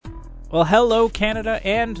Well, hello, Canada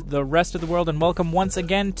and the rest of the world, and welcome once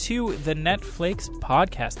again to the Netflix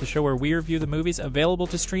podcast, the show where we review the movies available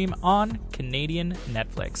to stream on Canadian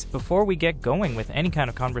Netflix. Before we get going with any kind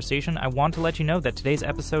of conversation, I want to let you know that today's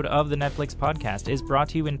episode of the Netflix podcast is brought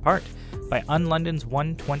to you in part by UnLondon's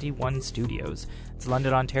 121 Studios. It's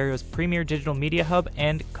London, Ontario's premier digital media hub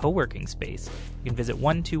and co-working space. You can visit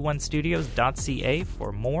 121studios.ca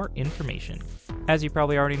for more information. As you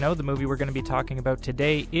probably already know, the movie we're going to be talking about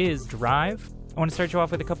today is Drive. I want to start you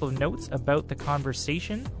off with a couple of notes about the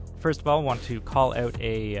conversation. First of all, I want to call out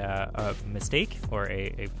a mistake or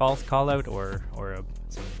a false call-out or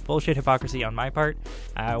some bullshit hypocrisy on my part.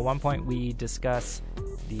 At one point, we discuss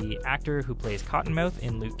the actor who plays Cottonmouth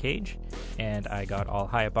in Luke Cage, and I got all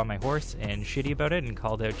high up on my horse and shitty about it and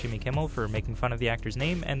called out Jimmy Kimmel for making fun of the actor's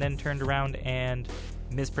name, and then turned around and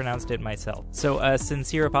mispronounced it myself. So a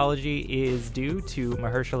sincere apology is due to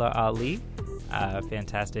Mahershala Ali, a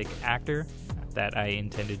fantastic actor that I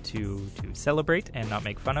intended to celebrate and not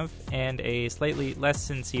make fun of, and a slightly less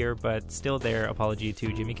sincere but still there apology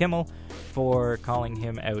to Jimmy Kimmel for calling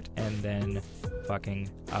him out and then fucking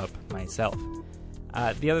up myself.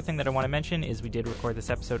 The other thing that I want to mention is we did record this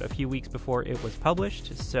episode a few weeks before it was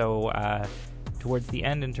published, so towards the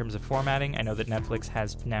end in terms of formatting, I know that Netflix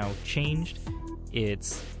has now changed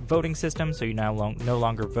its voting system, so you now no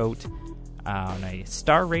longer vote on a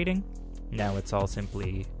star rating. Now it's all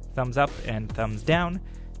simply thumbs up and thumbs down.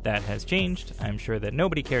 That has changed. I'm sure that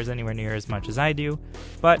nobody cares anywhere near as much as I do,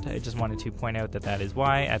 but I just wanted to point out that that is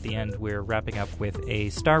why at the end we're wrapping up with a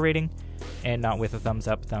star rating and not with a thumbs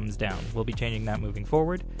up, thumbs down. We'll be changing that moving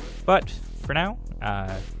forward, but for now,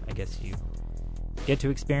 I guess you get to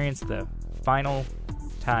experience the final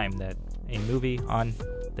time that a movie on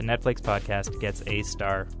the Netflix podcast gets a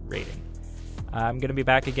star rating. I'm going to be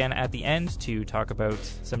back again at the end to talk about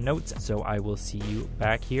some notes, so I will see you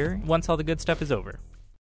back here once all the good stuff is over.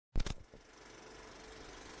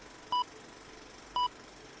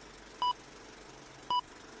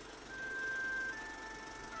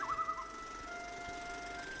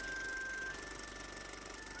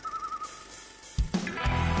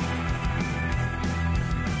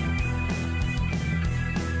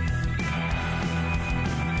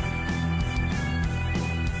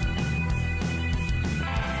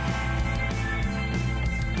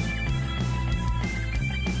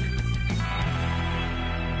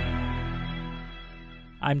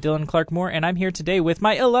 I'm Dylan Clark Moore, and I'm here today with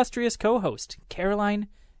my illustrious co-host, Caroline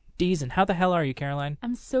Diezyn. How the hell are you, Caroline?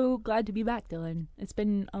 I'm so glad to be back, Dylan. It's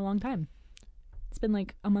been a long time. It's been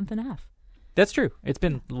like a month and a half. That's true. It's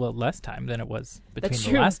been less time than it was between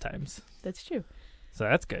the last times. That's true. So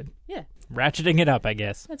that's good. Yeah. Ratcheting it up, I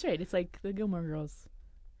guess. That's right. It's like the Gilmore Girls.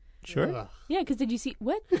 Sure. Ugh. Yeah, because did you see...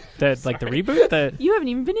 What? Like the reboot? You haven't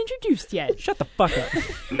even been introduced yet. Shut the fuck up.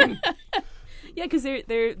 Yeah, because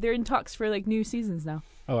they're in talks for like new seasons now.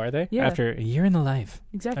 Oh, are they? Yeah. After A Year in the Life.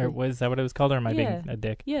 Exactly. Or was that what it was called, or am I being a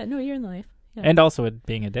dick? Yeah, no, Year in the Life. Yeah. And also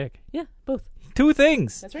being a dick. Yeah, both. Two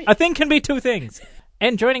things. That's right. A thing can be two things.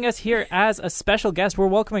 And joining us here as a special guest, we're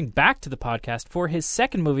welcoming back to the podcast for his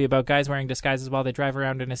second movie about guys wearing disguises while they drive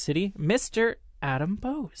around in a city, Mr. Adam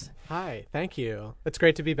Bose. Hi, thank you. It's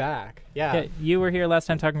great to be back. Yeah. You were here last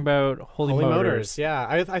time talking about Holy Motors. Yeah,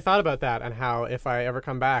 I thought about that and how if I ever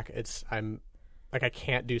come back, I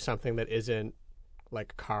can't do something that isn't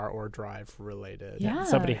like car or drive related. Yeah.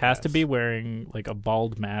 Somebody has to be wearing like a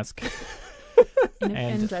bald mask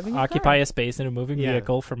and driving occupy a space in a moving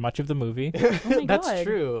vehicle for much of the movie. Oh my God. That's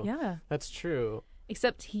true. Yeah. That's true.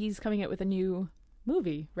 Except he's coming out with a new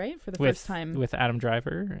movie, right? For the first time. With Adam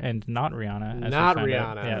Driver and not Rihanna. Not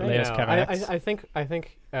Rihanna. Yeah, Right. Leos No. Carax. I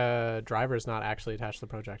think Driver's not actually attached to the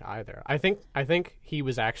project either. I think he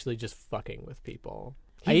was actually just fucking with people.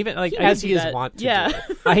 As he is wont to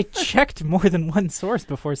do. I checked more than one source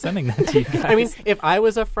before sending that to you guys. I mean, if I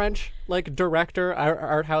was a French director,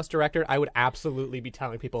 art house director, I would absolutely be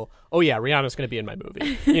telling people, "Oh yeah, Rihanna's going to be in my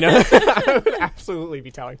movie." You know, I would absolutely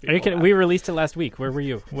be telling people. That. We released it last week. Where were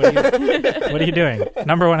you? What are you doing?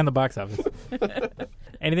 Number one in the box office.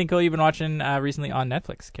 Anything cool you've been watching recently on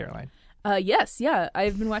Netflix, Caroline? Yes, yeah.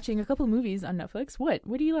 I've been watching a couple of movies on Netflix. What?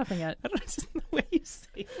 What are you laughing at? I don't know, just the way you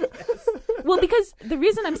say this. Well, because the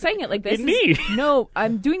reason I'm saying it like this is... No,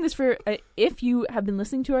 I'm doing this for... if you have been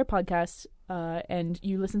listening to our podcast and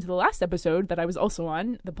you listened to the last episode that I was also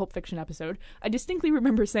on, the Pulp Fiction episode, I distinctly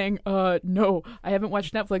remember saying, no, I haven't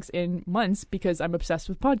watched Netflix in months because I'm obsessed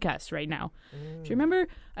with podcasts right now. Do you remember?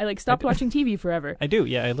 I stopped watching TV forever. I do,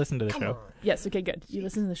 yeah. I listened to the show. Yes, okay, good. You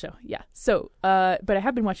listen to the show, yeah. So, but I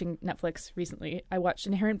have been watching Netflix recently. I watched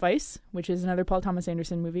Inherent Vice, which is another Paul Thomas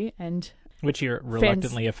Anderson movie, and Which you're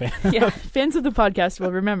reluctantly a fan. Yeah, fans of the podcast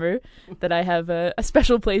will remember that I have a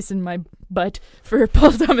special place in my butt for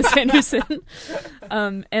Paul Thomas Anderson.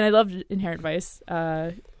 And I loved Inherent Vice.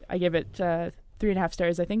 I gave it 3.5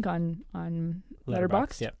 stars, I think, on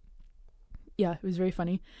Letterboxd. Yeah. Yeah, it was very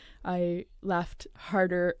funny. I laughed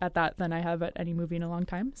harder at that than I have at any movie in a long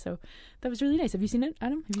time. So that was really nice. Have you seen it,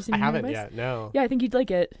 Adam? Have you seen it? I haven't yet, no. Yeah, I think you'd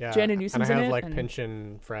like it. Yeah. Janet Newsom's and I in have it. like and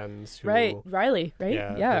pension friends who... Right, Riley, right?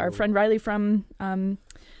 Yeah, our friend Riley from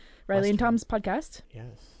Riley and Tom's podcast. Yes.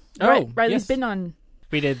 Right, Riley's yes. been on...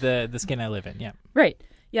 We did the Skin I Live In, yeah. Right.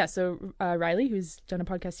 Yeah, so Riley, who's done a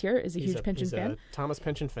podcast here, is a huge pension fan. He's a Thomas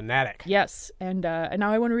Pension fanatic. Yes, and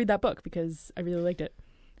now I want to read that book because I really liked it.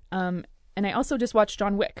 And I also just watched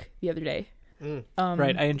John Wick the other day.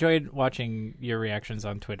 Right, I enjoyed watching your reactions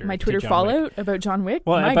on Twitter. My Twitter fallout about John Wick?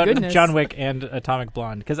 Well, My about goodness. John Wick and Atomic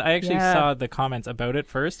Blonde, because I actually saw the comments about it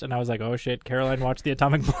first, and I was like, oh shit, Caroline watched the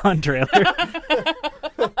Atomic Blonde trailer.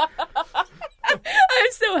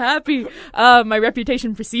 I'm so happy. My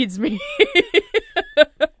reputation precedes me.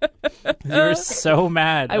 You were so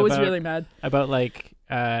mad. I was really mad. About like...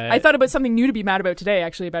 I thought about something new to be mad about today,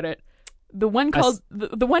 actually, about it. The one called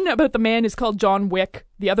the one about the man is called John Wick.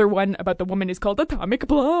 The other one about the woman is called Atomic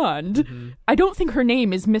Blonde. Mm-hmm. I don't think her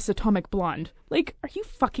name is Miss Atomic Blonde. Like, are you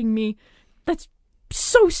fucking me? That's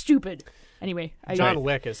so stupid. Anyway, John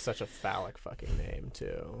Wick is such a phallic fucking name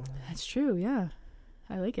too. That's true. Yeah,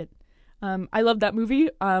 I like it. I love that movie,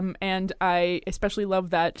 and I especially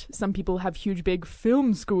love that some people have huge, big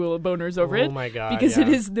film school boners over it. Oh my god! Because it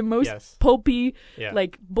is the most pulpy,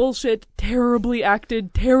 like bullshit, terribly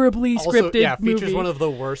acted, terribly scripted movie. Features one of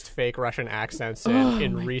the worst fake Russian accents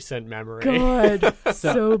in recent memory. God,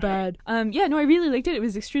 so bad. I really liked it. It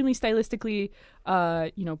was extremely stylistically,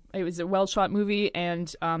 it was a well shot movie, and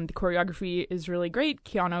the choreography is really great.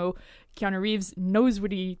 Keanu Reeves knows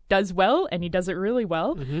what he does well, and he does it really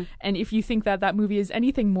well. Mm-hmm. And if you think that movie is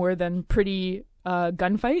anything more than pretty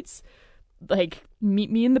gunfights, like,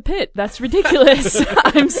 meet me in the pit. That's ridiculous.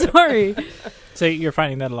 I'm sorry. So you're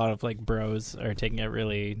finding that a lot of like bros are taking it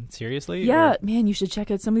really seriously? Yeah, man, you should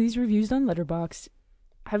check out some of these reviews on Letterboxd.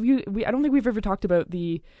 Have you? I don't think we've ever talked about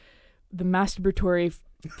the masturbatory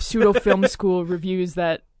pseudo film school reviews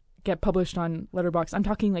that get published on Letterboxd. I'm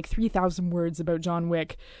talking like 3,000 words about John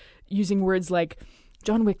Wick, using words like,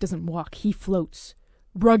 John Wick doesn't walk, he floats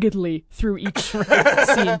ruggedly through each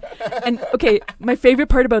scene. And okay, my favorite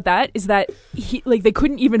part about that is that they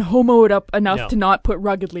couldn't even homo it up enough to not put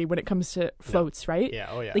ruggedly when it comes to floats, right? Yeah,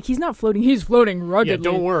 oh yeah. Like, he's not floating, he's floating ruggedly.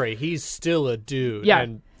 Yeah, don't worry, he's still a dude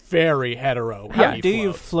and very hetero. How do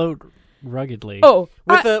you float ruggedly? Oh,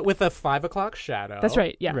 with a 5 o'clock shadow. That's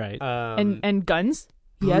right, yeah. Right. And guns.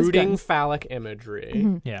 Brooding phallic imagery,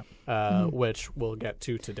 mm-hmm. Which we'll get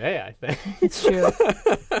to today, I think. It's true.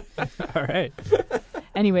 All right.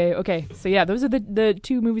 Anyway, okay. So yeah, those are the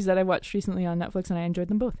two movies that I watched recently on Netflix, and I enjoyed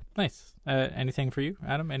them both. Nice. Anything for you,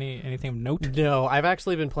 Adam? Anything of note? No, I've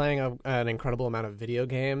actually been playing an incredible amount of video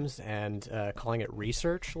games and calling it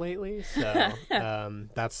research lately. So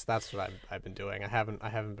that's what I've been doing. I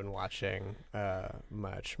haven't been watching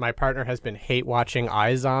much. My partner has been hate watching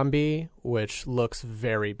iZombie, which looks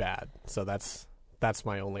very bad. So that's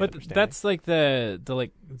my only understanding. That's like the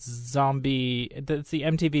like zombie. That's the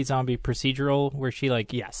MTV zombie procedural where she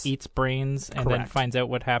eats brains and then finds out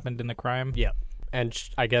what happened in the crime. Yep. And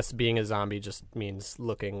I guess being a zombie just means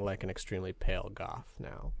looking like an extremely pale goth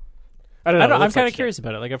now. I don't know. I'm kind of curious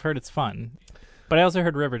about it. Like, I've heard it's fun. But I also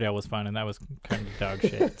heard Riverdale was fun, and that was kind of dog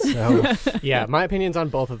shit. So yeah, my opinions on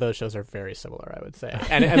both of those shows are very similar, I would say.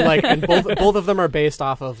 And both of them are based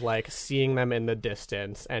off of like seeing them in the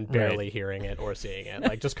distance and barely hearing it or seeing it.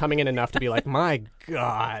 Like, just coming in enough to be like, my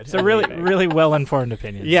God. So really well informed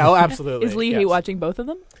opinions. Yeah, oh, absolutely. Is Lee hate watching both of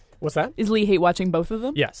them? What's that? Is Lee hate watching both of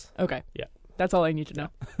them? Yes. Okay. Yeah. That's all I need to know.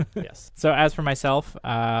 Yes. So as for myself,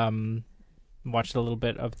 watched a little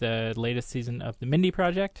bit of the latest season of the Mindy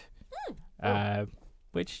Project,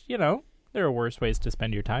 which, there are worse ways to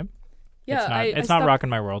spend your time. Yeah, it's not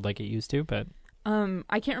rocking my world like it used to, but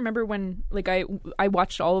I can't remember when. Like, I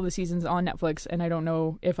watched all of the seasons on Netflix, and I don't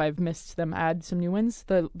know if I've missed them add some new ones.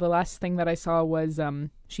 The last thing that I saw was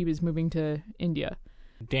she was moving to India.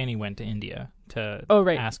 Danny went to India to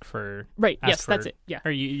ask for... Right, yes, that's it, yeah.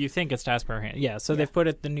 Or you think it's to ask for her hand. Yeah, so they've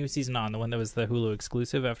put the new season on, the one that was the Hulu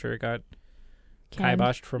exclusive after it got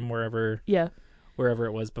kiboshed from wherever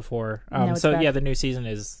it was before. So back. Yeah, the new season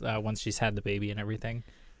is once she's had the baby and everything.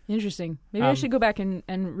 Interesting. Maybe I should go back and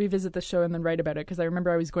revisit the show and then write about it, because I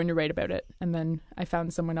remember I was going to write about it, and then I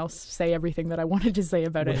found someone else say everything that I wanted to say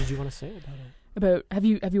about it. What did you want to say about it? Have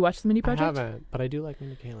you watched the Mindy Project? I haven't, but I do like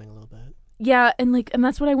Mindy Kaling a little bit. Yeah, and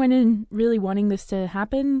that's what I went in really wanting this to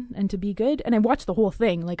happen and to be good. And I watched the whole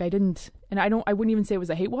thing. Like I wouldn't even say it was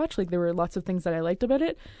a hate watch. Like there were lots of things that I liked about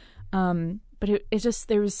it. But it's just,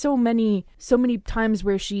 there was so many times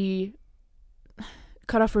where she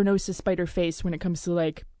cut off her nose to spite her face when it comes to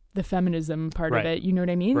like the feminism part of it. You know what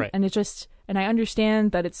I mean? Right. And and I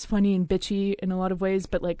understand that it's funny and bitchy in a lot of ways,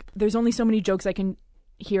 but like there's only so many jokes I can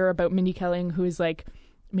hear about Mindy Kaling, who is like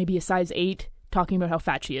maybe a size 8, talking about how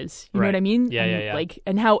fat she is. You know what I mean? Yeah. Like,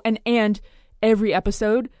 and how, and every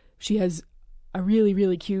episode she has a really,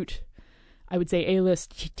 really cute, I would say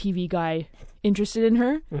A-list TV guy interested in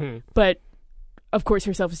her, but of course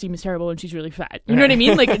her self-esteem is terrible and she's really fat. You know what I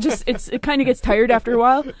mean? Like it kind of gets tired after a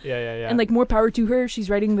while. Yeah. And like more power to her. She's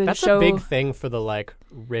writing the show. That's a big thing for the like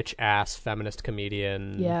rich ass feminist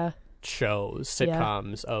comedian shows,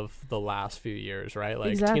 sitcoms of the last few years, right?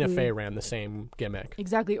 Like Tina Fey ran the same gimmick.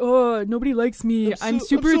 Exactly. Oh, nobody likes me. I'm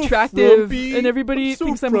super attractive, frumpy, and everybody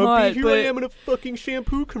thinks I'm hot. Here I am in a fucking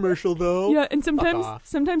shampoo commercial, though. Yeah, and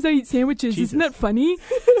sometimes I eat sandwiches. Jesus. Isn't that funny?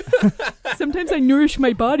 Sometimes I nourish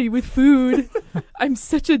my body with food. I'm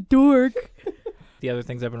such a dork. The other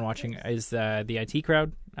things I've been watching is the IT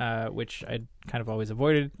Crowd, which I'd kind of always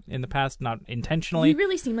avoided in the past, not intentionally. You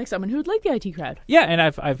really seem like someone who would like the IT Crowd. Yeah, and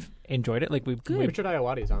I've enjoyed it. Like Richard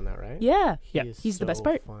Ayoade's on that, right? Yeah, he's the best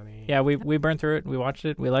part. Funny. Yeah, we burned through it. We watched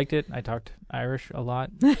it. We liked it. I talked Irish a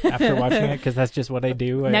lot after watching it because that's just what I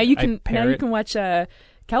do. Now you can watch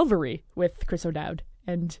Calvary with Chris O'Dowd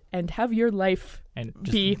and have your life and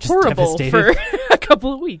be just horrible devastated. for a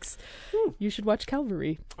couple of weeks. You should watch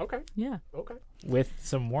Calvary. Okay. Yeah. Okay. With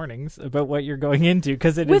some warnings about what you're going into,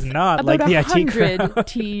 because it is not like the IT Crowd.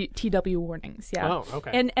 TW warnings, yeah. Oh,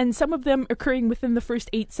 okay. And some of them occurring within the first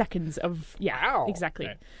 8 seconds of, wow. Exactly.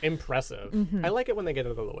 Okay. Impressive. I like it when they get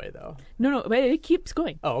out of the way, though. No, but it keeps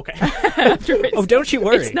going. Oh, okay. Oh, don't you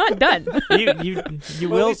worry. It's not done. you well,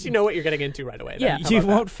 will. At least you know what you're getting into right away. Yeah. You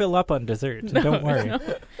won't fill up on dessert. Don't worry.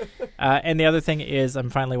 And the other thing is, I'm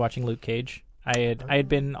finally watching Luke Cage. I had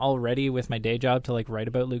been all ready with my day job to like write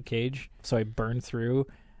about Luke Cage, so I burned through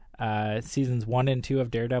seasons 1 and 2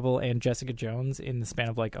 of Daredevil and Jessica Jones in the span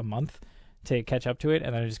of like a month to catch up to it,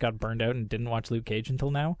 and then I just got burned out and didn't watch Luke Cage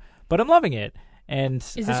until now. But I'm loving it. And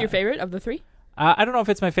is this your favorite of the 3? I don't know if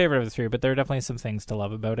it's my favorite of the 3, but there are definitely some things to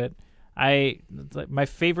love about it. My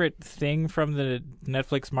favorite thing from the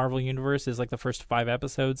Netflix Marvel universe is like the first 5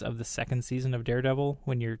 episodes of the 2nd season of Daredevil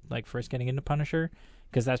when you're like first getting into Punisher,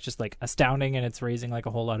 because that's just like astounding, and it's raising like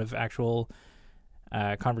a whole lot of actual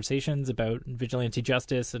conversations about vigilante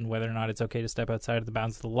justice and whether or not it's okay to step outside of the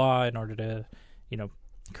bounds of the law in order to,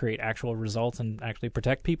 create actual results and actually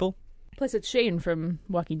protect people. Plus, it's Shane from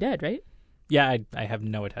Walking Dead, right? Yeah, I have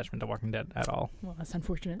no attachment to Walking Dead at all. Well, that's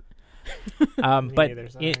unfortunate. But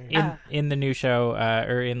in the new show,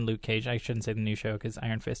 or in Luke Cage, I shouldn't say the new show because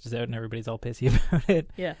Iron Fist is out and everybody's all pissy about it.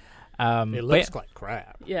 Yeah. It looks like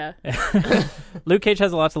crap. Yeah. Luke Cage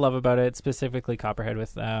has a lot to love about it, specifically Copperhead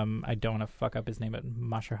with I don't want to fuck up his name, but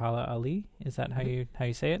Mahershala Ali. Is that how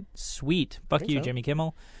you say it? Sweet. Fuck you, so. Jimmy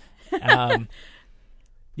Kimmel.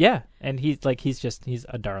 Yeah, and he's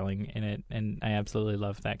a darling in it, and I absolutely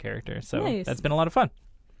love that character. So nice. That's been a lot of fun.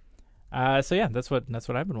 So yeah, that's what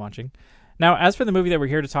I've been watching. Now, as for the movie that we're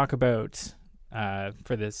here to talk about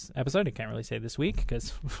for this episode, I can't really say this week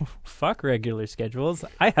because fuck regular schedules.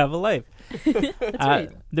 I have a life. That's right.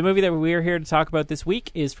 The movie that we're here to talk about this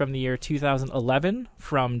week is from the year 2011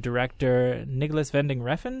 from director Nicholas Winding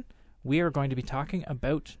Refn. We are going to be talking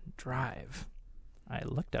about Drive. I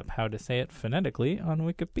looked up how to say it phonetically on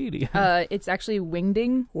Wikipedia. It's actually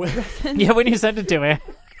Wingding Refn. Yeah, when you sent it to me.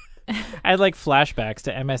 I had like flashbacks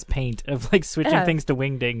to MS Paint of like switching things to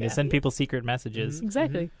Wingding to send people secret messages. Mm-hmm.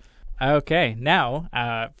 Exactly. Okay,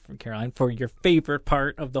 now, Caroline, for your favorite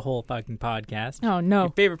part of the whole fucking podcast. Oh, no.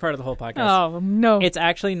 Your favorite part of the whole podcast. Oh, no. It's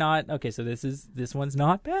actually not... Okay, so this one's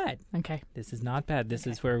not bad. Okay. This is not bad. This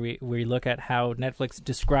is where we look at how Netflix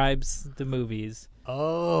describes the movies.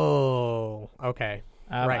 Oh, okay.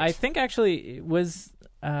 Right. I think actually it was...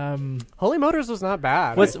 Holy Motors was not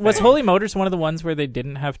bad. Was Holy Motors one of the ones where they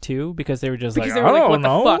didn't have 2 because they were just because they were like, what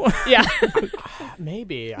the fuck? Yeah.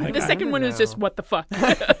 Maybe. The second one is just, what the fuck?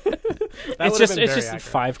 It's just accurate.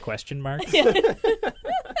 5 question marks.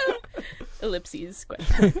 Ellipses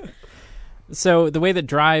question. So the way that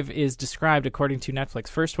Drive is described according to Netflix,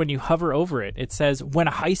 first when you hover over it, it says, when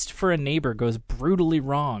a heist for a neighbor goes brutally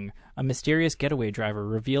wrong, a mysterious getaway driver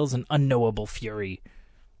reveals an unknowable fury.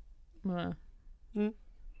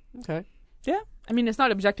 Okay. Yeah. I mean, it's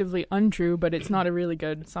not objectively untrue, but it's not a really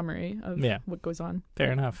good summary of what goes on.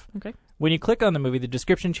 Fair enough. Okay. When you click on the movie, the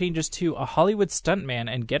description changes to a Hollywood stuntman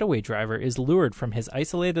and getaway driver is lured from his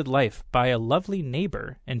isolated life by a lovely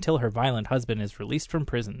neighbor until her violent husband is released from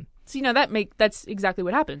prison. See, now that's exactly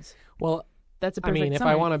what happens. Well, That's a perfect I mean, if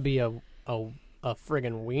summary. I want to be a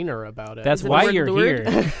friggin' wiener about it. That's why you're lured?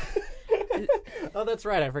 here. Oh, that's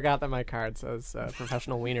right. I forgot that my card says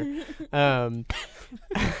professional wiener. Lured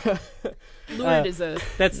is a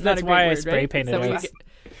That's not a great why I word, spray right? painted Is that it. what you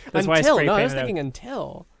That's why I until. spray No, I painted was it. thinking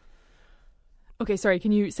until. Okay, sorry.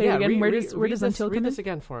 Can you say it again? Where does this, until read come this in?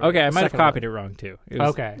 again for me? Okay, I The might have second copied one. it wrong too. It was-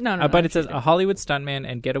 Okay. No. but it says a Hollywood stuntman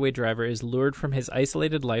and getaway driver is lured from his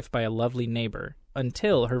isolated life by a lovely neighbor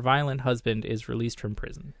until her violent husband is released from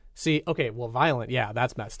prison. See, okay, well, violent, yeah,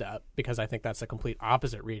 that's messed up because I think that's a complete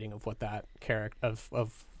opposite reading of what that character of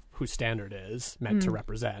whose standard is meant to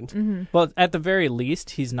represent. Mm-hmm. Well, at the very least,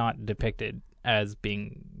 he's not depicted as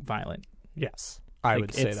being violent. Yes, I Like,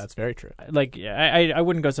 would say it's- that's very true. Like, I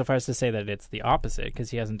wouldn't go so far as to say that it's the opposite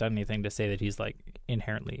because he hasn't done anything to say that he's like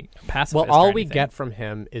inherently pacifist. Well, or all we anything. get from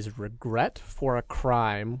him is regret for a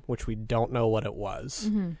crime which we don't know what it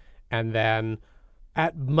was, and then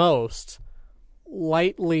at most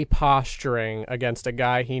lightly posturing against a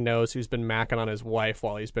guy he knows who's been macking on his wife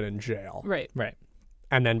while he's been in jail, Right.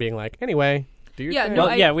 and then being like, anyway, do your Yeah, thing. no,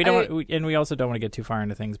 Well, we don't, and we also don't want to get too far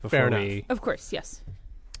into things before Fair enough. we. Of course, yes.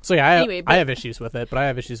 So yeah, Anyway, but- I have issues with it, but I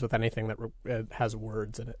have issues with anything that has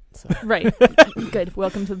words in it. So. Right. Good.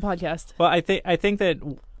 Welcome to the podcast. Well, I think that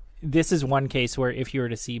this is one case where if you were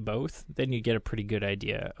to see both, then you get a pretty good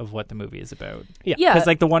idea of what the movie is about. Yeah. Because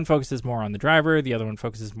like the one focuses more on the driver, the other one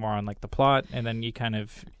focuses more on like the plot, and then you kind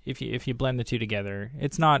of if you blend the two together,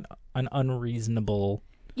 it's not an unreasonable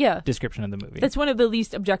Yeah. description of the movie. That's one of the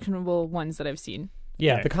least objectionable ones that I've seen.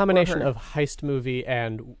 Yeah, Okay. the combination Or her. of heist movie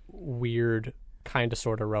and weird kind of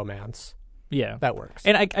sort of romance, yeah. that works.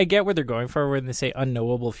 And I get where they're going for when they say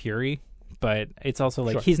unknowable fury, but it's also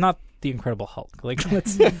like Sure. he's not the Incredible Hulk. Like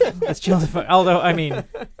let's chill the fuck. Although I mean,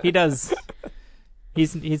 he does.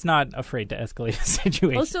 He's not afraid to escalate a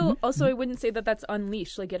situation. Also, I wouldn't say that that's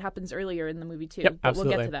unleashed. Like it happens earlier in the movie too. Yep, but we'll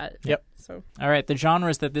get absolutely. to that. Yep. So All right, the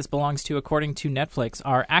genres that this belongs to, according to Netflix,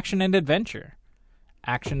 are action and adventure,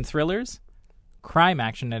 action thrillers, crime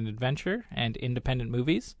action and adventure, and independent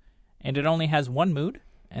movies. And it only has one mood,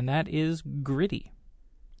 and that is gritty.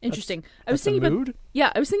 interesting. I was That's a thinking about mood?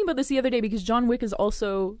 I was thinking about this the other day because John Wick is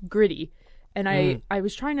also gritty, and I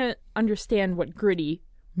was trying to understand what gritty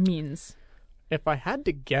means. If I had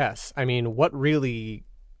to guess, I mean, what really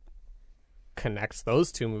connects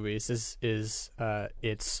those two movies is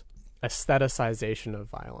its aestheticization of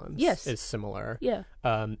violence. Yes. Is similar. Yeah.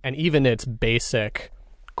 And even its basic,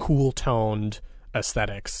 cool-toned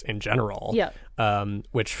aesthetics in general. Yeah.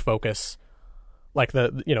 Which focus, like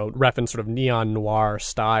the reference sort of neon noir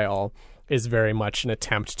style, is very much an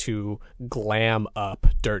attempt to glam up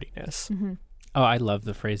dirtiness. Mm-hmm. Oh, I love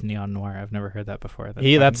the phrase neon noir. I've never heard that before.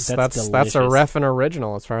 That's a delicious. ref and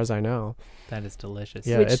original as far as I know. That is delicious.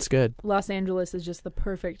 Yeah, Which- it's good. Los Angeles is just the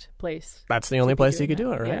perfect place. That's the only place you could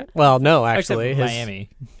do it, that. right? Yeah. Well, no, Except actually, Miami.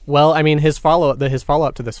 Well, I mean, his follow up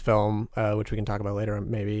to this film, which we can talk about later,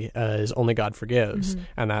 maybe, is Only God Forgives,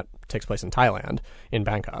 and that takes place in Thailand, in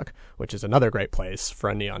Bangkok, which is another great place for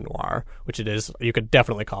a neon noir. Which it is. You could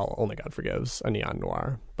definitely call Only God Forgives a neon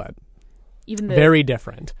noir, but Even the very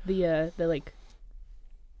different. the like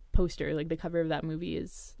poster, like the cover of that movie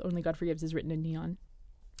is Only God Forgives is written in neon.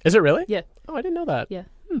 Is it really? Yeah. Oh, I didn't know that. Yeah.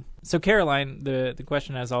 So, Caroline, the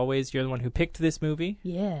question, as always, you're the one who picked this movie.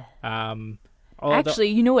 Yeah. Although- Actually,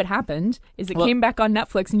 you know what happened is it Well- came back on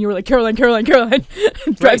Netflix, and you were like, Caroline, drives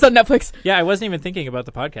Right. on Netflix. yeah, I wasn't even thinking about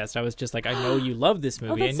the podcast. I was just like, I know you love this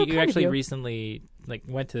movie, that's and so you kind of actually you. recently like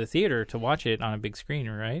went to the theater to watch it on a big screen,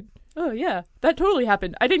 right? Oh yeah, that totally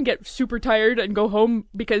happened. I didn't get super tired and go home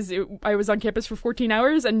because I was on campus for 14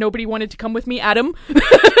 hours and nobody wanted to come with me. Adam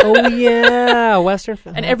Oh yeah, Western.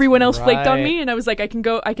 and everyone else flaked on me, and I was like, I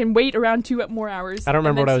can wait around 2 more hours. I don't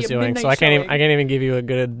remember and what I then was see a doing, midnight so I can't showing. even give you a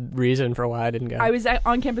good reason for why I didn't go. I was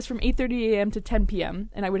on campus from 8:30 a.m. to 10 p.m.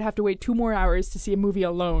 and I would have to wait 2 more hours to see a movie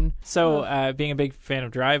alone. So, being a big fan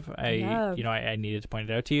of Drive, Yeah. I needed to point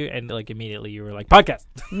it out to you, and like immediately you were like, podcast.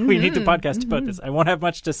 We need to podcast about this. I won't have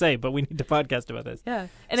much to say, but we need to podcast about this. Yeah,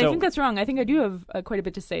 and I So- think that's wrong. I think I do have quite a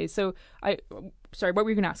bit to say. So sorry, what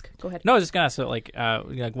were you gonna ask? Go ahead. No, I was just gonna ask, so like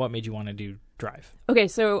what made you want to do Drive? Okay,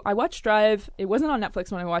 so I watched Drive. It wasn't on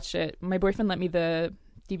Netflix when I watched it. My boyfriend lent me the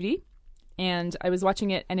DVD, and I was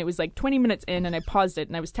watching it, and it was like 20 minutes in, and I paused it,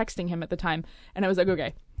 and I was texting him at the time, and I was like,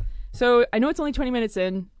 okay, So I know it's only 20 minutes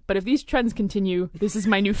in, but if these trends continue, this is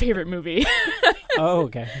my new favorite movie. Oh,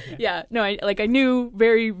 okay. Yeah, no, I knew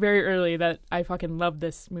very, very early that I fucking loved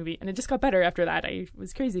this movie, and it just got better after that. I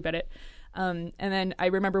was crazy about it. And then I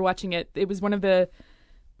remember watching it. It was one of the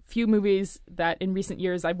few movies that in recent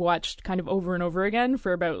years I've watched kind of over and over again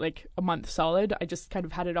for about like a month solid. I just kind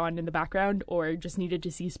of had it on in the background or just needed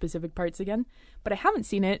to see specific parts again. But I haven't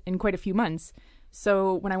seen it in quite a few months.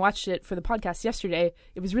 So when I watched it for the podcast yesterday,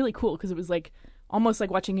 it was really cool because it was like almost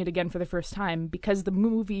like watching it again for the first time, because the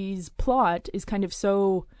movie's plot is kind of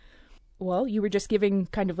so, well, you were just giving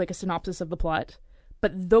kind of like a synopsis of the plot.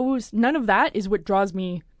 But none of that is what draws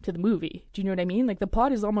me to the movie. Do you know what I mean? Like, the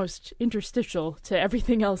plot is almost interstitial to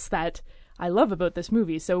everything else that I love about this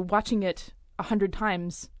movie. So watching it 100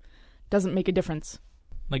 times doesn't make a difference.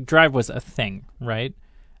 Like, Drive was a thing, right?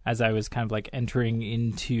 As I was kind of like entering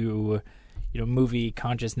into, movie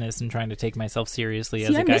consciousness and trying to take myself seriously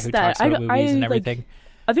as a guy who talks about movies and everything. Like,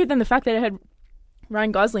 other than the fact that it had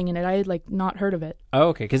Ryan Gosling in it, I had not heard of it. Oh,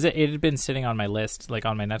 okay, because it had been sitting on my list, like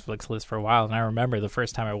on my Netflix list for a while, and I remember the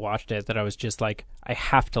first time I watched it that I was just like, I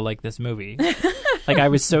have to like this movie. Like, I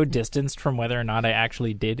was so distanced from whether or not I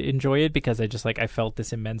actually did enjoy it because I felt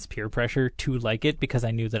this immense peer pressure to like it because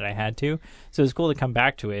I knew that I had to. So it was cool to come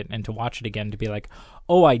back to it and to watch it again to be like,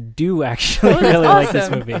 oh, I do actually really like this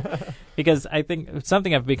movie. Because I think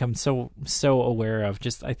something I've become so aware of,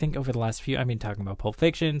 just I think over the last talking about Pulp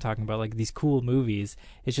Fiction, talking about like these cool movies,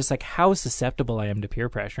 it's just like how susceptible I am to peer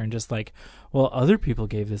pressure and just like, well, other people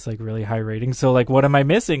gave this like really high rating, so like what am I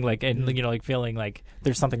missing? Like, and like feeling like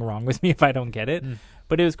there's something wrong with me if I don't get it.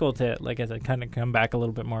 But it was cool to, like, as I kind of come back a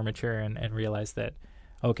little bit more mature and realize that,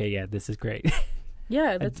 okay, yeah, this is great.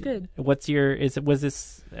 Yeah, that's good. What's your,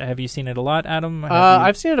 have you seen it a lot, Adam?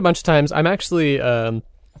 I've seen it a bunch of times. I'm actually, I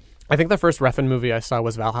think the first Refn movie I saw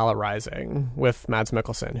was Valhalla Rising with Mads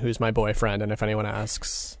Mikkelsen, who's my boyfriend. And if anyone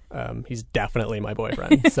asks, he's definitely my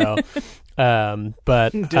boyfriend. So,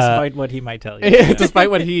 but despite what he might tell you, despite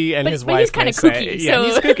what he and his wife he's kind of kooky. Yeah,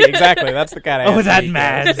 he's kooky. Exactly. That's the kind of. Oh, that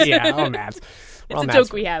Mads. Yeah. Oh, Mads. It's a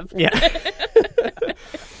joke we have. Yeah.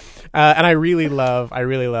 And I really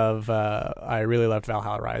loved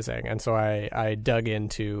Valhalla Rising, and so I dug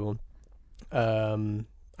into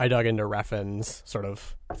Refn's sort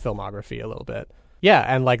of filmography a little bit. Yeah,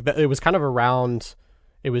 and like it was kind of around.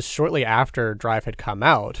 It was shortly after Drive had come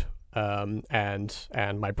out, and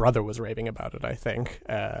my brother was raving about it, I think,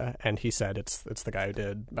 and he said it's the guy who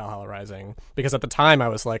did Valhalla Rising, because at the time I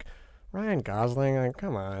was like, Ryan Gosling, like,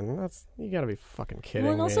 come on, you gotta be fucking kidding me.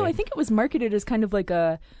 Well, and also I think it was marketed as kind of like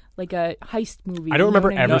a heist movie. I don't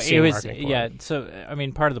remember ever seeing marketing for yeah, it. so I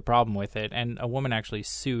mean, part of the problem with it, and a woman actually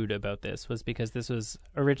sued about this, was because this was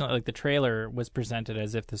originally, like, the trailer was presented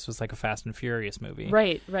as if this was like a Fast and Furious movie.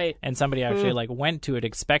 Right. And somebody actually like went to it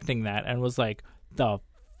expecting that and was like, the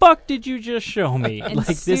fuck did you just show me? And like,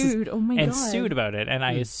 sued. This is, oh my and God. sued about it. And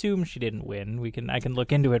I assume she didn't win. I can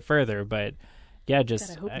look into it further, but yeah,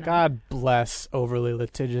 just God bless overly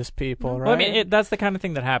litigious people, right? Well, I mean, that's the kind of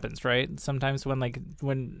thing that happens, right? Sometimes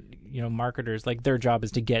when marketers, like, their job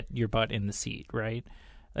is to get your butt in the seat, right?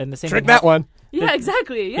 And the same trick thing that one. Yeah,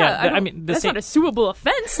 exactly. Yeah, that's not a suable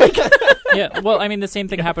offense. Like, yeah. Well, I mean, the same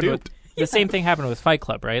thing happened with Fight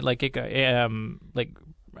Club, right? Like,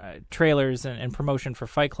 trailers and promotion for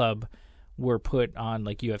Fight Club were put on,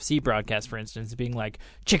 like, UFC broadcasts, for instance, being like,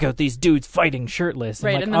 check out these dudes fighting shirtless.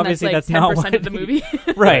 Right, like, and then obviously that's 10% not what of the movie.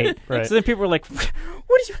 right. So then people were like,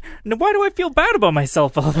 why do I feel bad about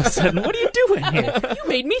myself all of a sudden? What are you doing here? You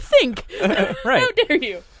made me think. Right. How dare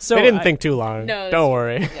you? So they didn't think too long. No, don't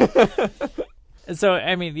worry. Yeah. So,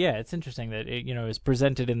 I mean, yeah, it's interesting that it, is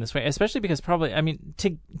presented in this way, especially because probably, I mean,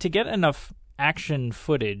 to get enough action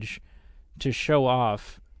footage to show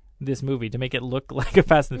off this movie, to make it look like a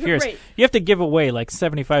Fast and Furious, right. You have to give away like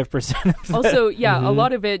 75% of the... Also, yeah, a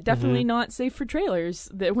lot of it definitely not safe for trailers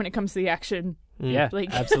when it comes to the action. Yeah,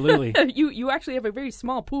 like, absolutely. You actually have a very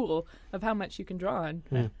small pool of how much you can draw on.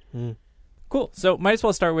 Cool. So might as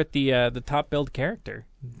well start with the top billed character,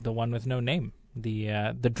 the one with no name,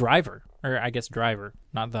 the driver, or I guess driver,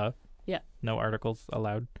 not the. Yeah. No articles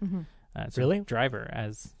allowed. So really? Driver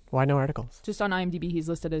as. Why no articles? Just on IMDb, he's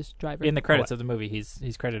listed as driver. In the credits of the movie,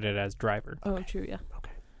 he's credited as driver. Oh, true, yeah.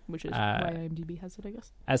 Okay. Which is why IMDb has it, I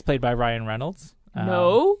guess. As played by Ryan Reynolds.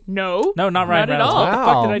 No, not Ryan Reynolds. At all. What the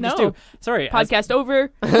fuck did I just do? Sorry. Podcast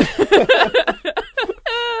over.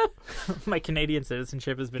 My Canadian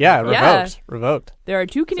citizenship has been revoked. There are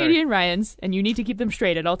 2 Canadian Ryans, and you need to keep them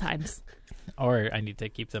straight at all times. Or I need to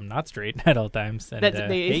keep them not straight at all times. And,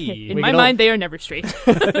 in my mind, they are never straight.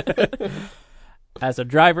 As a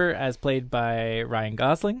driver, as played by Ryan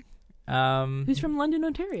Gosling. Who's from London,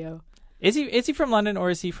 Ontario? Is he from London,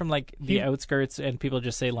 or is he from like the outskirts and people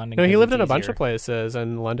just say London? No, he lived in a easier? bunch of places,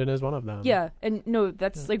 and London is one of them. Yeah, and no,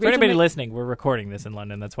 that's like for anybody listening. We're recording this in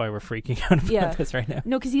London. That's why we're freaking out about this right now.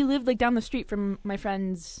 No, because he lived like down the street from my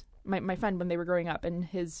friends, my friend when they were growing up, and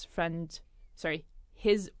his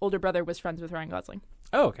older brother was friends with Ryan Gosling.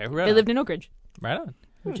 Oh, okay. Right they on. lived in Oak Ridge. Right on.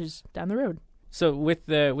 Which is down the road. So with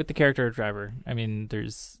the character of Trevor, I mean,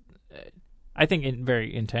 there's, I think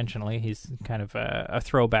very intentionally, he's kind of a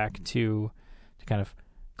throwback to kind of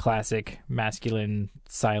classic masculine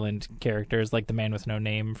silent characters like the Man with No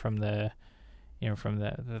Name from the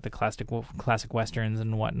classic westerns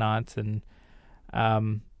and whatnot. And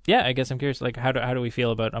I guess I'm curious, like how do we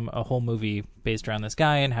feel about a whole movie based around this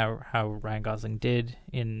guy and how Ryan Gosling did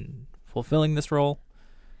in fulfilling this role?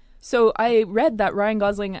 So I read that Ryan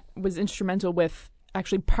Gosling was instrumental with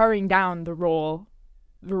actually paring down the role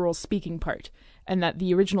speaking part, and that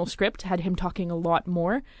the original script had him talking a lot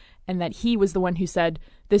more, and that he was the one who said,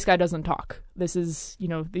 this guy doesn't talk. This is,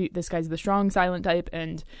 this guy's the strong silent type,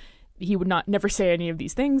 and he would never say any of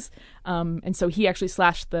these things. And so he actually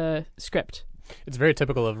slashed the script. It's very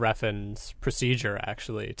typical of Refn's procedure,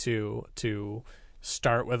 actually, to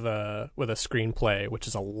start with a screenplay, which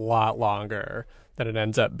is a lot longer than it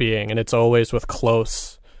ends up being, and it's always with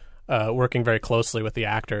working very closely with the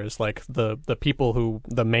actors. Like the people who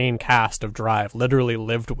the main cast of Drive literally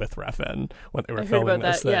lived with Refn when they were filming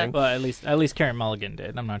this thing. Yeah. Well, at least Karen Mulligan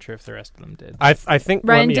did. I'm not sure if the rest of them did. I think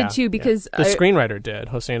Ryan did too, because the screenwriter did.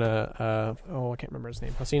 Hosseina, I can't remember his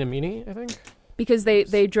name. Hosseina Mini, I think. Because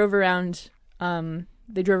they drove around.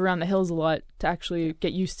 They drove around the hills a lot to actually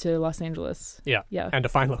get used to Los Angeles. Yeah. And to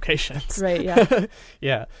find locations. Right, yeah.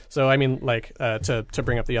 Yeah. So, I mean, like, to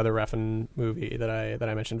bring up the other Refn movie that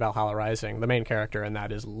I mentioned, Valhalla Rising, the main character in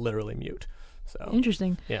that is literally mute. So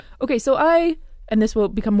interesting. Yeah. Okay, so and this will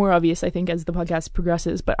become more obvious, I think, as the podcast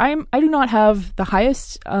progresses, but I do not have the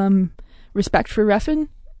highest respect for Refn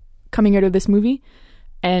coming out of this movie.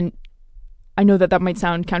 And I know that might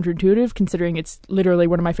sound counterintuitive, considering it's literally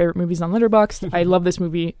one of my favorite movies on Letterboxd. I love this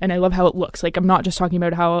movie, and I love how it looks. Like, I'm not just talking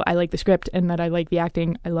about how I like the script and that I like the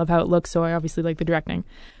acting. I love how it looks, so I obviously like the directing.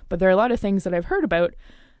 But there are a lot of things that I've heard about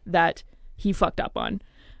that he fucked up on,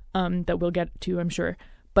 that we'll get to, I'm sure.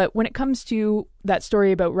 But when it comes to that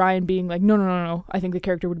story about Ryan being like, no, I think the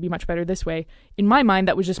character would be much better this way, in my mind,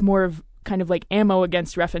 that was just more of kind of like ammo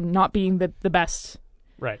against Refn not being the best.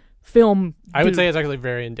 Right. Film. I would say it's actually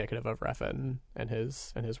very indicative of Refn and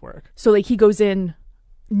his work. So like he goes in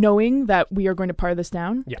knowing that we are going to par this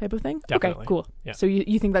down, type of thing? Definitely. Okay, cool. Yeah. So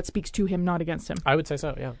you think that speaks to him, not against him? I would say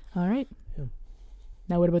so, yeah. All right. Yeah.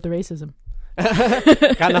 Now what about the racism?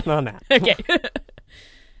 Got nothing on that. Okay.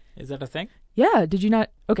 Is that a thing? Yeah, did you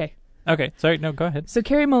not? Okay. Okay, sorry, no, go ahead. So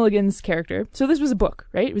Carey Mulligan's character, so this was a book,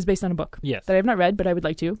 right? It was based on a book. Yes. That I have not read, but I would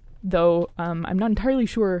like to, though I'm not entirely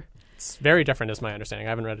sure. It's very different is my understanding. I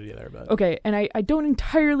haven't read it either. But okay, and I don't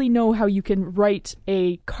entirely know how you can write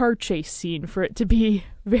a car chase scene for it to be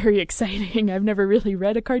very exciting. I've never really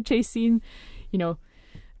read a car chase scene. The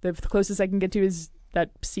closest I can get to is that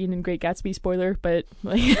scene in Great Gatsby, spoiler, but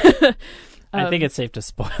like... I think it's safe to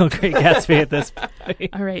spoil Great Gatsby at this point.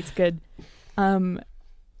 All right, it's good.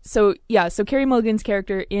 So Carey Mulligan's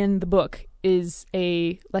character in the book is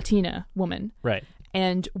a Latina woman. Right.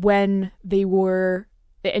 And when they were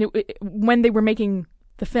making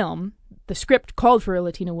the film, the script called for a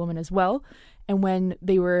Latina woman as well. And when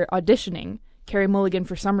they were auditioning, Carey Mulligan,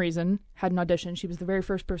 for some reason, had an audition. She was the very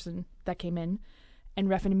first person that came in. And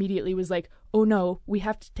Refn immediately was like, oh no, we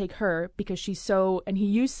have to take her because she's so... And he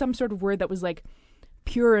used some sort of word that was like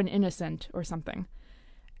pure and innocent or something.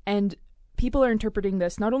 And people are interpreting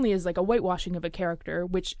this not only as like a whitewashing of a character,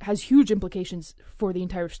 which has huge implications for the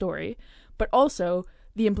entire story, but also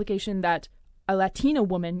the implication that a Latina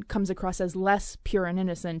woman comes across as less pure and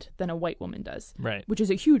innocent than a white woman does. Right. Which is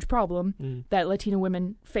a huge problem that Latina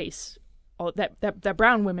women face. That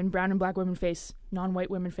brown and black women face, non-white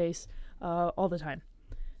women face all the time.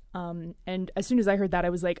 And as soon as I heard that, I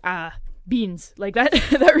was like, beans. Like that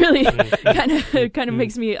really kind of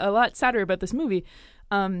makes me a lot sadder about this movie.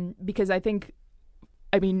 Because Adam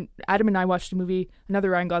and I watched another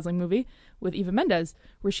Ryan Gosling movie with Eva Mendes,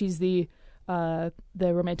 where she's the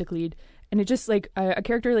romantic lead. And it just like a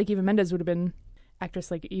character like Eva Mendes would have been,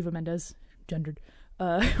 actress like Eva Mendes, gendered,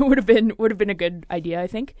 would have been a good idea, I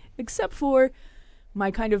think, except for my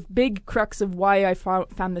kind of big crux of why I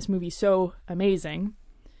found this movie so amazing.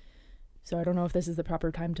 So I don't know if this is the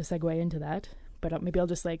proper time to segue into that, but maybe I'll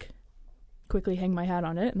just like quickly hang my hat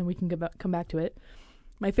on it and then we can come back to it.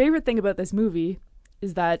 My favorite thing about this movie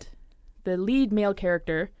is that the lead male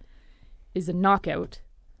character is a knockout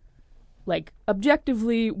like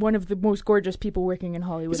objectively one of the most gorgeous people working in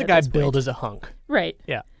Hollywood. He's a guy billed as a hunk. Right.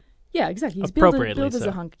 Yeah. Yeah, exactly. He's Appropriately billed as so.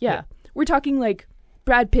 a hunk. Yeah. We're talking like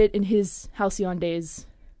Brad Pitt in his halcyon days,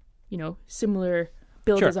 similar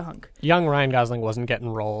build as a hunk. Young Ryan Gosling wasn't getting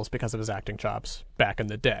roles because of his acting chops back in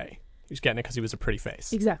the day. He was getting it because he was a pretty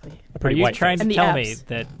face. Exactly. Are you trying to tell me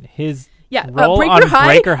that his role Breaker on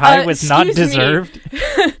Breaker High was not deserved?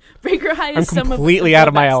 Breaker High is I'm completely out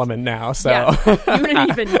of my element now, so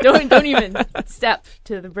don't even step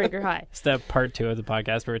to the Breaker High. Step part 2 of the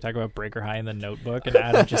podcast where we talk about Breaker High in the Notebook, and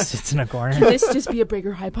Adam just sits in a corner. Can this just be a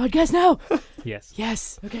Breaker High podcast now? Yes.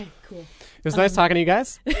 Yes. Okay. Cool. It was nice talking to you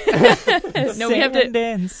guys. No, we have to.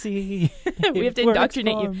 And see. We have to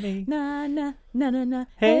indoctrinate you. Na na na na na.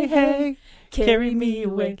 Hey hey. Carry me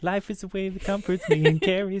away. Life is a wave that comforts me and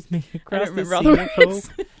carries me across the sea of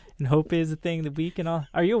hope. And hope is a thing that we can all.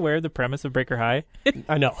 Are you aware of the premise of Breaker High?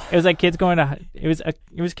 I know. It was like kids going to. It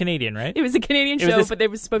was Canadian, right? It was a Canadian show, but they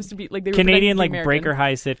were supposed to be like they were Canadian like American. Breaker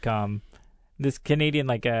High sitcom. This Canadian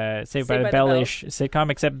like Saved by the Bell-ish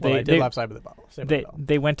sitcom, except I did Left Side of the Bell.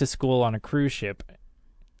 They went to school on a cruise ship.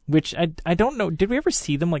 Which I don't know. Did we ever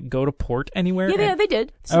see them like go to port anywhere? Yeah, they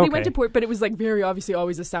did. So they went to port, but it was like very obviously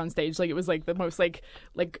always a soundstage. Like it was like the most like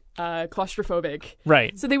claustrophobic.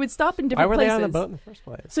 Right. So they would stop in different places. Why were they on the boat in the first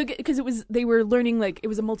place? So because they were learning it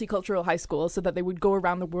was a multicultural high school, so that they would go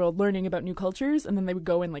around the world learning about new cultures, and then they would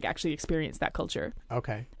go and like actually experience that culture.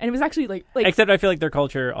 Okay. And it was actually like except I feel like their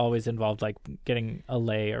culture always involved like getting a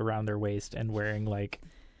lei around their waist and wearing like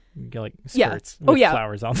skirts with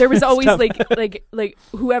flowers on. There was always like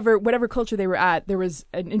whatever culture they were at, there was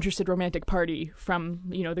an interested romantic party from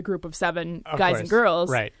the group of 7 guys and girls,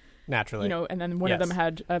 right? Naturally, and then one of them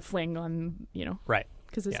had a fling on right,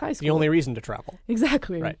 because it's high school. The only reason to travel,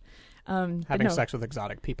 exactly, right? Having sex with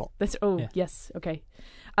exotic people. That's yes, okay.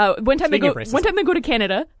 One time they go to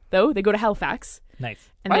Canada though. They go to Halifax. Nice.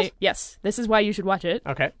 And this is why you should watch it.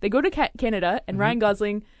 Okay. They go to Canada, and Ryan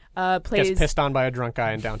Gosling plays. Gets pissed on by a drunk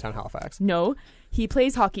guy in downtown Halifax. No, he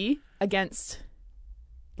plays hockey against.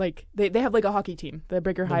 Like they have like a hockey team. The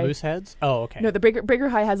Breaker High. Mooseheads? Oh, okay. No, the Breaker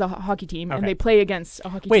High has a hockey team, and they play against a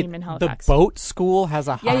hockey team in Halifax. The boat school has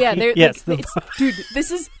a hockey. Yeah. Yes, dude,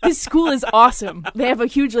 this school is awesome. They have a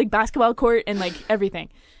huge like basketball court and like everything.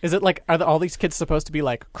 Is it like all these kids supposed to be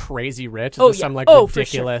like crazy rich? Is this some like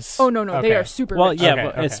ridiculous? For sure. Oh no, they are super. Well, rich.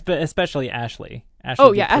 yeah, especially Ashley.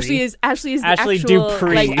 Dupree. Ashley is Ashley actual,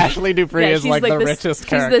 Dupree. Like, Ashley Dupree is like the richest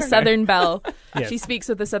character. She's the Southern belle. Yes. She speaks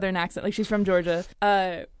with a Southern accent, like she's from Georgia.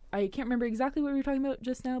 I can't remember exactly what we were talking about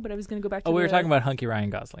just now, but I was going to go back to. We were talking about hunky Ryan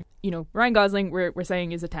Gosling. Ryan Gosling, we're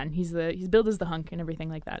saying is a 10. He's billed as the hunk and everything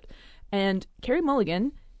like that. And Carey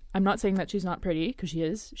Mulligan, I'm not saying that she's not pretty, because she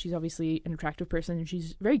is. She's obviously an attractive person and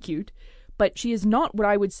she's very cute, but she is not what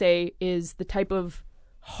I would say is the type of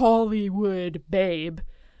Hollywood babe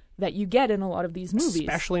that you get in a lot of these movies.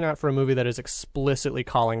 Especially not for a movie that is explicitly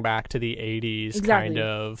calling back to the 80s kind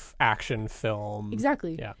of action film.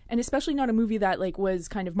 Exactly. Yeah. And especially not a movie that was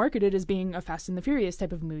kind of marketed as being a Fast and the Furious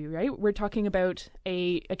type of movie, right? We're talking about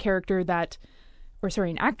a character that,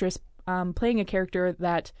 an actress playing a character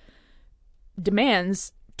that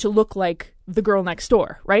demands to look like the girl next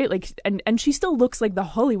door, right? Like, and she still looks like the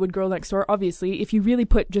Hollywood girl next door, obviously. If you really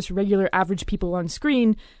put just regular average people on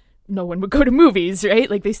screen, no one would go to movies, right?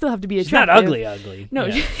 Like they still have to be attractive. She's not ugly. No,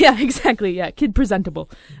 yeah, exactly. Yeah, kid presentable.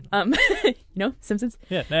 Simpsons.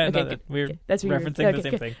 Yeah, we're that's referencing the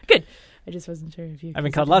same thing. Good. I just wasn't sure if you. I've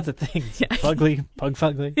been called lots of things. Yeah. Ugly, pug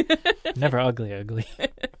fugly, never ugly.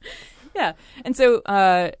 Yeah, and so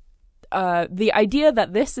the idea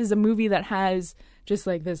that this is a movie that has just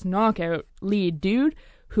like this knockout lead dude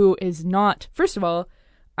who is not, first of all,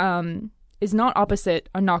 is not opposite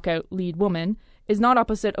a knockout lead woman. Is not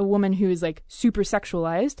opposite a woman who is like super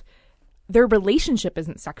sexualized. Their relationship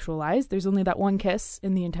isn't sexualized. There's only that one kiss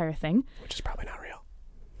in the entire thing, which is probably not real.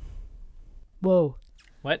 Whoa.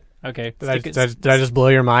 What? Okay. Did I just blow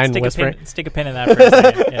your mind? Stick a pin in that for a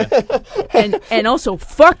second. Yeah. And also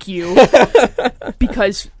fuck you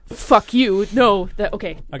because fuck you. No.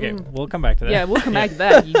 Okay. Okay. We'll come back to that. Yeah, we'll come back to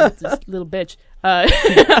that. You just little bitch.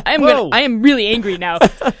 I am really angry now.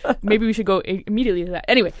 Maybe we should go immediately to that.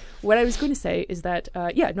 Anyway, what I was going to say is that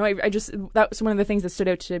I just that was one of the things that stood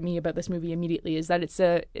out to me about this movie immediately is that it's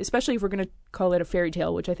especially if we're going to call it a fairy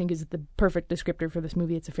tale, which I think is the perfect descriptor for this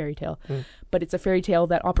movie. It's a fairy tale, but it's a fairy tale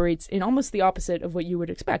that operates in almost the opposite of what you would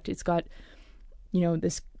expect. It's got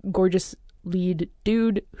this gorgeous lead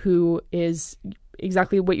dude who is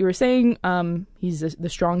exactly what you were saying. He's the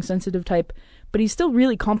strong, sensitive type, but he's still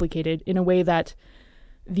really complicated in a way that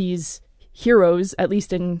these heroes, at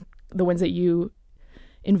least in the ones that you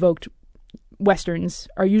invoked, Westerns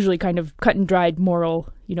are usually kind of cut and dried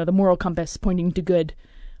moral, the moral compass pointing to good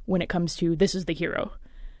when it comes to this is the hero.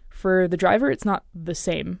 For the driver, it's not the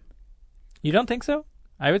same. You don't think so?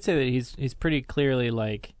 I would say that he's pretty clearly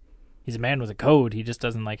like, he's a man with a code. He just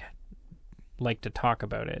doesn't like to talk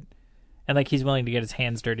about it. And like he's willing to get his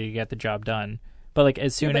hands dirty to get the job done. But like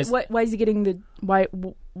as soon as why is he getting the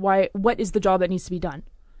what is the job that needs to be done?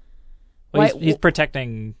 Well, he's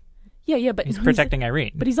protecting. Yeah, but he's protecting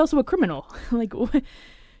Irene. But he's also a criminal. Like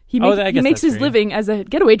he makes his living as a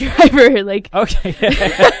getaway driver. Like okay,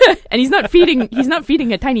 and he's not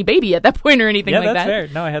feeding a tiny baby at that point or anything like that. Yeah, that's fair.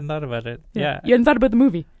 No, I hadn't thought about it. Yeah. You hadn't thought about the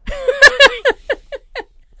movie.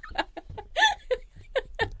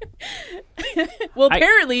 Well,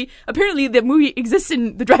 apparently the movie exists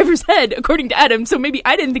in the driver's head, according to Adam. So maybe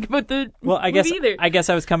I didn't think about the movie either. I guess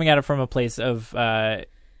I was coming at it from a place of,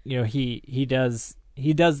 he does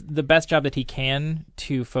the best job that he can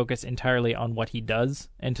to focus entirely on what he does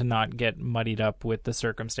and to not get muddied up with the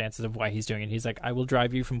circumstances of why he's doing it. He's like, I will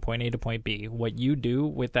drive you from point A to point B. What you do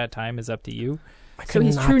with that time is up to you. So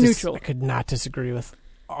he's true neutral. I could not disagree with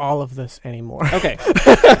all of this anymore. Okay.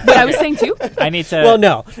 What I was saying too? I need to... Well,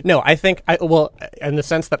 no. I think, in the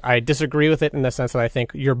sense that I disagree with it, in the sense that I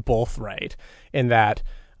think you're both right, in that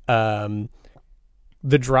the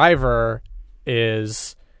driver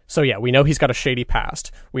is... So yeah, we know he's got a shady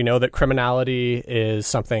past. We know that criminality is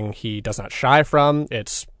something he does not shy from.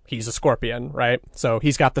 He's a scorpion, right? So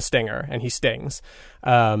he's got the stinger, and he stings.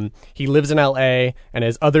 He lives in L.A., and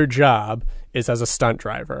his other job is as a stunt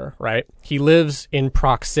driver, right? He lives in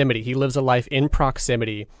proximity. He lives a life in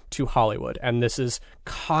proximity to Hollywood, and this is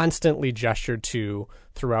constantly gestured to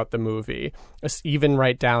throughout the movie, even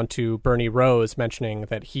right down to Bernie Rose mentioning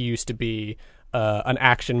that he used to be an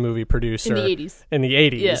action movie producer in the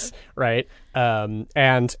 80s, yeah. Right?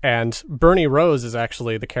 And Bernie Rose is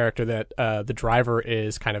actually the character that the driver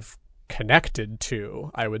is kind of connected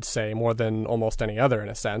to, I would say, more than almost any other in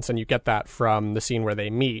a sense. And you get that from the scene where they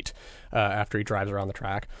meet after he drives around the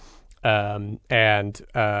track. And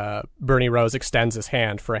Bernie Rose extends his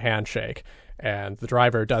hand for a handshake. And the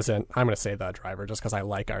driver doesn't. I'm going to say the driver just because I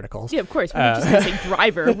like articles. Yeah, of course. We're just going to say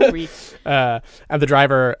driver. And the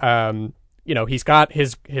driver... he's got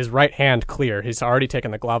his right hand clear. He's already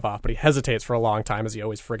taken the glove off, but he hesitates for a long time, as he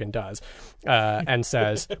always friggin' does, and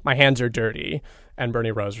says, "My hands are dirty." And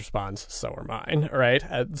Bernie Rose responds, "So are mine." Right?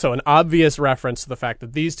 So an obvious reference to the fact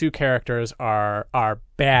that these two characters are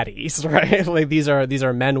baddies, right? Like these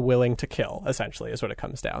are men willing to kill, essentially, is what it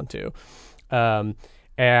comes down to.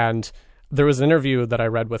 And there was an interview that I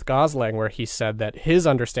read with Gosling where he said that his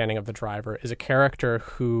understanding of the driver is a character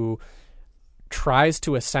who tries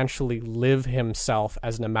to essentially live himself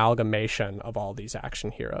as an amalgamation of all these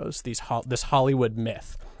action heroes, this Hollywood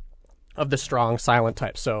myth of the strong silent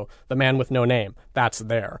type. So the man with no name, that's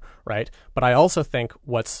there, right? But I also think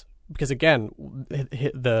because again,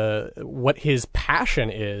 what his passion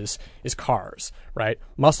is cars, right?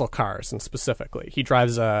 Muscle cars, and specifically, he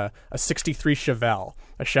drives a 63 Chevelle,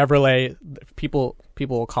 a Chevrolet. People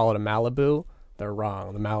will call it a Malibu. They're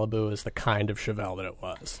wrong. The Malibu is the kind of Chevelle that it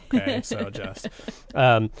was. Okay, so just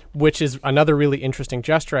which is another really interesting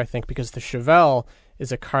gesture, I think, because the Chevelle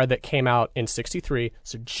is a car that came out in '63,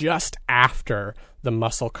 so just after the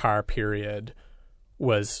muscle car period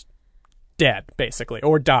was dead, basically,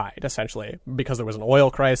 or died, essentially, because there was an oil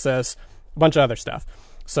crisis, a bunch of other stuff.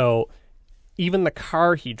 So even the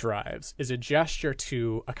car he drives is a gesture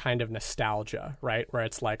to a kind of nostalgia, right? Where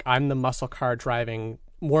it's like, I'm the muscle car driving,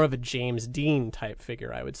 more of a James Dean type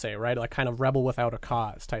figure, I would say, right? Like kind of rebel without a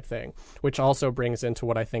cause type thing, which also brings into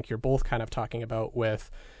what I think you're both kind of talking about with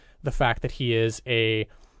the fact that he is a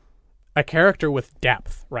character with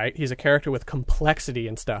depth, right? He's a character with complexity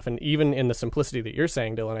and stuff. And even in the simplicity that you're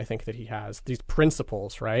saying, Dylan, I think that he has these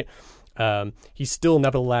principles, right? He's still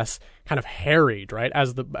nevertheless kind of harried, right?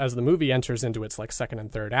 As the movie enters into its like second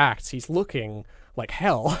and third acts, he's looking like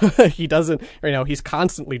hell. He doesn't, he's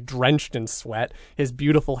constantly drenched in sweat. His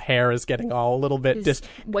beautiful hair is getting all a little bit his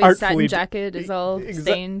white satin jacket is all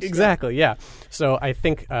stained. Exactly, yeah. So I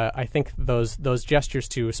think those gestures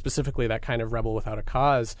to specifically that kind of rebel without a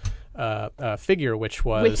cause figure, which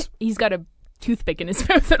was he's got a toothpick in his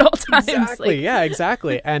mouth at all times. Exactly, yeah,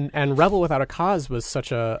 exactly. And Rebel Without a Cause was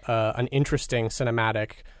such an interesting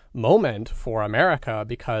cinematic moment for America,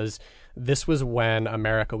 because this was when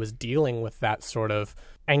America was dealing with that sort of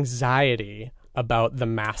anxiety about the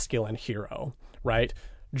masculine hero, right?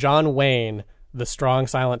 John Wayne, the strong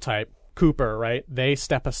silent type, Cooper, right? They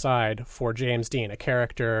step aside for James Dean, a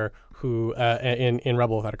character who in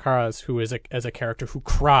Rebel Without a Cause, who is a character who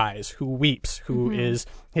cries, who weeps, who is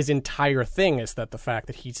his entire thing is that the fact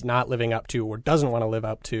that he's not living up to or doesn't want to live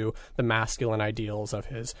up to the masculine ideals of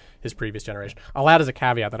his previous generation. I'll add as a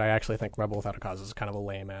caveat that I actually think Rebel Without a Cause is kind of a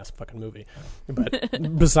lame-ass fucking movie.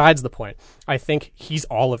 But besides the point, I think he's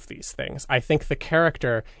all of these things. I think the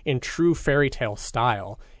character in true fairy tale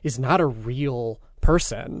style is not a real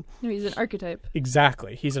person. No, he's an archetype.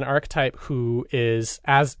 Exactly. He's an archetype who is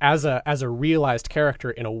as a realized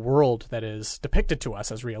character in a world that is depicted to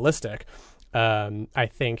us as realistic. I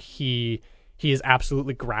think he is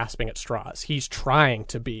absolutely grasping at straws. He's trying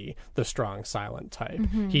to be the strong, silent type.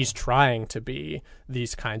 He's trying to be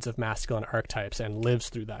these kinds of masculine archetypes and lives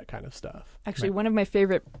through that kind of stuff. Actually, one of my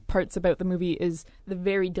favorite parts about the movie is the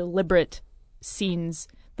very deliberate scenes,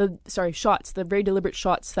 shots, the very deliberate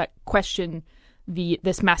shots that question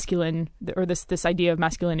this masculine or this idea of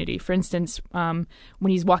masculinity. For instance, when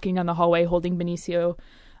he's walking down the hallway holding Benicio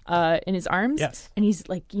in his arms, yes, and he's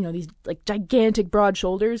like, these like gigantic broad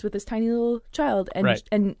shoulders with this tiny little child, and right.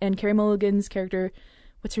 and Carey Mulligan's character,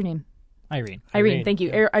 what's her name? Irene, thank you.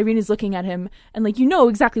 Yeah. Irene is looking at him, and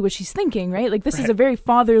exactly what she's thinking, right? Like, this is a very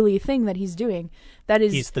fatherly thing that he's doing.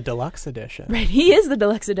 He's the deluxe edition, right? He is the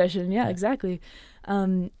deluxe edition. Yeah, exactly.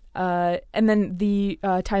 And then the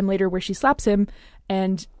time later where she slaps him,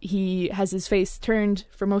 and he has his face turned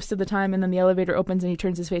for most of the time, and then the elevator opens and he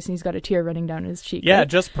turns his face and he's got a tear running down his cheek. Yeah, right?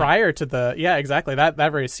 just prior to exactly that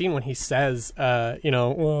very scene when he says,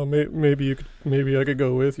 well, maybe I could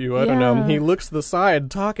go with you. I don't know. He looks to the side,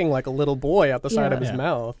 talking like a little boy out the side of his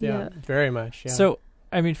mouth. Yeah, very much. Yeah. So,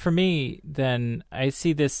 I mean, for me, then I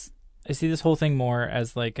see this whole thing more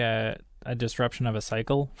as like a disruption of a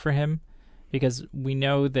cycle for him. Because we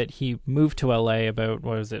know that he moved to LA about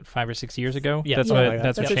 5 or 6 years ago. Yeah,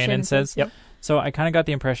 that's what Shannon says. Yep. So I kind of got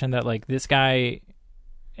the impression that like this guy,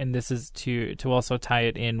 and this is to also tie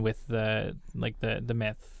it in with the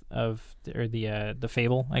myth of or the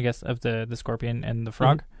fable, I guess, of the scorpion and the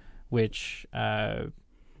frog, which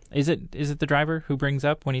is it the driver who brings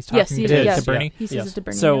up when he's talking to Bernie? Yeah. He says it to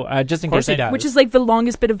Bernie. So just in case, which is like the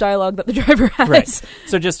longest bit of dialogue that the driver has. Right.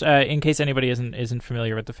 So just in case anybody isn't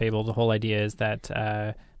familiar with the fable, the whole idea is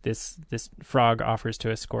that this frog offers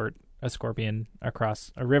to escort a scorpion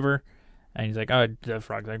across a river, and he's like, oh, the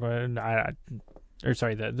frog's like, the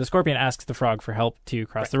scorpion asks the frog for help to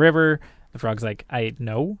cross the river. The frog's like, I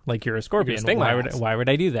know, like, you're a scorpion. Why would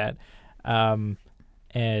I do that?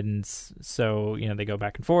 And so, they go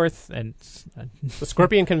back and forth, and the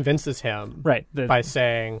scorpion convinces him by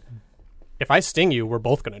saying, if I sting you, we're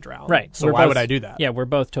both going to drown. Right. So why would I do that? Yeah, we're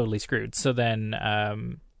both totally screwed. So then,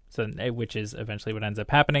 which is eventually what ends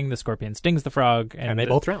up happening. The scorpion stings the frog, and they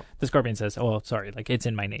both drown. The scorpion says, oh, sorry, like, it's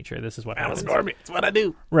in my nature. This is what happens. I'm a scorpion. It's what I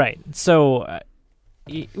do. Right. So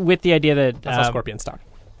with the idea that... That's how scorpions talk.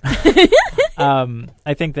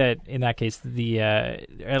 I think that in that case,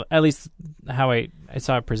 at least how I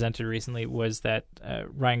saw it presented recently was that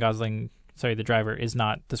Ryan Gosling, the driver, is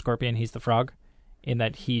not the scorpion, he's the frog, in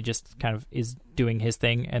that he just kind of is doing his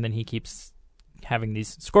thing, and then he keeps having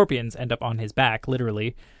these scorpions end up on his back,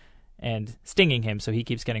 literally, and stinging him, so he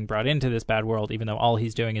keeps getting brought into this bad world, even though all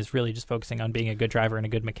he's doing is really just focusing on being a good driver and a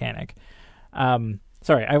good mechanic.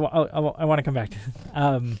 Sorry, I want to come back to...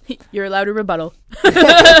 You're allowed a rebuttal.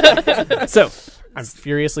 So I'm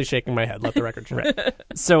furiously shaking my head. Let the record show. Right.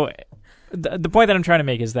 So the point that I'm trying to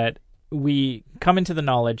make is that we come into the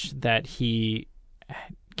knowledge that he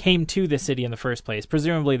came to the city in the first place.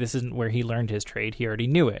 Presumably, this isn't where he learned his trade. He already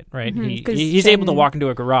knew it, right? Mm-hmm, he's able to walk into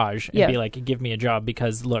a garage and be like, "Give me a job,"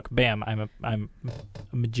 because look, bam, I'm a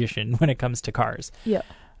magician when it comes to cars. Yeah.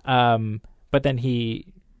 But then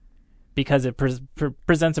because it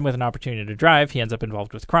presents him with an opportunity to drive, he ends up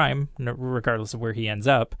involved with crime, regardless of where he ends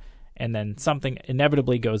up. And then something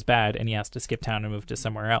inevitably goes bad, and he has to skip town and move to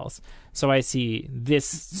somewhere else. So I see this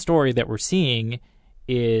story that we're seeing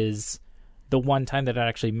is the one time that it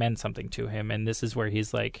actually meant something to him. And this is where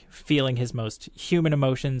he's like feeling his most human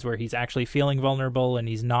emotions, where he's actually feeling vulnerable, and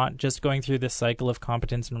he's not just going through this cycle of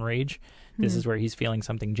competence and rage. This is where he's feeling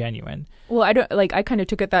something genuine. Well, I kind of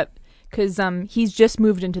took it that because he's just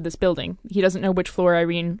moved into this building. He doesn't know which floor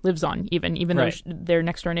Irene lives on, even though they're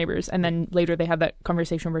next door neighbors. And then later they have that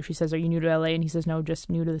conversation where she says, "Are you new to LA?" And he says, "No, just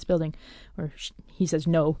new to this building." Or he says,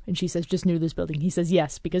 "No," and she says, "Just new to this building." He says,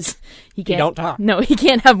 "Yes," because he can't. You don't talk. No, he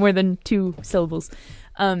can't have more than 2 syllables.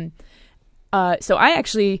 So I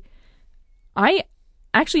actually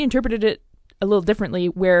interpreted it a little differently,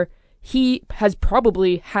 where he has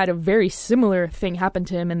probably had a very similar thing happen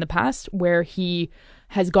to him in the past, where he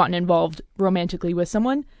has gotten involved romantically with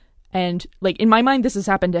someone, And like in my mind, this has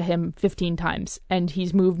happened to him 15 times, and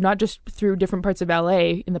he's moved not just through different parts of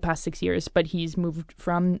LA in the past 6 years, but he's moved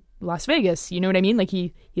from Las Vegas. You know what I mean? Like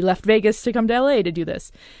he left Vegas to come to LA to do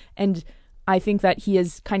this. And I think that he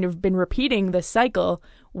has kind of been repeating this cycle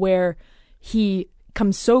where he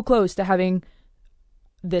comes so close to having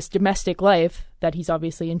this domestic life that he's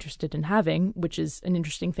obviously interested in having, which is an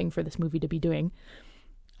interesting thing for this movie to be doing.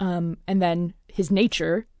 And then his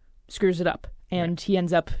nature screws it up. And he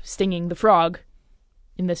ends up stinging the frog.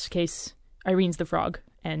 In this case, Irene's the frog.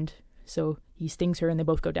 And so he stings her and they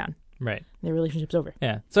both go down. Right. Their relationship's over.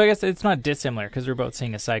 Yeah. So I guess it's not dissimilar because we're both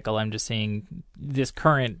seeing a cycle. I'm just seeing this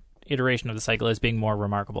current iteration of the cycle as being more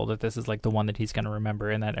remarkable, that this is like the one that he's going to remember,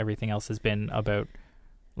 and that everything else has been about,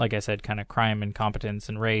 like I said, kind of crime and competence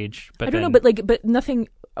and rage. But I don't know, but nothing.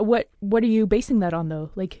 What are you basing that on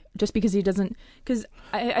though? Like just because he doesn't? Because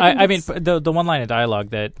I mean the one line of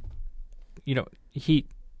dialogue that, you know,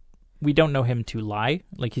 we don't know him to lie.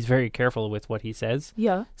 Like he's very careful with what he says.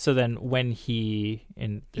 Yeah. So then when he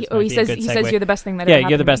says you're the best thing that ever happened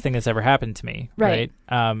you're the best to me. thing that's ever happened to me. Right.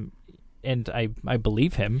 And I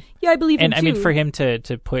believe him. Yeah, I believe him too. And I mean, for him to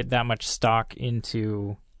put that much stock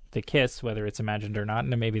into the kiss, whether it's imagined or not,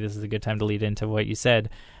 and maybe this is a good time to lead into what you said.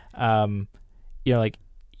 You know, like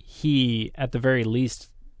he, at the very least,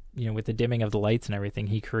 you know, with the dimming of the lights and everything,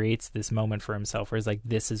 he creates this moment for himself where he's like,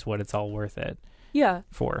 this is what it's all worth it. Yeah.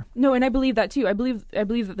 For. No, and I believe that too. I believe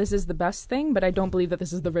that this is the best thing, but I don't believe that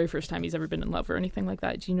this is the very first time he's ever been in love or anything like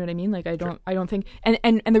that. Do you know what I mean? Like I don't think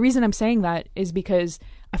and the reason I'm saying that is because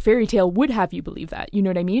a fairy tale would have you believe that. You know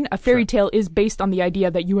what I mean? A fairy tale is based on the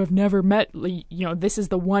idea that you have never met, you know, this is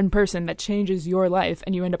the one person that changes your life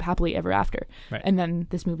and you end up happily ever after. Right. And then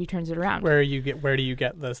this movie turns it around. Where do you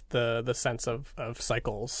get the sense of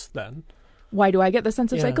cycles then? Why do I get the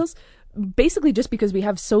sense of cycles? Basically just because we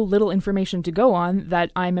have so little information to go on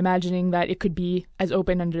that I'm imagining that it could be as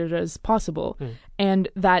open-ended as possible. And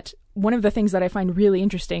that one of the things that I find really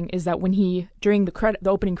interesting is that when during the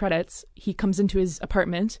opening credits, he comes into his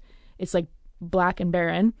apartment, it's like black and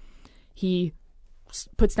barren, he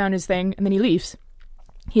puts down his thing and then he leaves.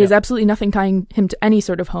 He has absolutely nothing tying him to any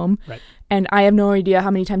sort of home. Right. And I have no idea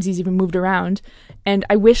how many times he's even moved around. And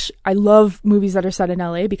I love movies that are set in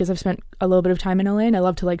LA because I've spent a little bit of time in LA and I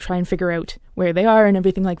love to like try and figure out where they are and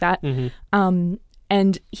everything like that. Mm-hmm.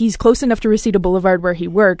 And he's close enough to Reseda Boulevard where he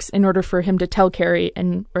works in order for him to tell Carrie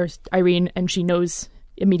or Irene, and she knows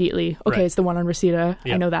immediately, okay, it's the one on Reseda.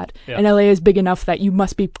 I know that. And LA is big enough that you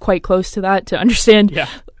must be quite close to that to understand. Yeah.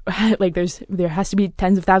 Like there has to be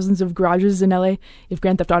tens of thousands of garages in LA if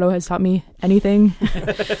Grand Theft Auto has taught me anything.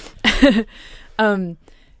 So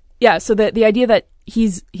the idea that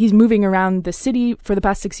he's moving around the city for the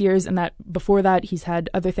past 6 years, and that before that he's had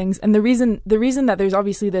other things, and the reason that there's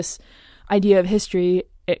obviously this idea of history,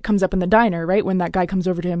 it comes up in the diner, right? When that guy comes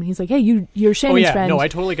over to him and he's like, hey, you're Shannon's friend. No, I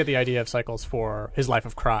totally get the idea of cycles for his life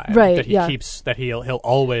of crime. Right, that he keeps, that he'll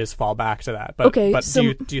always fall back to that. But,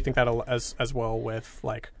 so, do you think that as well with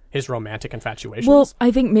like his romantic infatuations? Well,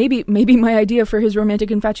 I think maybe my idea for his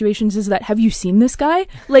romantic infatuations is that, have you seen this guy?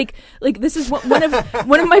 Like this is one of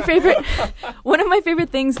my favorite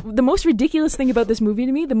things. The most ridiculous thing about this movie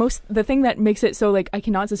to me, the thing that makes it so like I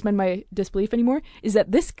cannot suspend my disbelief anymore, is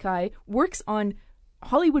that this guy works on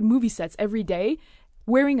Hollywood movie sets every day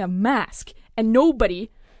wearing a mask, and nobody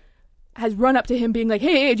has run up to him being like,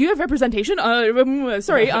 hey, do you have representation?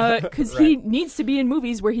 Sorry, because he needs to be in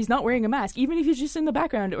movies where he's not wearing a mask, even if he's just in the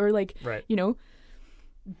background or like, you know,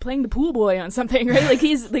 playing the pool boy on something, right? Like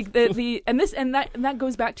he's like that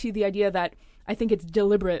goes back to the idea that I think it's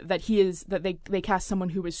deliberate that they cast someone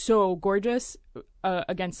who is so gorgeous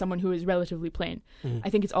against someone who is relatively plain. I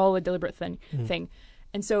think it's all a deliberate thing.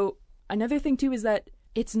 And so another thing too is that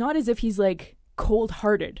it's not as if he's like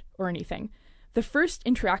cold-hearted or anything. The first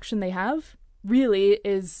interaction they have really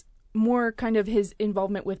is more kind of his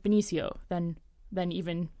involvement with Benicio than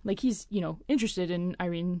even like he's, you know, interested in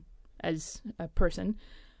Irene as a person,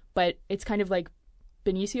 but it's kind of like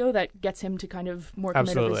Benicio that gets him to kind of more come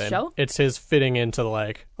out of his shell. It's his fitting into the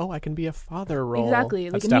like, oh, I can be a father role. Exactly.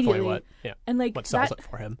 That's like definitely what and like what sells it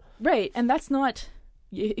for him. Right. And that's not,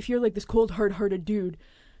 if you're like this cold, hard-hearted dude,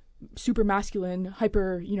 super masculine,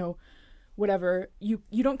 hyper, you know, whatever, you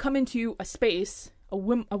don't come into a space, a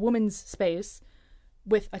woman's space,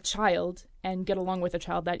 with a child and get along with a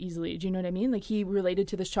child that easily. Do you know what I mean? Like he related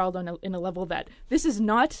to this child in a level that this is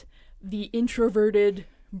not the introverted,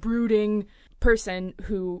 brooding person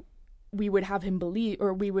who we would have him believe,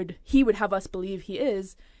 or he would have us believe he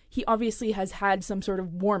is. He obviously has had some sort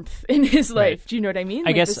of warmth in his life. Do you know what I mean?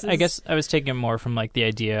 I guess I was taking more from like the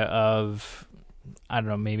idea of, I don't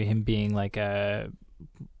know, maybe him being like a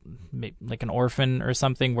like an orphan or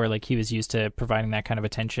something, where like he was used to providing that kind of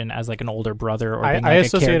attention as like an older brother or being I like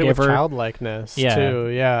associate a caregiver. it with childlikeness too.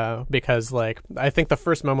 Yeah, because like I think the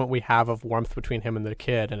first moment we have of warmth between him and the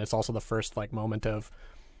kid, and it's also the first like moment of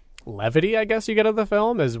levity, I guess you get of the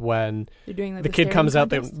film, is when they're doing like the kid comes out.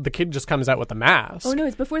 The kid just comes out with the mask. Oh no,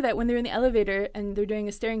 it's before that when they're in the elevator and they're doing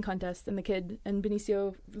a staring contest, and the kid and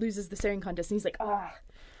Benicio loses the staring contest, and he's like, ah.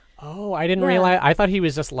 Oh, I didn't realize. I thought he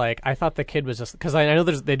was just like. I thought the kid was just because I know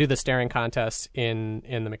they do the staring contest in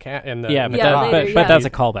the but that's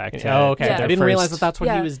a callback. Okay. Yeah. I didn't realize that's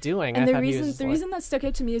what he was doing. And the reason that stuck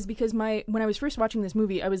out to me is because when I was first watching this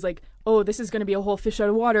movie, I was like, oh, this is going to be a whole fish out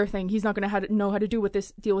of water thing. He's not going to know how to deal with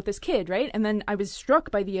this kid, right? And then I was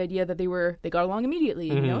struck by the idea that they got along immediately,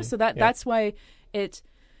 you know. So that's why it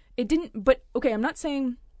didn't. But okay, I'm not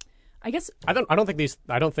saying. I guess I don't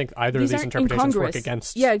think either of these interpretations work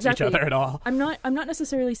against each other at all. I'm not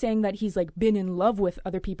necessarily saying that he's like been in love with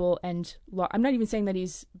other people, and I'm not even saying that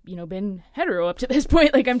he's been hetero up to this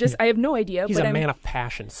point. Like I have no idea. He's a man of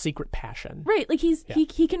passion, secret passion. Right, like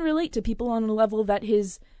he can relate to people on a level that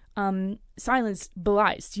his silence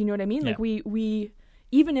belies. Do you know what I mean? Yeah. Like we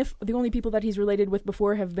even if the only people that he's related with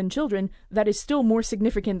before have been children, that is still more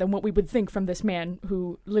significant than what we would think from this man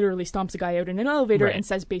who literally stomps a guy out in an elevator and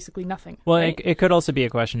says basically nothing. Well, right? it could also be a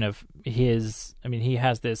question of he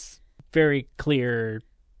has this very clear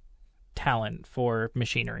talent for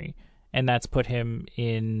machinery, and that's put him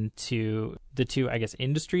into the two, I guess,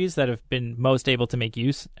 industries that have been most able to make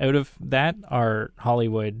use out of that are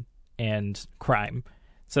Hollywood and crime.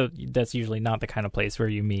 So that's usually not the kind of place where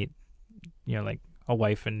you meet, like a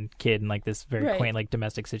wife and kid in like this very quaint like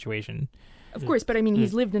domestic situation. Of course, but I mean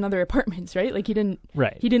he's lived in other apartments, right? Like he didn't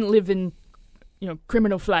live in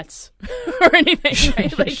criminal flats or anything,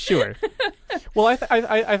 right? Like, sure. Well,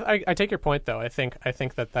 I take your point though. I think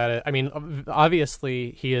that I mean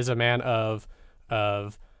obviously he is a man of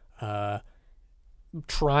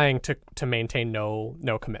trying to maintain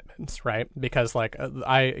no commitments, right? Because like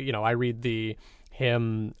I read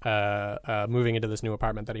him moving into this new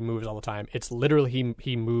apartment that he moves all the time. It's literally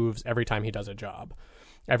he moves every time he does a job,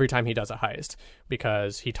 every time he does a heist,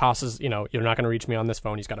 because he tosses, you're not going to reach me on this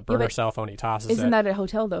phone. He's got a burner cell phone. He tosses it. Isn't that a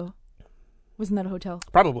hotel though? Wasn't that a hotel?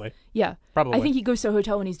 Probably. Yeah. Probably. I think he goes to a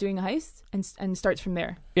hotel when he's doing a heist and starts from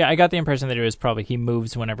there. Yeah, I got the impression that it was probably he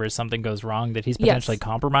moves whenever something goes wrong, that he's potentially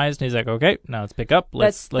compromised, and he's like, okay, now let's pick up.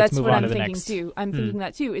 Let's move on to the next. Too. I'm thinking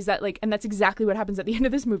that too. Is that like, and that's exactly what happens at the end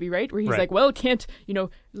of this movie, right? Where he's like, well, can't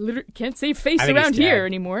save face around here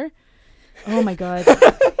anymore. Oh my God.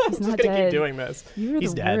 He's not dead. Keep doing this.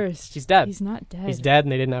 He's dead. Worst. He's dead. He's not dead. He's dead,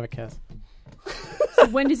 and they didn't have a kiss. So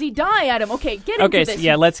when does he die, Adam? Okay, get into this.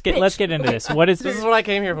 Okay, so let's get into this. What is this? Is what I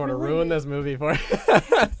came here for, to ruin this movie for.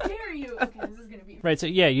 Dare you? Okay, this is gonna be right. So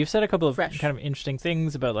you've said a couple of kind of interesting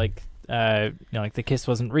things about like like the kiss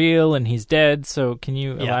wasn't real and he's dead. So can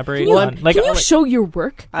you elaborate on can you show your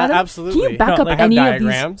work, Adam? Absolutely. Can you back up any of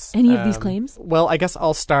these claims? Well, I guess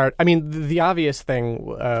I'll start. I mean, the obvious thing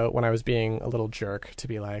when I was being a little jerk to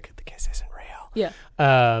be like, the kiss isn't real.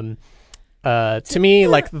 Yeah. To me,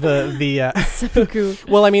 like the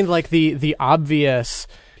well, I mean, like the obvious,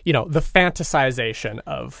 the fantasization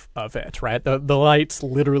of it, right? The lights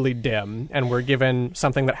literally dim, and we're given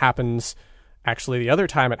something that happens. Actually, the other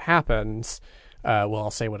time it happens, well, I'll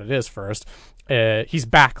say what it is first. He's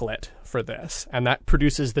backlit for this, and that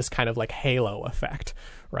produces this kind of like halo effect,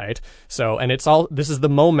 right? So, and this is the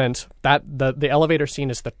moment that the elevator scene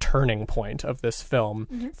is the turning point of this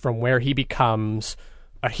film from where he becomes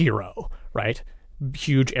a hero, right?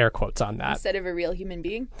 Huge air quotes on that. Instead of a real human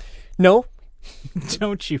being? No.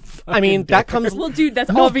 Don't you I mean, that comes... Well, dude,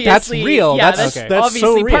 that's obviously... That's real. Yeah, that's obviously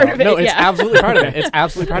so real. Part of it, no, it's absolutely part of it. It's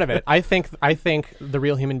absolutely part of it. I think the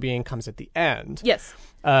real human being comes at the end. Yes.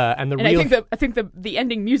 I think the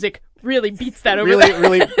ending music really beats that over.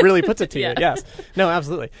 really puts it to you. Yes. No,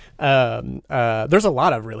 absolutely. There's a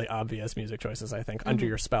lot of really obvious music choices. I think Under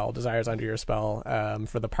Your Spell, Desire's Under Your Spell,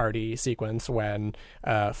 for the party sequence when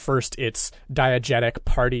first it's diegetic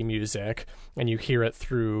party music and you hear it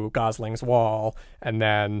through Gosling's wall, and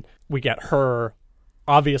then we get her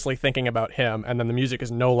obviously thinking about him, and then the music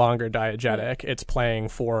is no longer diegetic. It's playing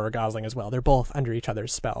for Gosling as well. They're both under each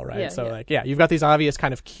other's spell, right? You've got these obvious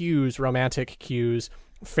kind of cues, romantic cues,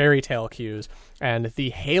 fairy tale cues, and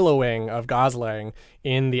the haloing of Gosling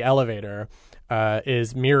in the elevator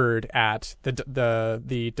is mirrored at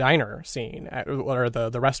the diner scene, or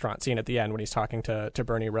the restaurant scene at the end when he's talking to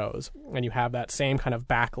Bernie Rose, and you have that same kind of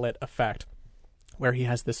backlit effect where he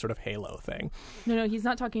has this sort of halo thing. No, he's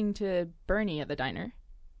not talking to Bernie at the diner.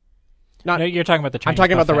 Not. No, you're talking about the Chinese. I'm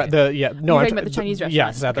talking buffet. about You're talking about the Chinese restaurant.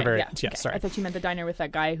 Yes, at the Okay, very. yeah, Yes, okay. sorry. I thought you meant the diner with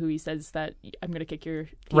that guy who he says that I'm going to kick your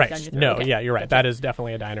teeth Right. down your throat. No, Okay. yeah, you're right. Gotcha. That is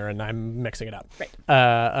definitely a diner, and I'm mixing it up.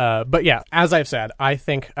 Right. But yeah, as I've said, I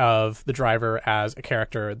think of the driver as a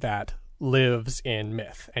character that lives in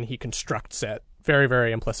myth, and he constructs it very,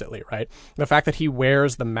 very implicitly, right? The fact that he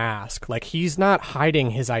wears the mask, like he's not hiding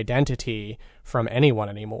his identity from anyone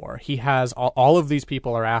anymore. He has all of these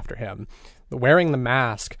people are after him. Wearing the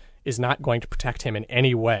mask is not going to protect him in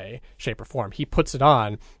any way, shape, or form. He puts it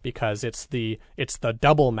on because it's the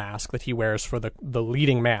double mask that he wears for the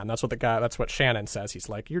leading man. That's what Shannon says. He's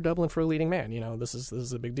like, you're doubling for a leading man. You know, this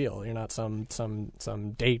is a big deal. You're not some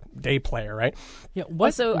day player, right? Yeah.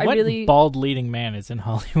 What really bald leading man is in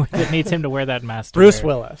Hollywood that needs him to wear that mask? Bruce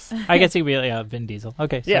Willis. I guess he really Vin Diesel.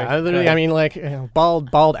 Okay. Sorry. Yeah, literally. I mean, like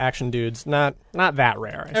bald action dudes, not that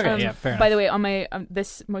rare. Okay. Yeah. Fair enough. By the way, on my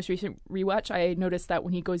this most recent rewatch, I noticed that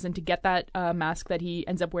when he goes in to get that mask that he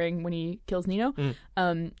ends up wearing when he kills Nino,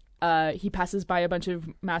 he passes by a bunch of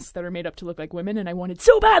masks that are made up to look like women, and I wanted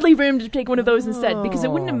so badly for him to take one of those instead, because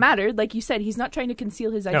it wouldn't have mattered. Like you said, he's not trying to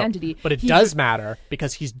conceal his identity. But it does matter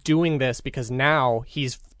because he's doing this because now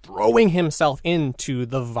he's throwing himself into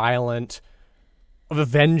the violent,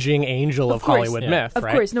 avenging angel of Hollywood myth, Of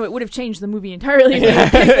right? course, no, it would have changed the movie entirely.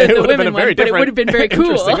 The women one, but it would have been very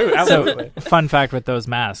cool. Absolutely. So, fun fact with those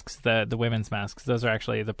masks, the women's masks, those are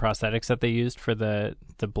actually the prosthetics that they used for the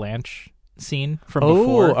Blanche scene from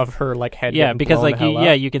before of her like head. Yeah, because blown like the hell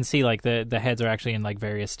up. you can see like the heads are actually in like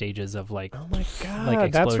various stages of like. Oh my god,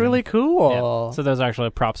 like that's really cool. Yeah. So those are actually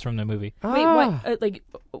props from the movie. Wait,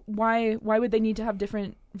 why would they need to have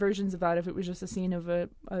different versions of that if it was just a scene of a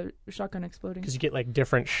shotgun exploding? Because you get like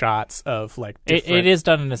different shots of like. It is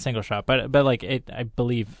done in a single shot, but like it, I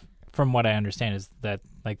believe from what I understand is that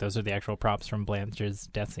like those are the actual props from Blanche's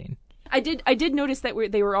death scene. I did notice that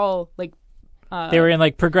they were all like. They were in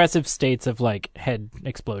like progressive states of like head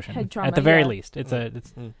explosion. Head trauma, at the very least. It's a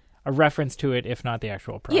reference to it, if not the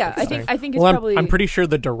actual prop. Yeah, I think it's well, probably. I'm pretty sure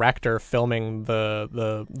the director filming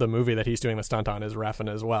the movie that he's doing the stunt on is Refn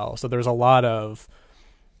as well. So there's a lot of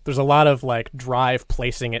like Drive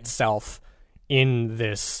placing itself in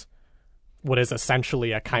this what is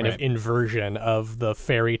essentially a kind of inversion of the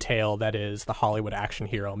fairy tale that is the Hollywood action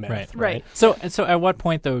hero myth. Right. So at what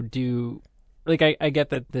point though I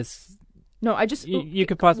get that this. No, I just you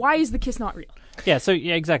could why is the kiss not real? Yeah, so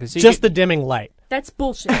yeah, exactly. So just the dimming light. That's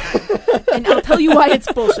bullshit. And I'll tell you why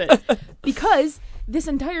it's bullshit. Because this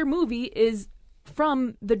entire movie is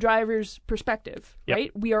from the driver's perspective, right?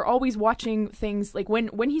 We are always watching things like when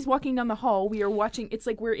he's walking down the hall, we are watching. It's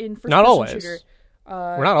like we're in first person shooter.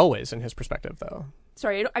 We're not always in his perspective though.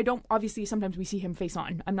 Sorry, I don't. Obviously, sometimes we see him face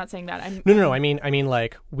on. I'm not saying that. No. I mean,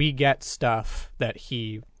 like we get stuff that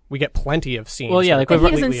we get plenty of scenes. Well, yeah, like he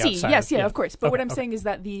doesn't see. Outside. Yes, of course. But what I'm saying is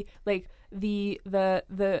that the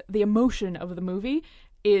emotion of the movie,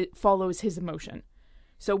 it follows his emotion.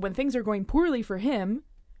 So when things are going poorly for him,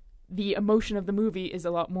 the emotion of the movie is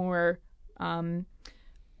a lot more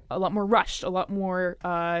rushed, a lot more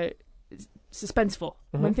suspenseful.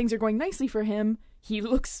 Mm-hmm. When things are going nicely for him, he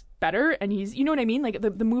looks better, and he's, you know what I mean? Like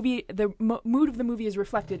the movie, mood of the movie is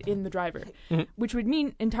reflected in the driver, which would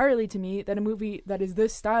mean entirely to me that a movie that is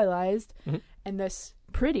this stylized and this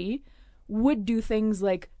pretty would do things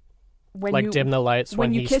like when you dim the lights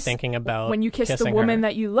when he's kiss, thinking about when you kiss the her. woman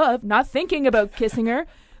that you love, not thinking about kissing her.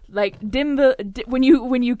 Like when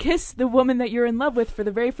you kiss the woman that you're in love with for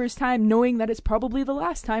the very first time, knowing that it's probably the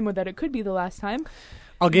last time or that it could be the last time.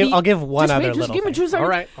 I'll give one other little thing. All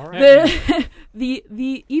right.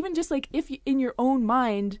 The even just like if in your own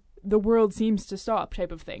mind the world seems to stop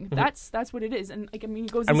type of thing. That's what it is, and like I mean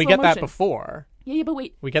it goes. And in we slow get motion. that before. Yeah, but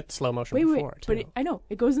wait. We get the slow motion before too. But I know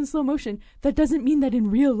it goes in slow motion. That doesn't mean that in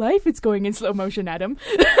real life it's going in slow motion, Adam.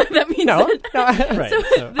 That means no. Right.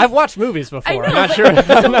 So I've watched movies before. I'm not sure.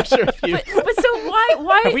 I'm not sure if you. But so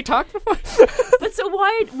why have we talked before? But so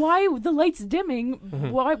why the lights dimming?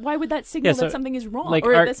 Why would that signal that something is wrong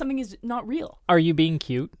or that something is not real? Are you being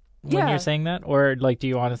cute when you're saying that, or like do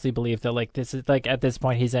you honestly believe that like this is like at this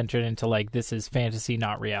point he's entered into like this is fantasy,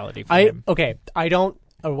 not reality for him? I don't.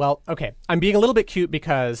 I'm being a little bit cute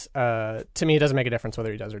because to me it doesn't make a difference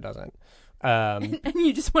whether he does or doesn't. And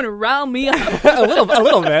you just want to rile me up a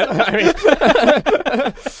little bit. I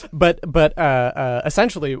mean, but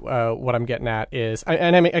essentially, what I'm getting at is,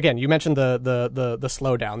 and I mean, again, you mentioned the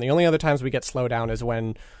slowdown. The only other times we get slowdown is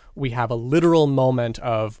when we have a literal moment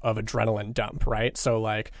of adrenaline dump, right? So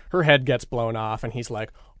like her head gets blown off, and he's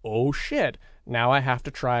like, oh shit, now I have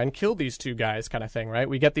to try and kill these two guys kind of thing, right?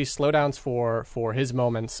 We get these slowdowns for his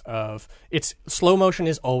moments of, it's slow motion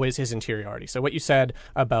is always his interiority. So what you said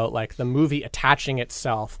about like the movie attaching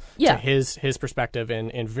itself to his perspective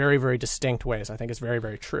in very, very distinct ways, I think is very,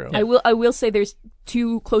 very true. I will say there's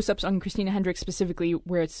 2 close-ups on Christina Hendricks specifically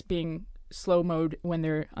where it's being slow mode when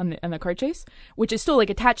they're on the car chase, which is still like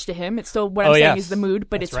attached to him. It's still what I'm saying is the mood,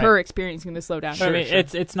 but it's her experiencing the slowdown. Sure, I mean,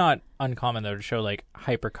 it's not uncommon though to show like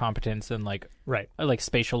hyper competence and like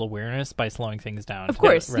spatial awareness by slowing things down. Of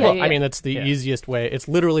course, I mean that's the easiest way. It's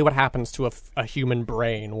literally what happens to a human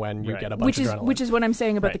brain when you get a bunch of adrenaline. Which is what I'm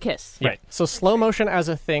saying about the kiss. Yeah. Right. So slow motion as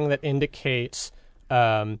a thing that indicates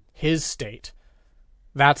his state.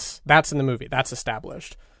 That's in the movie. That's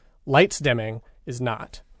established. Lights dimming is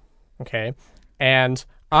not. Okay, and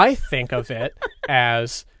I think of it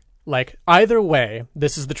as like either way,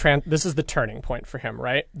 this is the turning point for him,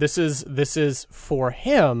 right? This is for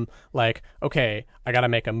him like, okay, I got to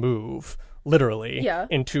make a move, literally,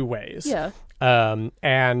 in 2 ways. Yeah.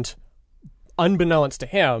 And unbeknownst to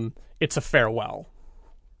him, it's a farewell.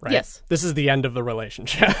 Right? Yes. This is the end of the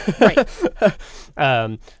relationship. Right.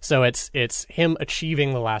 So it's him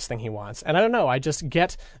achieving the last thing he wants, and I don't know. I just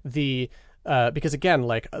get the. Because again,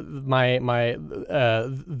 like the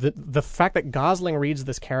fact that Gosling reads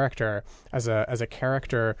this character as a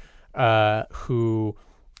character who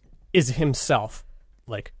is himself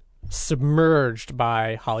like submerged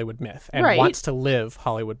by Hollywood myth and wants to live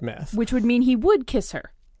Hollywood myth, which would mean he would kiss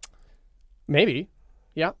her. Maybe,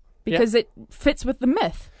 yeah, because it fits with the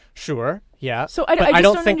myth. Sure. Yeah. So I just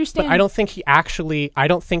don't understand. But I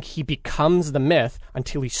don't think he becomes the myth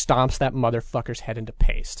until he stomps that motherfucker's head into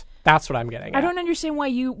paste. That's what I'm getting at. I don't understand why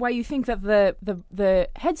you think that the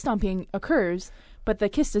head stomping occurs, but the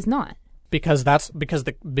kiss does not. Because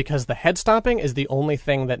the head stomping is the only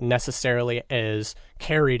thing that necessarily is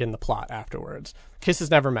carried in the plot afterwards. Kiss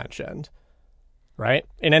is never mentioned. Right?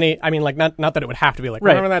 In any, I mean, like not that it would have to be like,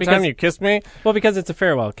 remember that time you kissed me? Well, because it's a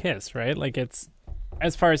farewell kiss, right? Like it's,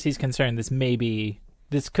 as far as he's concerned,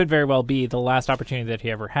 this could very well be the last opportunity that he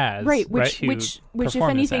ever has. Right, which if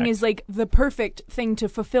anything is like the perfect thing to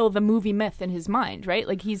fulfill the movie myth in his mind, right?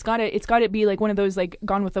 Like it's got to be like one of those like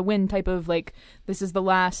Gone with the Wind type of like, this is the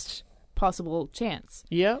last possible chance.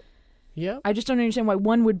 Yeah. Yeah. I just don't understand why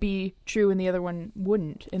one would be true and the other one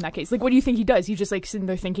wouldn't in that case. Like, what do you think he does? He just like sitting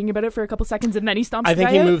there thinking about it for a couple seconds and then he stomps. I think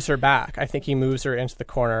he moves her back. I think he moves her into the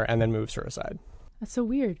corner and then moves her aside. That's so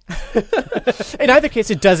weird. In either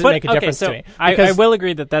case, it doesn't make a difference to me. I will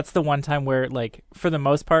agree that that's the one time where, like, for the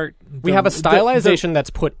most part, we have a stylization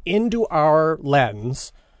that's put into our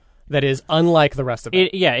lens that is unlike the rest of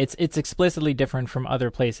it. It's explicitly different from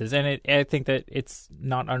other places, and I think that it's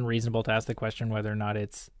not unreasonable to ask the question whether or not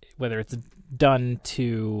it's done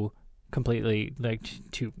to completely like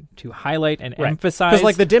to highlight and emphasize, because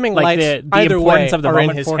like the dimming like lights the either importance way of the are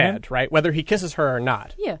moment in his for head, him. right? Whether he kisses her or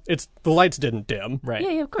not, it's the lights didn't dim, right?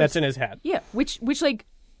 Yeah, of course. That's in his head. Yeah, which like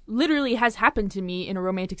literally has happened to me in a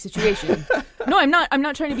romantic situation. No, I'm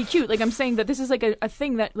not trying to be cute. Like, I'm saying that this is like a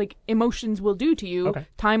thing that like emotions will do to you. Okay.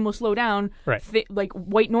 Time will slow down. Right. Like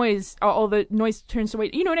white noise, all the noise turns to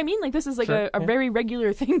white. You know what I mean? Like, this is like a very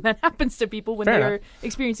regular thing that happens to people when they're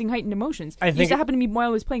experiencing heightened emotions. It used to happen to me while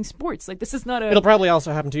I was playing sports. Like, this is not a... It'll probably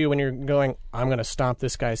also happen to you when you're going, I'm going to stomp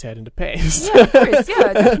this guy's head into paste. Yeah, of course.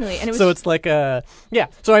 Yeah, definitely. And it was... So it's like a... Yeah.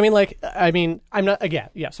 So I mean, I'm not... Again,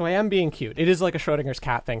 yeah. So I am being cute. It is like a Schrodinger's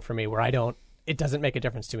cat thing for me where it doesn't make a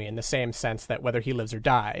difference to me in the same sense that whether he lives or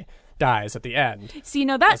dies at the end. See,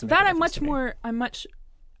 no, that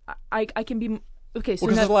I can be... Okay, so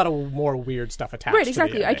because there's a lot of more weird stuff attached. Right,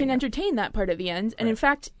 exactly. To the I can entertain that part at the end, and in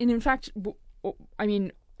fact, I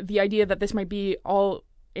mean, the idea that this might be all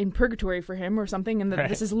in purgatory for him or something, and that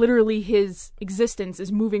this is literally his existence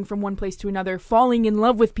is moving from one place to another, falling in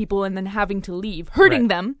love with people, and then having to leave, hurting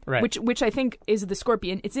them, which I think is the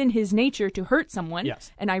scorpion. It's in his nature to hurt someone.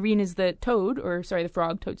 Yes. And Irene is the toad, or sorry, the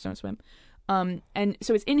frog. Toads don't swim. And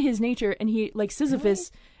so it's in his nature, and he, like Sisyphus,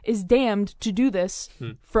 is damned to do this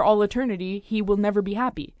for all eternity. He will never be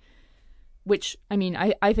happy. Which, I mean,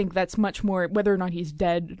 I think that's much more, whether or not he's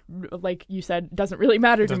dead, like you said, doesn't really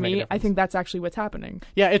matter to me. I think that's actually what's happening.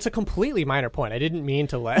 Yeah, it's a completely minor point. I didn't mean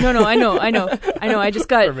to let... No, I know. I just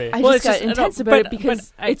got intense about it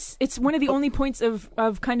because it's one of the only points of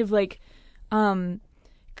kind of like, and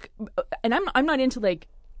I'm not into like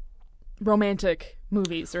romantic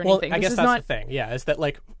movies or anything. Well, I guess that's the thing. Yeah, is that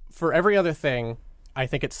like for every other thing, I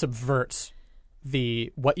think it subverts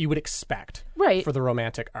what you would expect for the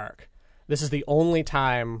romantic arc. This is the only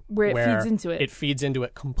time where it feeds into it. It feeds into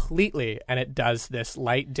it completely, and it does this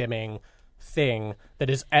light dimming thing that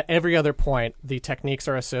is at every other point the techniques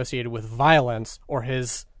are associated with violence or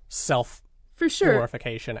his self for sure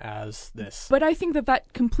glorification as this. But I think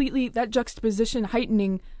that juxtaposition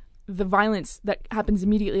heightening the violence that happens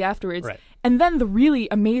immediately afterwards, right. and then the really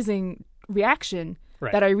amazing reaction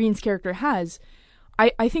right. that Irene's character has.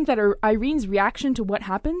 I think that Irene's reaction to what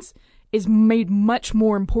happens is made much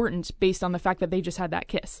more important based on the fact that they just had that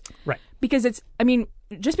kiss. Right. Because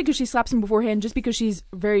just because she slaps him beforehand, just because she's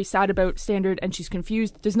very sad about Standard and she's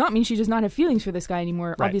confused, does not mean she does not have feelings for this guy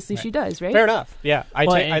anymore. Right, Obviously right. she does, right? Fair enough. Yeah.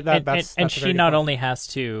 And she not only has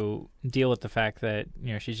to deal with the fact that,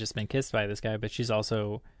 she's just been kissed by this guy, but she's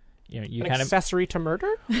also, an accessory to murder?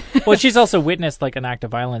 Well, she's also witnessed like an act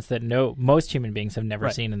of violence that most human beings have never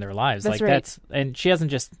right. seen in their lives. That's like right. and she hasn't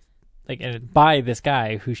just by this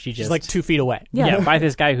guy who she's like 2 feet away. Yeah, by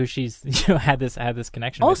this guy who she's had this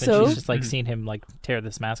connection also, with, and she's just like seen him like tear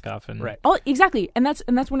this mask off and right. Oh, exactly, and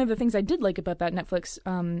that's one of the things I did like about that Netflix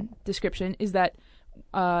description is that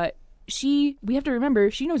we have to remember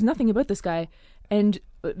she knows nothing about this guy, and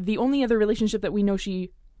the only other relationship that we know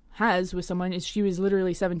she has with someone is she was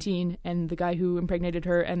literally 17, and the guy who impregnated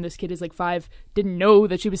her and this kid is like 5 didn't know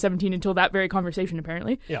that she was 17 until that very conversation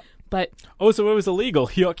apparently. Yeah. But so it was illegal.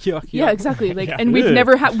 Yuck, yuck, yuck. Yeah, exactly. Like, yeah. And we've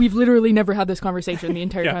literally never had this conversation the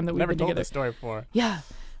entire time that we've never been told together. this story before. Yeah.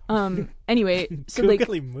 Anyway, so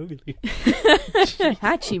Googly moogly.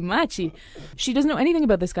 Hachi machi. She doesn't know anything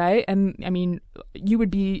about this guy, and I mean, you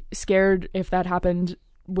would be scared if that happened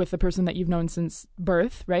with the person that you've known since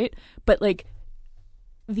birth, right? But like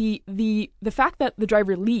the fact that the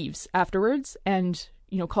driver leaves afterwards and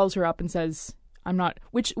calls her up and says, I'm not,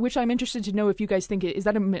 which I'm interested to know if you guys think is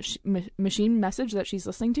that a machine message that she's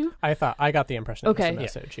listening to? I got the impression it was a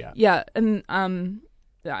message. Yeah, and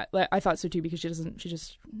I thought so too because she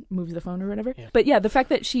just moves the phone or whatever. Yeah. But yeah, the fact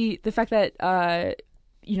that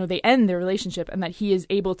they end their relationship and that he is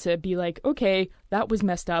able to be like, okay, that was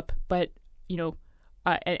messed up, but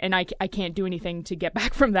and I can't do anything to get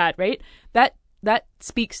back from that, right? That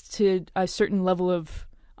speaks to a certain level of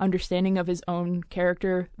understanding of his own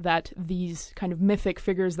character that these kind of mythic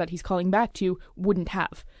figures that he's calling back to wouldn't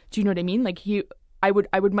have. Do you know what I mean? Like I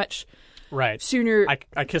would much sooner.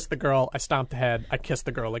 I kissed the girl. I stomped the head. I kissed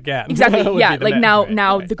the girl again. Exactly. Yeah. Like now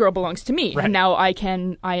right. the girl belongs to me, right. and now I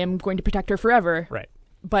am going to protect her forever. Right.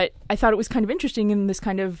 But I thought it was kind of interesting in this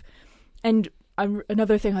kind of, and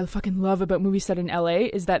another thing I fucking love about movies set in LA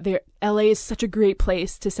is that LA is such a great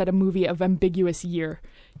place to set a movie of ambiguous year.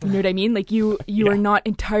 You know what I mean? Like you are not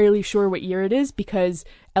entirely sure what year it is because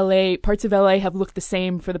parts of LA have looked the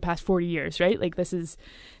same for the past 40 years, right? Like this is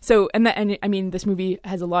so, and I mean, this movie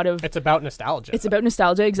has a lot of. It's about nostalgia. It's about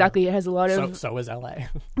nostalgia, exactly. It has a lot of. So is LA.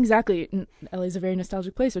 Exactly, and LA is a very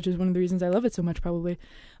nostalgic place, which is one of the reasons I love it so much, probably.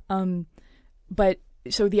 But.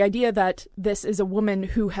 So the idea that this is a woman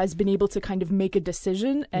who has been able to kind of make a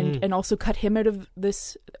decision and also cut him out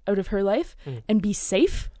of her life and be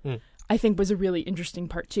safe, I think was a really interesting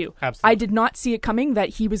part too. Absolutely. I did not see it coming that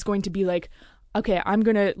he was going to be like, okay, I'm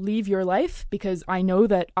going to leave your life because I know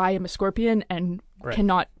that I am a Scorpion and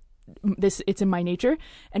cannot, it's in my nature.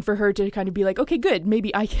 And for her to kind of be like, okay, good, maybe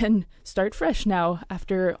I can start fresh now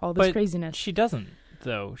after all this craziness. She doesn't.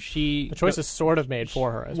 Though the choice is sort of made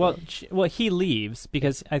for her as well. Well, he leaves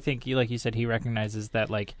because I think, like you said, he recognizes that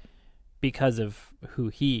like because of who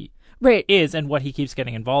he is and what he keeps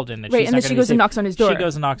getting involved in. That and then she goes and knocks on his door. She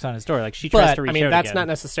goes and knocks on his door. Like she tries to reach out again. That's not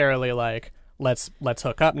necessarily like let's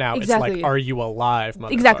hook up now. Exactly. It's like, are you alive,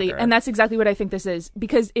 motherfucker? Exactly, and that's exactly what I think this is.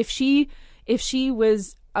 Because if she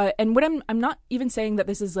was, and what I'm not even saying that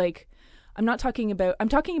this is like, I'm talking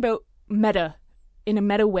about meta in a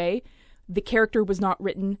meta way. The character was not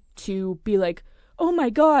written to be like, oh my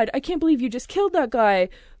god, I can't believe you just killed that guy.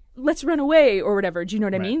 Let's run away or whatever. Do you know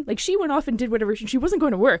what I mean? Like she went off and did whatever. She wasn't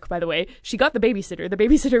going to work, by the way. She got the babysitter. The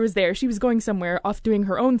babysitter was there. She was going somewhere off doing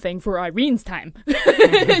her own thing for Irene's time. Do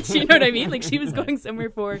you know what I mean? Like she was going somewhere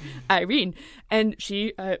for Irene. And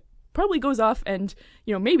she probably goes off and,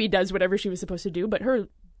 maybe does whatever she was supposed to do, but her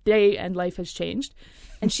day and life has changed.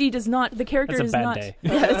 And she does not, the character is not. Day.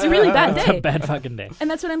 Yeah, it's a really bad day. It's a bad fucking day. And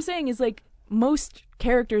that's what I'm saying is like most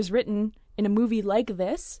characters written in a movie like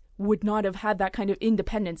this would not have had that kind of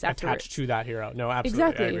independence afterwards. Attached to that hero. No, absolutely.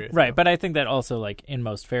 Exactly. I agree with Right, you. but I think that also like in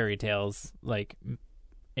most fairy tales, like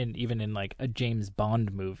even in like a James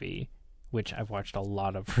Bond movie, which I've watched a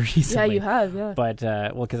lot of recently. Yeah, you have, yeah. But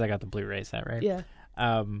because I got the Blu-ray set, right? Yeah.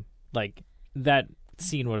 Like that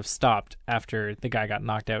scene would have stopped after the guy got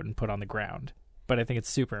knocked out and put on the ground. But I think it's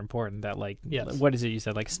super important that like, what is it you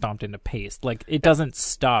said, like stomped into paste? Like it doesn't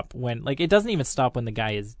stop when, like it doesn't even stop when the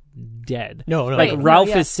guy is dead. No, like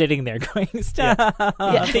Ralph is sitting there going,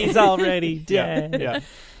 "Stop! He's already dead." Yeah.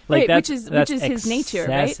 Like right, which is his nature,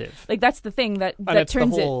 right? Like that's the thing that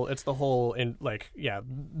turns it. It's the whole in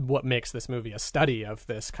what makes this movie a study of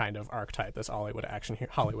this kind of archetype, this Hollywood action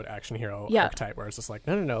hero archetype, where it's just like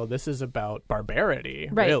no, this is about barbarity,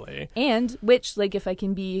 right. really. And which, like, if I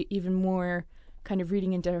can be even more kind of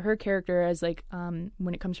reading into her character as like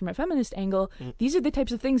when it comes from a feminist angle, these are the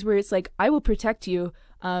types of things where it's like, I will protect you,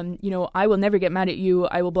 I will never get mad at you,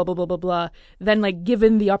 I will blah blah blah blah blah. Then, like,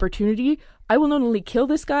 given the opportunity, I will not only kill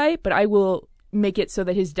this guy, but I will make it so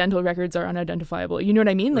that his dental records are unidentifiable. You know what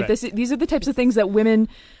I mean? Like, right. These are the types of things that women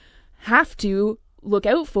have to look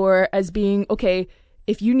out for as being, okay,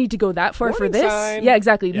 if you need to go that far for this, sign. Yeah,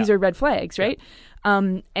 exactly. These are red flags, right?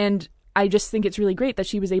 Yeah. And I just think it's really great that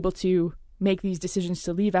she was able to make these decisions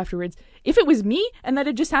to leave afterwards. If it was me and that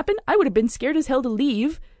had just happened, I would have been scared as hell to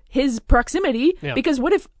leave his proximity, because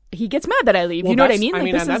what if he gets mad that I leave? Well, you know what I mean?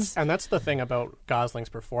 And that's the thing about Gosling's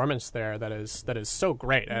performance there that is so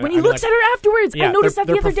great. When he looks at her afterwards, I noticed that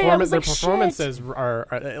the other day. I was like, their performances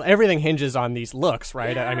are everything hinges on these looks,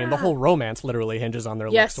 right? Yeah. I mean, the whole romance literally hinges on their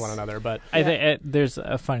looks to one another. But I think there's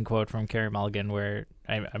a fun quote from Carey Mulligan where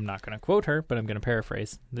I'm not going to quote her, but I'm going to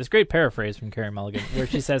paraphrase. This great paraphrase from Carey Mulligan where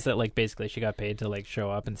she says that, like, basically she got paid to, like,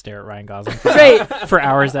 show up and stare at Ryan Gosling for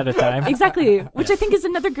hours at a time. Exactly. Which I think is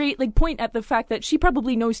another great, like, point at the fact that she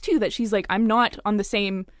probably knows too that she's like, I'm not on the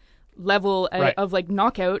same level of like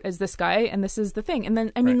knockout as this guy, and this is the thing. And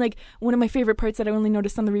then I mean, like, one of my favorite parts that I only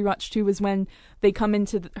noticed on the rewatch too was when they come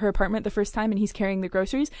into her apartment the first time and he's carrying the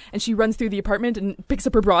groceries and she runs through the apartment and picks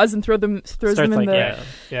up her bras and throws them in right.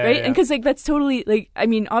 And because, like, that's totally, like, I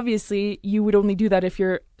mean, obviously you would only do that if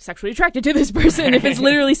you're sexually attracted to this person. If it's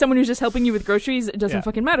literally someone who's just helping you with groceries, it doesn't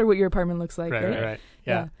fucking matter what your apartment looks like. Right.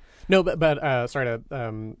 Yeah. No, but sorry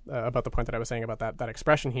to about the point that I was saying about that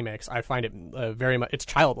expression he makes. I find it very much, it's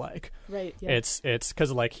childlike. Right. Yeah. It's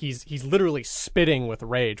because, like, he's literally spitting with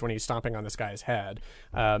rage when he's stomping on this guy's head,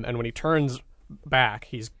 and when he turns back,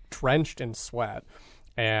 he's drenched in sweat,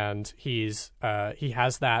 and he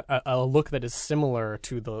has that a look that is similar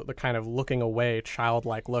to the kind of looking away,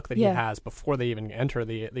 childlike look that he has before they even enter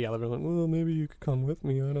the elevator. Like, well, maybe you could come with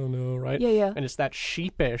me. I don't know, right? Yeah. And it's that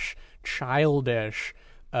sheepish, childish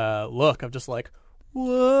look of just like,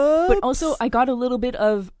 what? But also, I got a little bit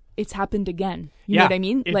of, it's happened again. You know what I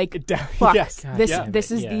mean? Fuck. Yes.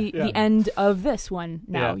 This is the end of this one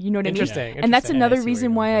now. You know what I mean? Interesting. And that's another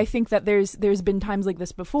reason why I think that there's been times like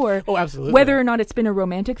this before. Oh, absolutely. Whether or not it's been a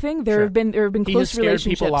romantic thing, there have been close relationships. He has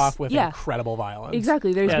scared people off with incredible violence.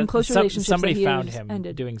 Exactly. There's been close relationships. Somebody found him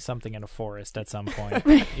ended. doing something in a forest at some point.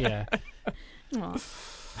 Yeah.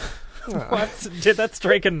 What? Did that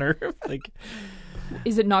strike a nerve? Like,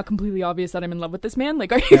 is it not completely obvious that I'm in love with this man?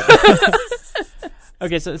 Like, are you?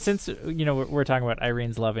 Okay, so since we're talking about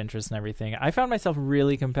Irene's love interest and everything, I found myself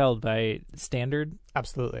really compelled by Standard.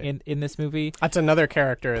 Absolutely. In this movie, that's another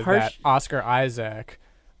character that Oscar Isaac,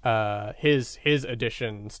 his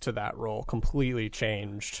additions to that role completely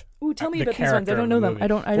changed. Ooh, tell me about these ones. I don't know them. I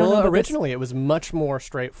don't know. Well, originally it was much more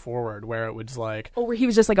straightforward, where it was like, where he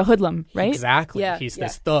was just like a hoodlum, right? Exactly. Yeah, he's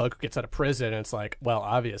this thug who gets out of prison, and it's like, well,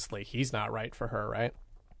 obviously he's not right for her, right?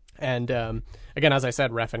 And again, as I said,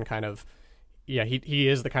 Refn kind of. Yeah, he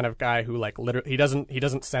is the kind of guy who, like, literally he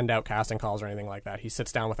doesn't send out casting calls or anything like that. He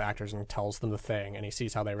sits down with actors and tells them the thing, and he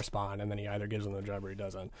sees how they respond, and then he either gives them the job or he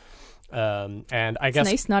doesn't. And I guess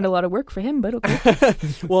nice, not a lot of work for him, but okay.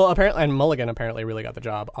 Well, apparently, and Mulligan apparently really got the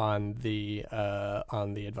job on the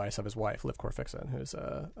advice of his wife, Liv Corfixon, who's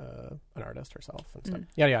an artist herself and stuff.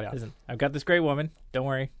 Yada. Listen, I've got this great woman. Don't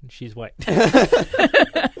worry, she's white.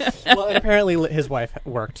 Well, and apparently his wife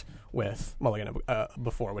worked with Mulligan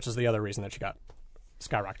before, which is the other reason that she got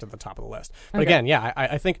skyrocketed to the top of the list. But again,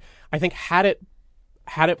 I think had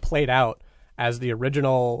it played out as the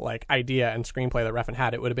original, like, idea and screenplay that Refn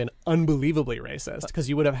had, it would have been unbelievably racist, because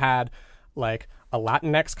you would have had, like, a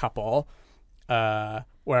Latinx couple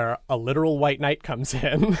where a literal white knight comes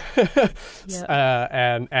in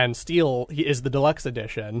and Steele is the deluxe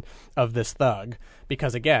edition of this thug,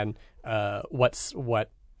 because again, the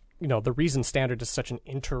reason Standard is such an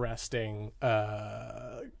interesting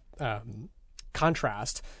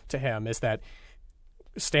contrast to him is that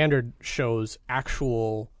Standard shows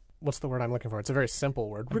actual, what's the word I'm looking for? It's a very simple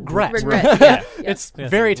word. Regret. Yeah. It's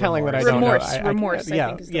very telling that I don't know. Remorse, I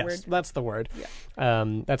think is the word. Yes, that's the word.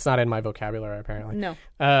 Yeah. That's not in my vocabulary, apparently. No.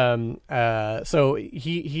 So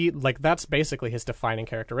he like, that's basically his defining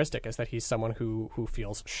characteristic, is that he's someone who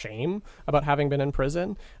feels shame about having been in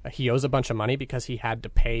prison. He owes a bunch of money because he had to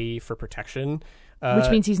pay for protection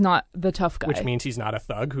Which means he's not the tough guy. Which means he's not a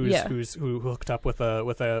thug who hooked up with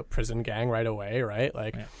a prison gang right away, right?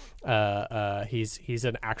 Like, he's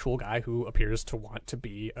an actual guy who appears to want to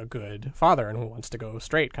be a good father and who wants to go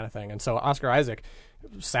straight, kind of thing. And so Oscar Isaac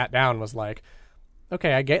sat down, was like,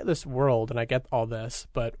 okay, I get this world and I get all this,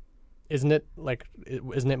 but isn't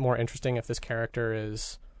it more interesting if this character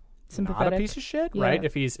is not a piece of shit, right?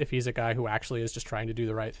 If he's a guy who actually is just trying to do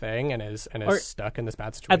the right thing and is stuck in this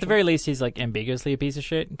bad situation. At the very least, he's like ambiguously a piece of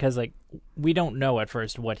shit, because like we don't know at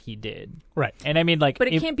first what he did, right? And I mean, like, but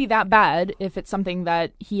it can't be that bad if it's something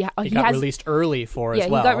that he got released early for as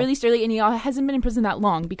well. Yeah, he got released early, and he hasn't been in prison that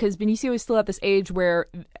long, because Benicio is still at this age where,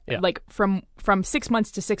 like, from 6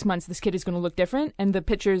 months to 6 months, this kid is going to look different, and the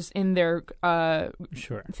pictures in their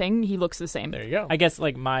thing, he looks the same. There you go. I guess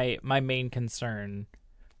like my main concern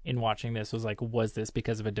in watching this was like, was this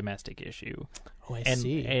because of a domestic issue? Oh, I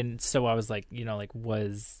see. And so I was like,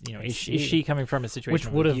 is she coming from a situation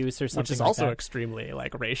of abuse or something? Which is also extremely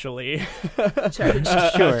like racially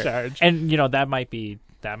charged. And that might be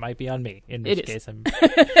on me in this case.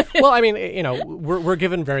 Well, I mean, we're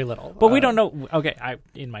given very little, but we don't know. Okay,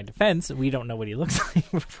 in my defense, we don't know what he looks like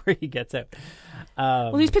before he gets out.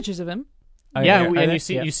 Well, these pictures of him. And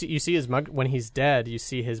you see his mug when he's dead. You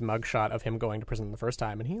see his mugshot of him going to prison the first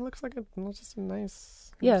time, and he looks like just a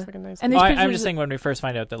nice. Yeah, looks like a nice. And I'm just saying, when we first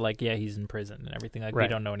find out that like he's in prison and everything, like we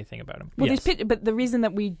don't know anything about him. Well, but the reason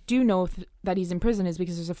that we do know that he's in prison is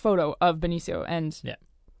because there's a photo of Benicio and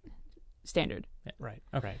Standard. Yeah. Right.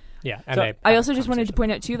 Okay. Yeah. And so I also just wanted to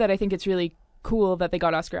point out too that I think it's really cool that they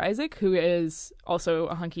got Oscar Isaac, who is also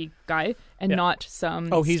a hunky guy and not some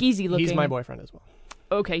skeezy looking. He's my boyfriend as well.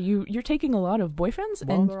 Okay, you're taking a lot of boyfriends,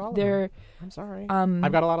 well, and they're. I'm sorry.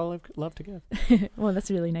 I've got a lot of love to give. Well,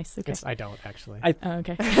 that's really nice. Okay. I don't actually.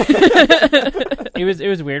 Okay. It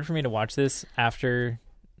was weird for me to watch this after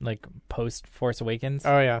like post Force Awakens.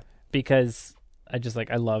 Oh yeah, because I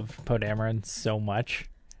love Poe Dameron so much.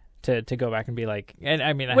 To go back and be like, and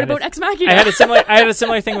I mean, what about Ex Machina? I had a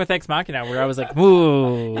similar thing with Ex Machina where I was like,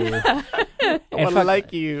 ooh, I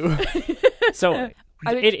like you. So.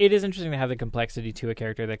 It is interesting to have the complexity to a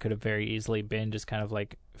character that could have very easily been just kind of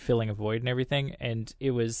like filling a void and everything, and it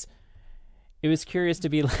was curious to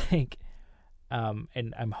be like,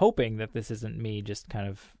 and I'm hoping that this isn't me just kind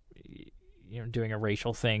of doing a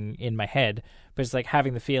racial thing in my head, but it's like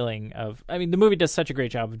having the feeling of, I mean, the movie does such a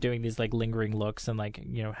great job of doing these like lingering looks and like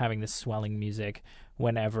having this swelling music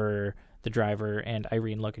whenever the driver and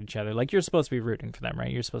Irene look at each other. Like, you're supposed to be rooting for them,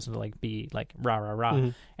 right? You're supposed to like be like rah rah rah. Mm-hmm.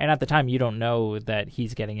 And at the time, you don't know that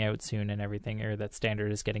he's getting out soon and everything, or that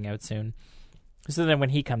Standard is getting out soon. So then when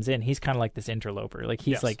he comes in, he's kind of like this interloper. Like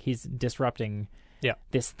he's disrupting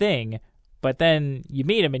this thing. But then you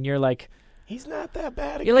meet him and you're like, he's not that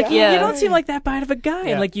bad. You're like, you don't seem like that bad of a guy.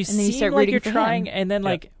 Yeah. And like you seem like you're trying. And then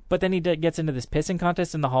like, but then he gets into this pissing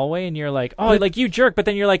contest in the hallway, and you're like, oh, like you jerk. But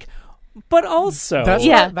then you're like, but also,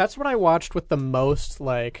 that's what I watched with the most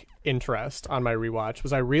like interest on my rewatch.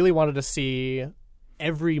 Was I really wanted to see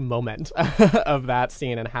every moment of that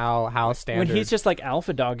scene and how Standard, when he's just like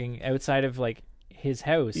alpha dogging outside of like his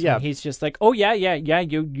house. Yeah, and he's just like, oh yeah,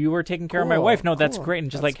 you were taking care of my wife. No, that's great.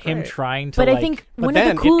 And just like him trying to. But like, I think one of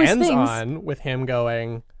the coolest things it ends on with him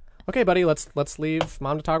going, okay, buddy, let's leave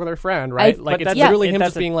mom to talk with her friend, right? It's literally him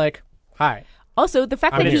just being like, hi. Also, the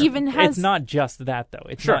fact that he even has... It's not just that, though.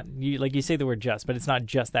 It's not... You say the word just, but it's not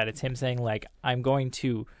just that. It's him saying, like, I'm going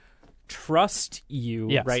to trust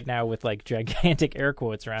you right now with, like, gigantic air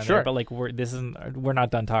quotes around there. But, like, we're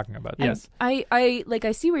not done talking about this.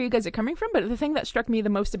 I see where you guys are coming from, but the thing that struck me the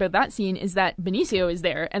most about that scene is that Benicio is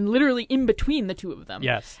there and literally in between the two of them.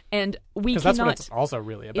 Yes. And we cannot... Because that's what it's also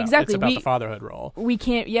really about. Exactly. It's about the fatherhood role. We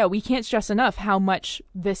can't stress enough how much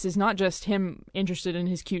this is not just him interested in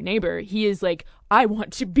his cute neighbor. He is like, I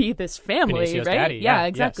want to be this family, Benicio's right? Daddy. Yeah,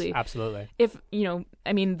 exactly. Yes, absolutely. If,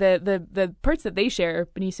 I mean, the parts that they share,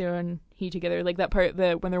 Benicio and he together, like that part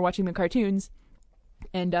when they're watching the cartoons,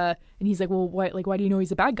 and he's like, well, why do you know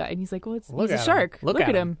he's a bad guy? And he's like, well, he's a shark. Look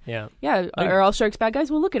at him. Yeah. Are all sharks bad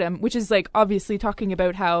guys? Well, look at him. Which is like obviously talking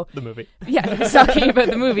about how the movie. Yeah, it's talking about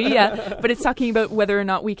the movie. Yeah, but it's talking about whether or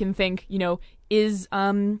not we can think, is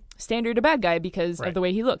Standard a bad guy because of the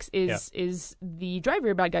way he looks? Is the driver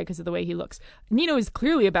a bad guy because of the way he looks? Nino is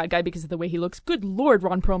clearly a bad guy because of the way he looks. Good Lord,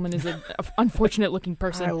 Ron Perlman is an unfortunate looking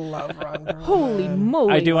person. I love Ron Perlman. Holy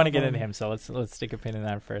moly! I do want to get into him, so let's stick a pin in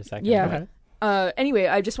that for a second. Yeah. Okay. Anyway,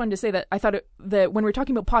 I just wanted to say that I thought that when we're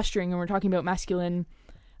talking about posturing and we're talking about masculine,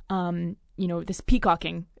 this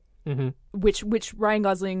peacocking, mm-hmm. which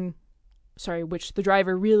the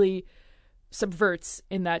driver really subverts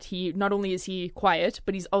in that he not only is he quiet,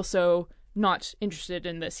 but he's also not interested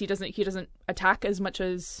in this. He doesn't attack as much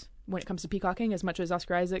as when it comes to peacocking as much as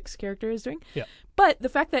Oscar Isaac's character is doing. Yeah. But the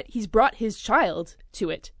fact that he's brought his child to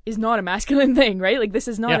it is not a masculine thing, right? Like this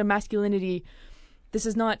is not a masculinity. This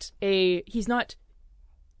is not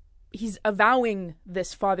he's avowing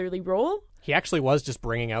this fatherly role. He actually was just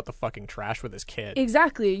bringing out the fucking trash with his kid.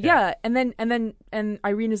 Exactly. Yeah. And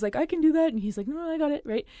Irene is like, I can do that. And he's like, no, I got it.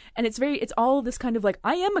 Right. And it's all this kind of like,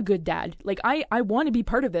 I am a good dad. Like, I want to be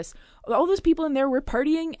part of this. All those people in there were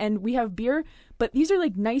partying and we have beer, but these are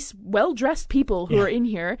like nice, well-dressed people who are in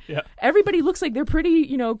here. Yeah. Everybody looks like they're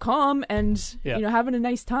pretty, calm and, having a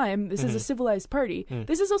nice time. This is a civilized party.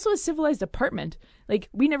 This is also a civilized apartment. Like,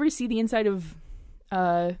 we never see the inside of,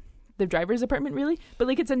 the driver's apartment really, but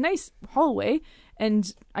like it's a nice hallway,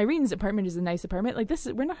 and Irene's apartment is a nice apartment. Like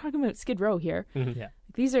we're not talking about Skid Row here. Yeah,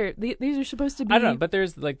 these are supposed to be. I don't know, but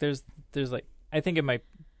there's I think it might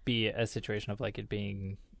be a situation of like it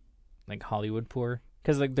being like Hollywood poor,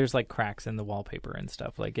 because like there's like cracks in the wallpaper and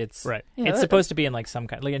stuff. Like it's right. Yeah, it's supposed to be in like some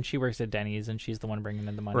kind. Like, and she works at Denny's and she's the one bringing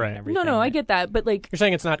in the money and everything. No, I get that, but like you're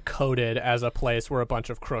saying it's not coded as a place where a bunch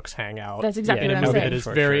of crooks hang out. That's exactly in what a I'm movie saying. that is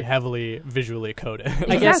very heavily visually coded.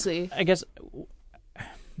 Exactly. I guess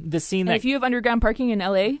the scene and that if you have underground parking in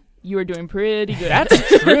LA, you are doing pretty good.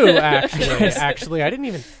 That's true, actually. Actually, I didn't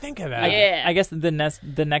even think of that. Yeah. I guess the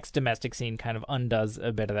next domestic scene kind of undoes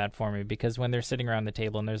a bit of that for me, because when they're sitting around the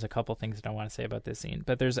table, and there's a couple things that I want to say about this scene,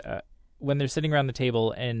 but there's when they're sitting around the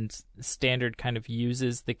table and Standard kind of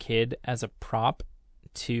uses the kid as a prop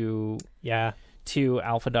to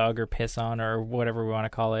Alpha Dog or piss on or whatever we want to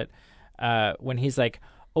call it, when he's like,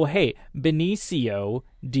 oh, hey, Benicio,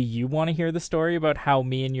 do you want to hear the story about how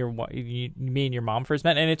me and your mom first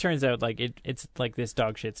met? And it turns out like it's like this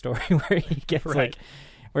dog shit story where he gets like,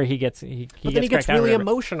 where he gets then he gets really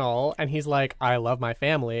emotional, and he's like, I love my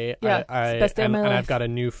family. Yeah, I best day of my life. I've got a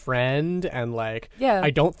new friend, and like,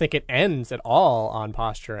 I don't think it ends at all on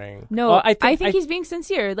posturing. No, well, I think he's being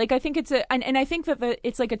sincere. Like, I think it's and I think that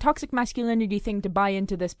it's like a toxic masculinity thing to buy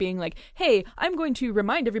into this being like, hey, I'm going to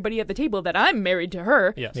remind everybody at the table that I'm married to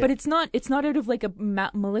her. Yes. But it's not out of like a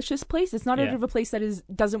malicious place. It's not out of a place that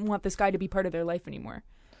doesn't want this guy to be part of their life anymore.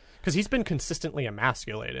 Because he's been consistently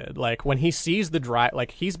emasculated. Like, when he sees the driver,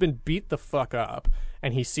 like, he's been beat the fuck up,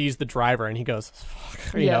 and he sees the driver, and he goes,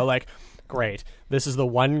 fuck, you know, like, great. This is the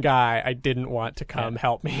one guy I didn't want to come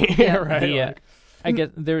help me. Right? I guess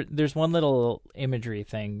there's one little imagery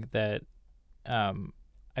thing that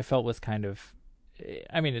I felt was kind of,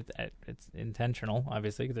 I mean, it's intentional,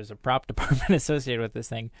 obviously, because there's a prop department associated with this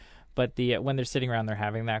thing. But when they're sitting around, they're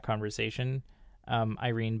having that conversation.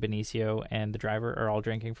 Irene, Benicio, and the driver are all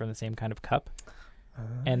drinking from the same kind of cup.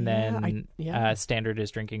 And then Standard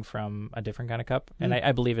is drinking from a different kind of cup. And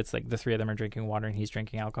I believe it's like the three of them are drinking water and he's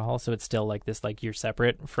drinking alcohol. So it's still like this, like you're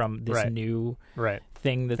separate from this new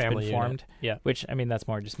thing that's family been formed. Unit. Yeah. Which, I mean, that's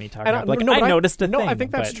more just me talking about. Like, I noticed a thing. No, I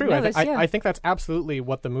think that's true. Yeah, I think that's absolutely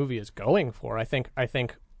what the movie is going for. I think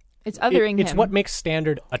it's othering him. It's what makes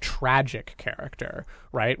Standard a tragic character,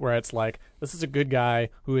 right? Where it's like, this is a good guy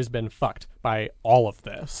who has been fucked by all of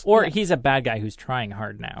this. Or he's a bad guy who's trying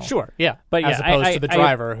hard now. Sure, yeah. But as opposed to the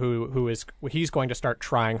driver he's going to start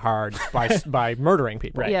trying hard by murdering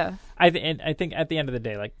people. Right. Yeah. I think at the end of the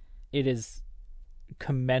day, like, it is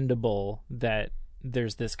commendable that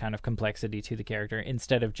there's this kind of complexity to the character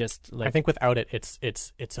instead of just like, I think without it, it's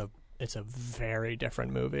a very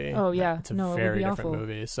different movie. Oh yeah, it's a very different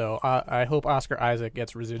movie. So I hope Oscar Isaac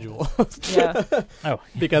gets residuals. Yeah.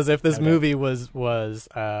 Because if this movie was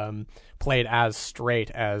played as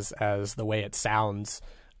straight as the way it sounds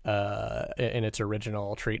in its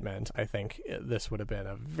original treatment, I think this would have been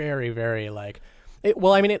a very, very like. It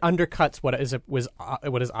undercuts what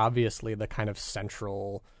is obviously the kind of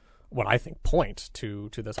central, what I think, point to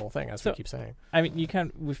this whole thing, as we keep saying. I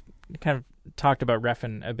mean, we've kind of talked about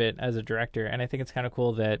Refn a bit as a director, and I think it's kind of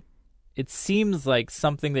cool that it seems like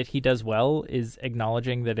something that he does well is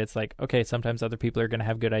acknowledging that it's like, okay, sometimes other people are going to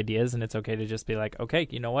have good ideas, and it's okay to just be like, okay,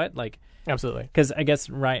 you know what? Like, absolutely. Because I guess,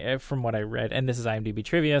 from what I read, and this is IMDb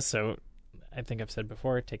trivia, so I think I've said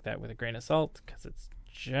before, take that with a grain of salt, because it's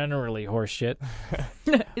generally horseshit.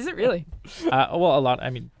 Is it really? Well, a lot. I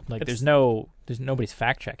mean, like, there's nobody's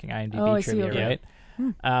fact checking IMDb trivia, okay. right?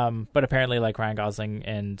 But apparently, like, Ryan Gosling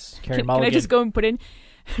and Carey Can Mulligan. I just go and put in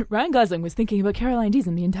Ryan Gosling was thinking about Caroline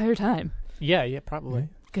Diezyn the entire time? Yeah, probably.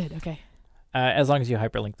 Good. Okay. As long as you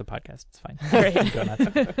hyperlink the podcast, it's fine. Right. Go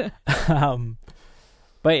nuts.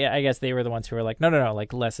 But yeah, I guess they were the ones who were like, no,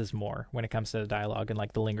 like, less is more when it comes to the dialogue, and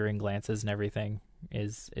like the lingering glances and everything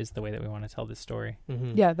is the way that we want to tell this story.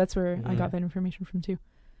 Mm-hmm. Yeah, that's where I got that information from too.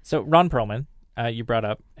 So Ron Perlman, you brought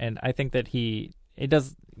up, and I think that he it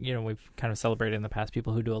does, we've kind of celebrated in the past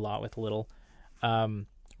people who do a lot with little. Ron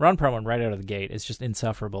Perlman right out of the gate is just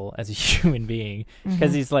insufferable as a human being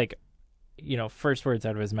because he's like, first words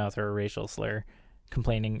out of his mouth are a racial slur,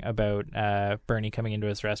 complaining about Bernie coming into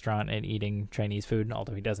his restaurant and eating Chinese food,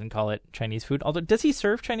 although he doesn't call it Chinese food. Although, does he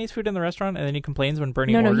serve Chinese food in the restaurant and then he complains when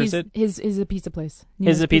Bernie orders it? His is a pizza place.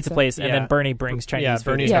 His is a pizza place, and then Bernie brings Chinese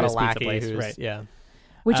food. Bernie's to got a his pizza lackey place, who's, right? yeah.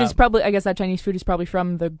 Which is probably, I guess that Chinese food is probably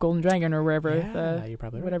from the Golden Dragon or wherever you're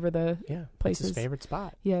probably right. whatever the place it's his is. favorite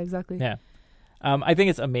spot. Yeah, exactly. Yeah. I think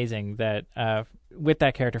it's amazing that with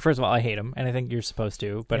that character, first of all, I hate him, and I think you're supposed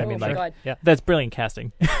to, but I mean, that's brilliant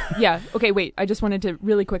casting. Yeah. Okay, wait. I just wanted to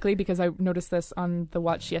really quickly, because I noticed this on the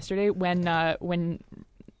watch yesterday, when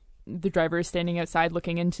the driver is standing outside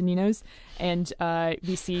looking into Nino's, and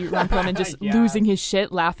we see Ron Perlman just losing his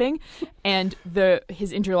shit laughing, and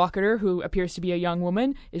his interlocutor, who appears to be a young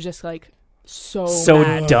woman, is just like, so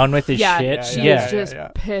mad. Done with his shit. She is just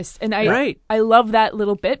pissed. And I love that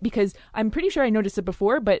little bit because I'm pretty sure I noticed it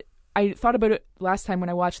before, but I thought about it last time when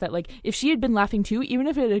I watched that. Like, if she had been laughing too, even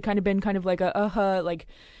if it had kind of been kind of like a like,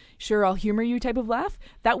 sure, I'll humor you type of laugh,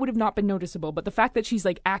 that would have not been noticeable. But the fact that she's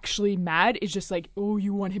like actually mad is just like, oh,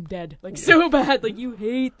 you want him dead, like so bad, like you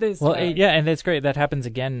hate this. Well, and that's great. That happens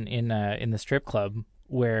again in the strip club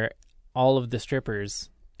where all of the strippers.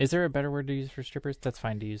 Is there a better word to use for strippers? That's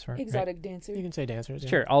fine to use for exotic dancers. You can say dancers. Yeah.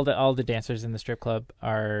 Sure. All the dancers in the strip club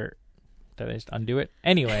are. Did I just undo it?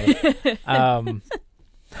 Anyway.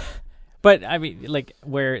 But I mean, like,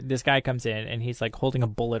 where this guy comes in and he's like holding a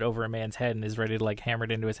bullet over a man's head and is ready to like hammer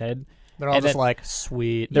it into his head. They're all just like,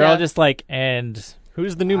 sweet. They're all just like, and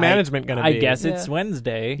who's the new management going to be? I guess it's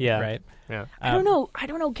Wednesday. Yeah. Right. Yeah. I don't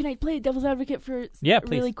know. Can I play devil's advocate for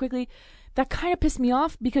really quickly? That kind of pissed me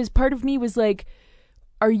off because part of me was like,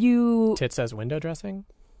 are you tits as window dressing?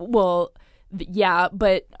 Well, yeah,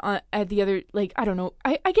 but at the other, like, I don't know.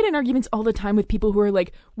 I get in arguments all the time with people who are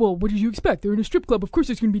like, well, what did you expect? They're in a strip club. Of course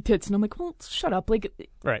there's going to be tits. And I'm like, well, shut up. Like,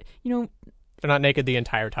 right. They're not naked the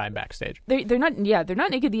entire time backstage. They're not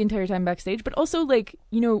naked the entire time backstage, but also, like,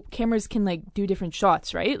 cameras can, like, do different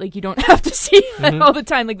shots, right? Like, you don't have to see that all the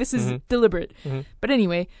time. Like, this is deliberate. But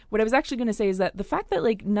anyway, what I was actually going to say is that the fact that,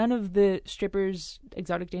 like, none of the strippers,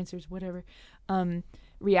 exotic dancers, whatever,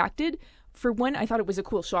 reacted, for one, I thought it was a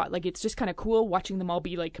cool shot. Like, it's just kind of cool watching them all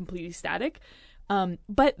be, like, completely static.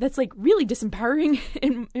 But that's, like, really disempowering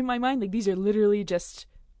in my mind. Like, these are literally just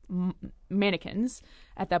mannequins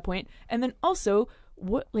at that point. And then also,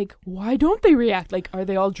 why don't they react? Like, are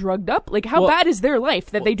they all drugged up? Like, how bad is their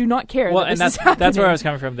life that they do not care? Well, and that's where I was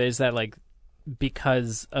coming from. Is that, like,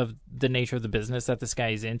 because of the nature of the business that this guy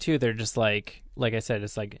is into, they're just like I said,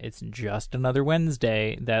 it's like, it's just another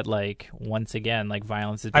Wednesday that, like, once again, like,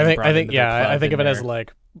 violence is being brought into the club. I think of it as,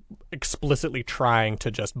 like, explicitly trying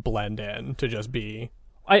to just blend in, to just be.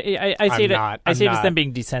 I see it as them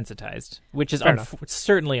being desensitized, which is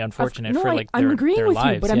certainly unfortunate for, like, I'm their agreeing with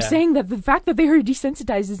lives. You, but I'm saying that the fact that they are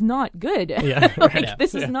desensitized is not good. Yeah,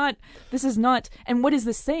 This is not. And what is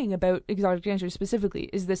this saying about exotic dancers specifically?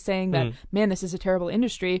 Is this saying that man, this is a terrible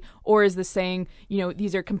industry, or is this saying,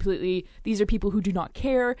 these are people who do not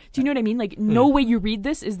care? Do you know what I mean? Like, no way you read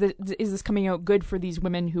this is this coming out good for these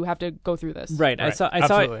women who have to go through this. Right. I saw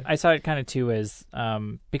it kind of too as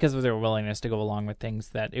because of their willingness to go along with things,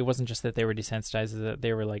 that it wasn't just that they were desensitized, that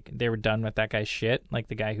they were done with that guy's shit, like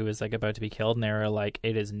the guy who was, like, about to be killed, and they were like,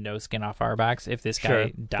 it is no skin off our backs if this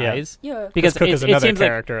guy dies. Yeah. Because Cook is another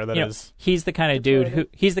character like, that is. He's the kind of dude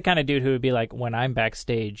who would be like, when I'm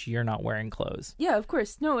backstage, you're not wearing clothes. Yeah, of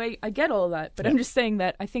course. No, I get all of that, but I'm just saying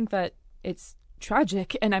that I think that it's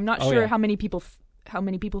tragic, and I'm not sure how many people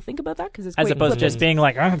think about that, because it's as opposed to just being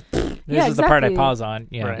like, this is the part I pause on.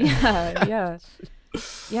 Yeah. Right. Yeah.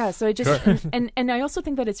 Yeah, so I just and I also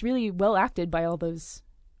think that it's really well acted by all those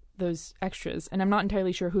extras, and I'm not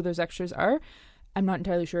entirely sure who those extras are. I'm not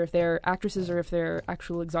entirely sure if they're actresses or if they're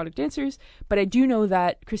actual exotic dancers, but I do know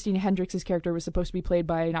that Christina Hendricks' character was supposed to be played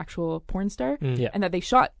by an actual porn star, and that they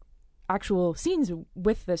shot actual scenes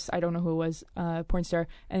with this, I don't know who it was, porn star,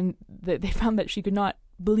 and they found that she could not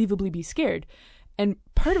believably be scared. And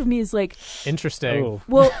part of me is like, interesting. Oh.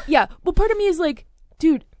 Well, yeah. Well, part of me is like,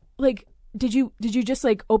 dude, like, did you just,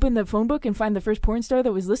 like, open the phone book and find the first porn star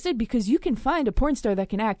that was listed? Because you can find a porn star that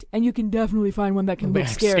can act, and you can definitely find one that can look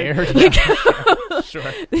scared. Like, sure.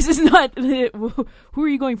 This is not. Who are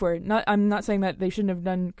you going for? I'm not saying that they shouldn't have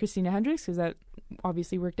done Christina Hendricks, because that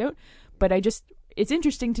obviously worked out. But it's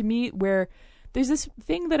interesting to me where there's this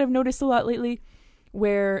thing that I've noticed a lot lately,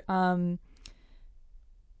 where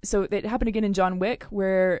so it happened again in John Wick,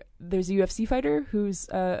 where there's a UFC fighter who's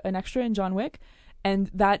an extra in John Wick.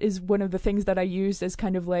 And that is one of the things that I used as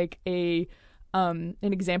kind of like a an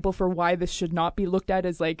example for why this should not be looked at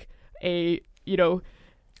as like a, you know,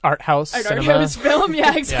 art house art cinema. house film.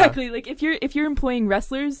 Yeah, exactly. Like if you're employing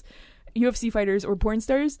wrestlers, UFC fighters, or porn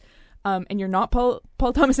stars, and you're not Paul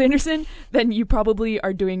Thomas Anderson, then you probably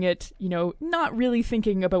are doing it, you know, not really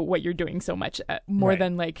thinking about what you're doing so much, more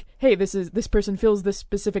than like, hey, this person fills this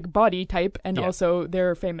specific body type, and also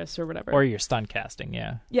they're famous or whatever. Or you're stunt casting,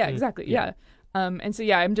 Yeah, exactly. Yeah. And so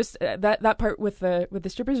I'm just that part with the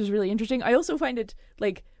strippers is really interesting. I also find it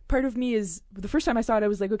like, part of me is, the first time I saw it, I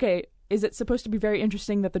was like, okay, is it supposed to be very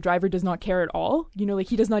interesting that the driver does not care at all? You know, like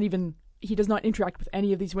he does not interact with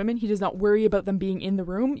any of these women. He does not worry about them being in the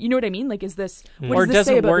room. You know what I mean? Like, is this, what or does this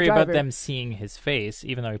say doesn't about worry the about driver? them seeing his face,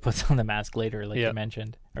 even though he puts on the mask later, like you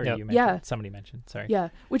mentioned, or you mentioned, somebody mentioned. Sorry. Yeah,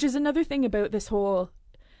 which is another thing about this whole.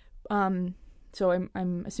 So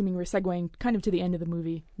I'm assuming we're segueing kind of to the end of the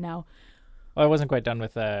movie now. Well, I wasn't quite done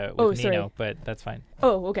with Nino, but that's fine.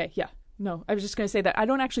 Oh, okay, yeah. No, I was just going to say that I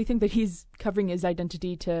don't actually think that he's covering his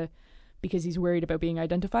identity because he's worried about being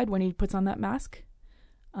identified when he puts on that mask.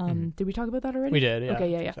 Did we talk about that already? We did, yeah.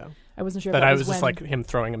 Okay, yeah. So. I wasn't sure. But if I was just like him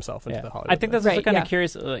throwing himself into the Hollywood. I think that's also kind of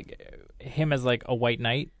curious, like him as like a white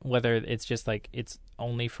knight, whether it's just like it's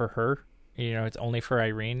only for her. You know, it's only for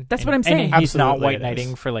Irene. That's what I'm saying. And he's not white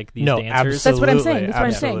knighting for like these dancers. That's what I'm saying. That's what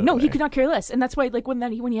I'm saying. No, he could not care less. And that's why, like,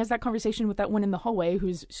 when he has that conversation with that one in the hallway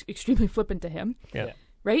who's extremely flippant to him. Yeah.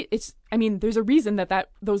 Right? There's a reason that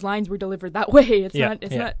those lines were delivered that way.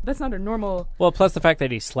 That's not a normal. Well, plus the fact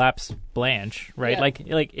that he slaps Blanche, right?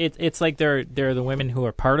 Yeah. It's like they're the women who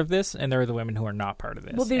are part of this, and there are the women who are not part of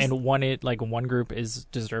this. Well, and one group is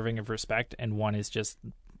deserving of respect, and one is just,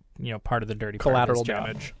 you know, part of the dirty collateral part of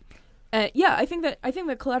damage. I think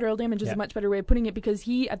that collateral damage is a much better way of putting it, because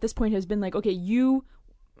he at this point has been like, okay, you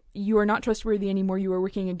are not trustworthy anymore. You are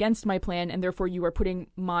working against my plan, and therefore you are putting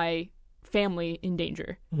my family in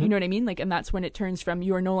danger. You know what I mean? Like, and that's when it turns from,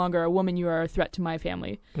 you are no longer a woman, you are a threat to my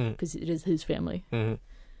family, because it is his family.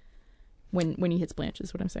 When he hits Blanche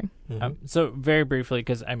is what I'm saying. So very briefly,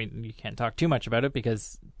 because I mean you can't talk too much about it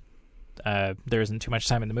because there isn't too much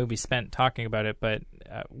time in the movie spent talking about it, but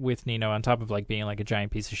with Nino, on top of like being like a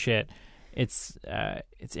giant piece of shit, it's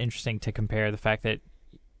interesting to compare the fact that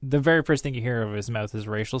the very first thing you hear of his mouth is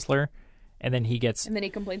racial slur, and then he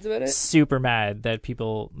complains about it, super mad that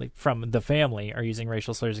people like from the family are using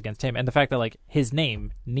racial slurs against him, and the fact that like his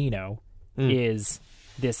name Nino is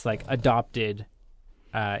this like adopted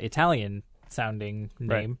Italian sounding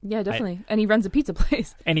name. Right. Yeah, definitely. And he runs a pizza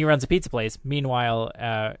place.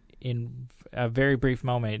 Meanwhile, in a very brief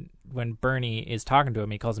moment when Bernie is talking to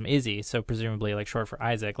him, he calls him Izzy, so presumably like short for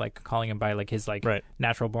Isaac, like calling him by like his like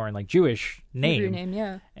natural born like Jewish name. Hebrew name,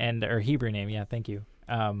 yeah. Or Hebrew name, yeah, thank you.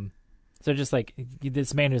 So just like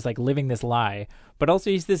this man who's like living this lie, but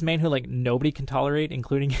also he's this man who like nobody can tolerate,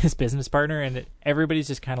 including his business partner, and everybody's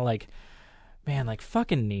just kind of like, man, like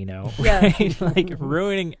fucking Nino, right? Like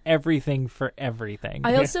ruining everything for everything.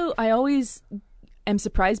 I always am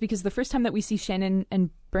surprised because the first time that we see Shannon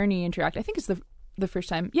and Bernie interact, I think it's the first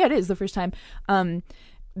time. Yeah, it is the first time.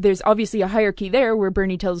 There's obviously a hierarchy there where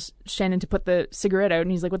Bernie tells Shannon to put the cigarette out,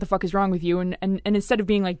 and he's like, "What the fuck is wrong with you?" And instead of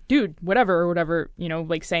being like, "Dude, whatever," or whatever, you know,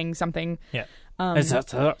 like saying something. Yeah.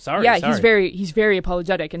 Sorry. Yeah, he's very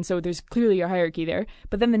apologetic, and so there's clearly a hierarchy there.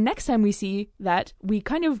 But then the next time we see that, we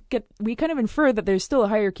kind of infer that there's still a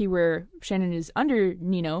hierarchy where Shannon is under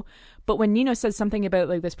Nino. But when Nino says something about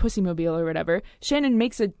like this pussymobile or whatever, Shannon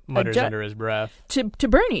makes mutters under his breath to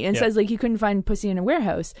Bernie and says like he couldn't find pussy in a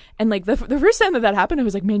warehouse. And like the first time that happened, I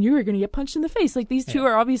was like, man, you are going to get punched in the face. Like these two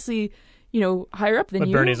are obviously, you know, higher up than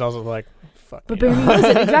you. But Bernie's also like, fuck. But Bernie knows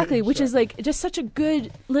it exactly, which is like just such a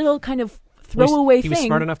good little kind of throwaway thing. He was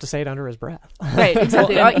smart enough to say it under his breath. Right,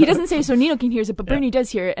 exactly. He doesn't say it so Nino can hear it, but Bernie does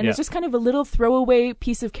hear it. And it's just kind of a little throwaway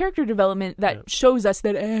piece of character development that shows us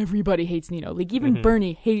that everybody hates Nino. Like, even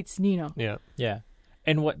Bernie hates Nino. Yeah. Yeah.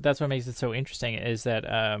 And that's what makes it so interesting is that,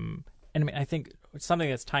 and I mean, I think something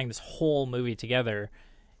that's tying this whole movie together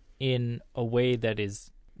in a way that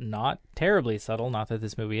is not terribly subtle, not that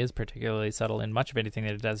this movie is particularly subtle in much of anything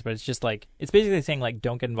that it does, but it's just like, it's basically saying, like,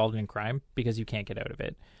 don't get involved in crime because you can't get out of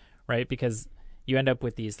it. Right, because you end up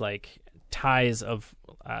with these like ties of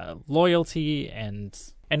loyalty and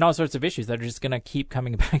all sorts of issues that are just gonna keep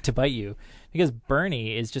coming back to bite you. Because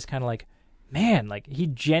Bernie is just kind of like, man, like he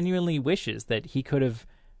genuinely wishes that he could have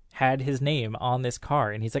had his name on this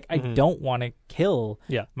car, and he's like, I don't want to kill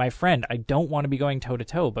my friend. I don't want to be going toe to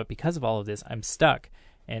toe, but because of all of this, I'm stuck.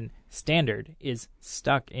 And Standard is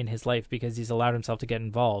stuck in his life because he's allowed himself to get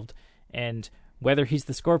involved. And whether he's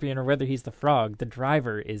the scorpion or whether he's the frog, the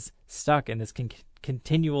driver is stuck in this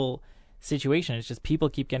continual situation. It's just people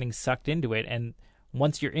keep getting sucked into it. And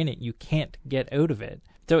once you're in it, you can't get out of it.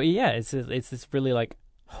 So yeah, it's this really like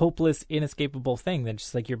hopeless, inescapable thing that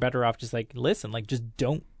just like you're better off just like listen, like just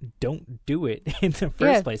don't do it in the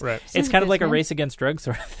first place. Right. It's kind of like a race against drugs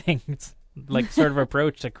sort of thing. It's like sort of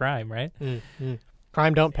approach to crime, right? Mm-hmm.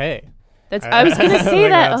 Crime don't pay. I was gonna say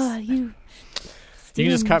that. Oh, you can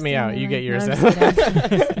just cut me out. You get yours.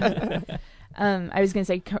 I was gonna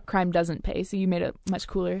say crime doesn't pay, so you made it much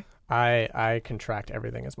cooler. I contract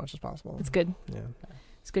everything as much as possible. It's good. Yeah,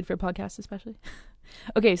 it's good for podcasts, especially.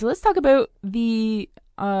 Okay, so let's talk about the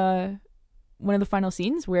one of the final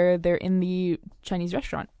scenes where they're in the Chinese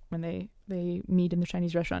restaurant when they meet in the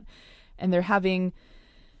Chinese restaurant, and they're having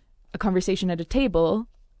a conversation at a table,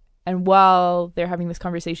 and while they're having this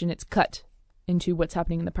conversation, it's cut into what's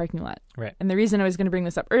happening in the parking lot. Right. And the reason I was going to bring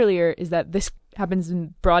this up earlier is that this happens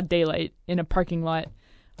in broad daylight in a parking lot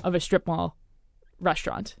of a strip mall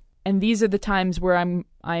restaurant. And these are the times where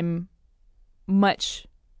I'm much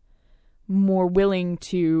more willing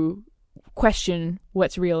to question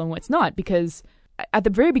what's real and what's not, because at the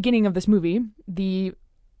very beginning of this movie,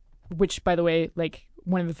 which by the way, like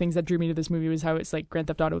one of the things that drew me to this movie was how it's like Grand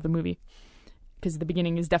Theft Auto the movie, because the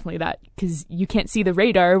beginning is definitely that, because you can't see the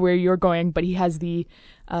radar where you're going, but he has the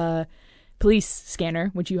police scanner,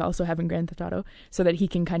 which you also have in Grand Theft Auto, so that he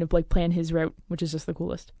can kind of like plan his route, which is just the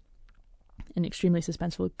coolest and extremely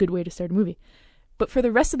suspenseful. Good way to start a movie. But for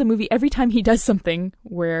the rest of the movie, every time he does something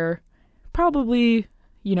where probably,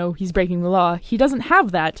 he's breaking the law, he doesn't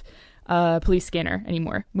have that police scanner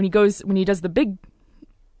anymore. When he does the big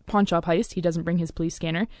pawn shop heist, he doesn't bring his police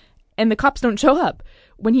scanner, and the cops don't show up.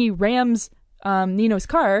 When he rams Nino's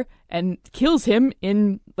car and kills him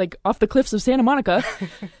in like off the cliffs of Santa Monica,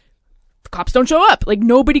 the cops don't show up. Like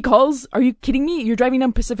nobody calls. Are you kidding me? You're driving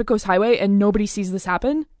down Pacific Coast Highway and nobody sees this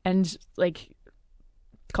happen and like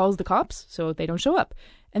calls the cops, so they don't show up.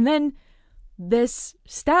 And then this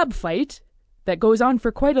stab fight that goes on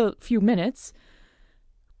for quite a few minutes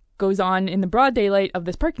goes on in the broad daylight of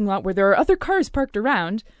this parking lot where there are other cars parked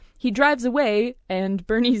around. He drives away and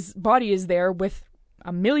Bernie's body is there with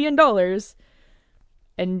 $1 million,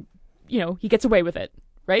 and he gets away with it,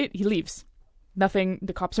 right? He leaves. Nothing,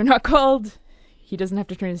 the cops are not called. He doesn't have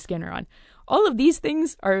to turn his scanner on. All of these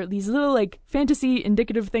things are these little like fantasy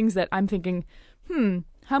indicative things that I'm thinking,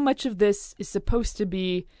 how much of this is supposed to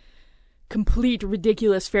be complete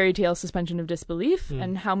ridiculous fairy tale suspension of disbelief,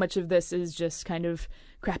 and how much of this is just kind of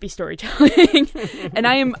crappy storytelling. And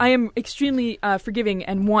I am extremely forgiving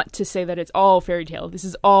and want to say that it's all fairy tale. This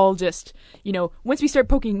is all just, once we start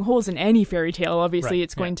poking holes in any fairy tale, obviously right.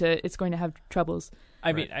 it's going to have troubles.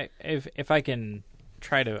 I mean, if I can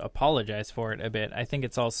try to apologize for it a bit, I think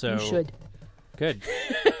it's also you should. Good.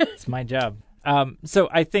 It's my job. So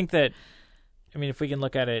I think that, if we can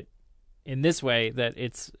look at it in this way, that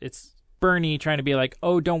it's Bernie trying to be like,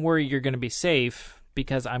 oh, don't worry, you're going to be safe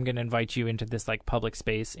because I'm going to invite you into this like public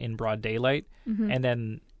space in broad daylight. Mm-hmm. And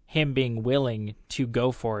then him being willing to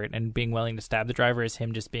go for it and being willing to stab the driver is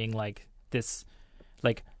him just being like this,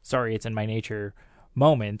 like, sorry, it's in my nature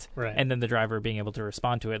moment. Right. And then the driver being able to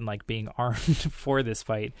respond to it and like being armed for this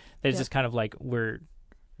fight. There's just kind of like we're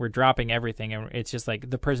dropping everything. And it's just like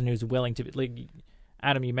the person who's willing to, like,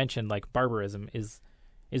 Adam, you mentioned like barbarism is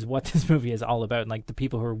what this movie is all about, and like the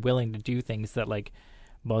people who are willing to do things that like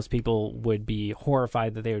most people would be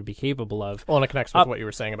horrified that they would be capable of. Well, and it connects with what you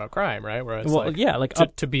were saying about crime, right? Where it's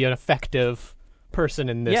to be an effective person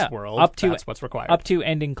in this world, that's what's required. Up to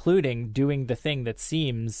and including doing the thing that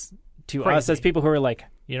seems to us as people who are like,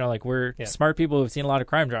 like we're smart people who've seen a lot of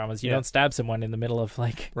crime dramas. You don't stab someone in the middle of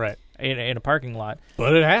like in a parking lot,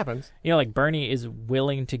 but it happens. Like Bernie is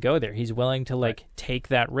willing to go there. He's willing to like take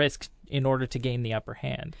that risk in order to gain the upper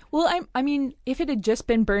hand. Well, I mean, if it had just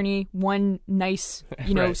been Bernie one nice,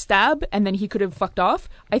 stab, and then he could have fucked off,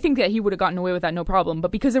 I think that he would have gotten away with that no problem.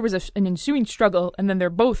 But because there was an ensuing struggle, and then they're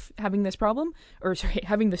both having this problem,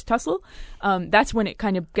 having this tussle, that's when it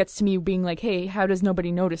kind of gets to me being like, hey, how does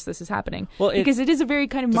nobody notice this is happening? Well, because it is a very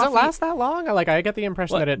kind of does it last that long? Like, I get the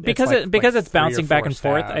impression that because it's bouncing back and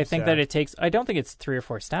forth. I think that it takes. I don't think it's 3 or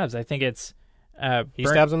 4 stabs. I think it's. He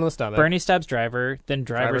stabs him in the stomach. Bernie stabs driver, then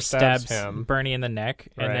driver stabs him. Bernie in the neck,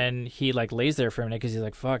 and then he like lays there for a minute because he's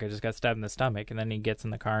like, "Fuck, I just got stabbed in the stomach," and then he gets in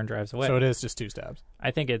the car and drives away. So it is just 2 stabs. I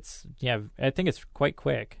think it's quite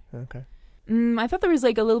quick. Okay. I thought there was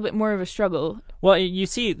like a little bit more of a struggle. Well, you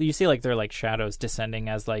see like they're like shadows descending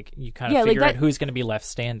as like you kind of figure out who's going to be left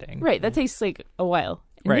standing. Right, that takes like a while.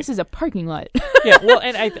 And this is a parking lot. Yeah, well,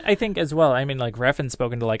 and I think as well. I mean, like Refn's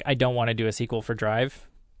spoken to like, I don't want to do a sequel for Drive.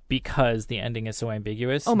 Because the ending is so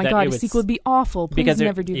ambiguous. Oh my god, a sequel would be awful. Please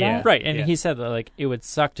never do that. Right, and he said that like it would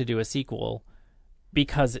suck to do a sequel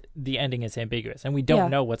because the ending is ambiguous and we don't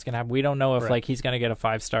know what's going to happen. We don't know if like he's going to get a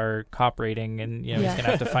 5-star cop rating and he's going to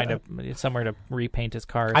have to find somewhere to repaint his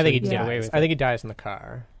car. I think he dies. I think he dies in the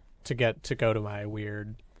car to go to my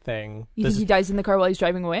weird thing. You think he dies in the car while he's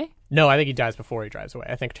driving away? No, I think he dies before he drives away.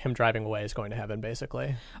 I think him driving away is going to heaven,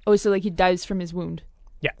 basically. Oh, so like he dies from his wound.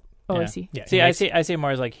 Yeah. Oh, I see. Yeah. See, I see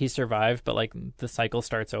more as like he survived, but like the cycle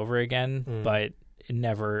starts over again, but it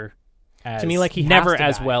never. To me, like he never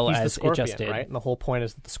as die. Well he's as the scorpion, it just did. Right? And the whole point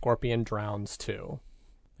is that the scorpion drowns too.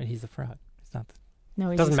 And he's the frog. It's not.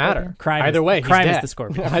 No, it doesn't matter. Either way, crime he's is the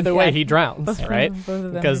scorpion. Either way, he drowns, right?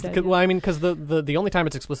 Because the only time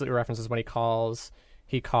it's explicitly referenced is when he calls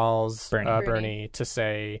Bernie to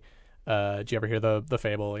say, "Do you ever hear the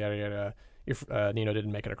fable? Yada yada. If Nino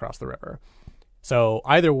didn't make it across the river." So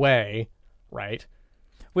either way, right?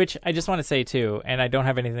 Which I just want to say too, and I don't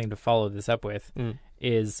have anything to follow this up with,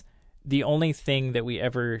 is the only thing that we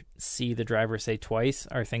ever see the driver say twice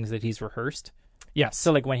are things that he's rehearsed. Yes.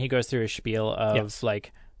 So like when he goes through a spiel of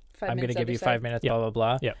like, I'm going to give you 5 minutes, blah, blah,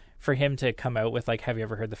 blah. Yeah. For him to come out with like, have you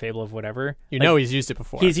ever heard the fable of whatever? He's used it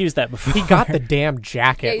before. He's used that before. He got the damn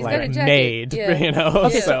jacket made,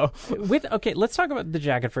 so. Let's talk about the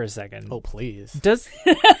jacket for a second. Oh, please. Does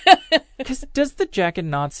the jacket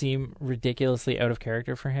not seem ridiculously out of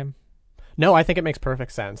character for him? No, I think it makes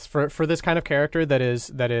perfect sense for this kind of character that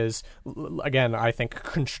is again, I think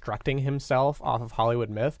constructing himself off of Hollywood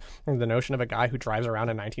myth. The notion of a guy who drives around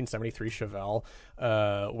a 1973 Chevelle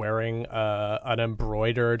wearing an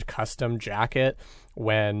embroidered custom jacket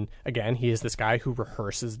when, again, he is this guy who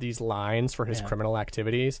rehearses these lines for his criminal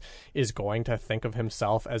activities, is going to think of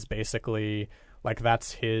himself as basically like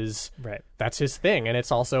that's his thing. And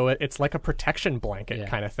it's also it's like a protection blanket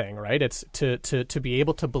kind of thing, right? It's to be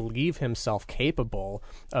able to believe himself capable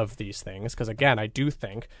of these things, because again, I do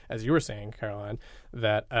think, as you were saying, Caroline,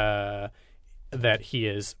 that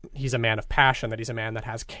he's a man of passion, that he's a man that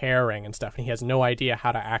has caring and stuff, and he has no idea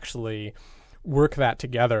how to actually work that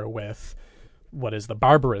together with what is the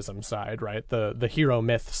barbarism side, right? The hero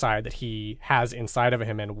myth side that he has inside of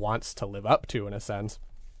him and wants to live up to, in a sense.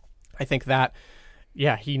 I think that,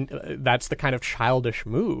 that's the kind of childish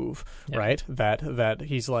move, right? That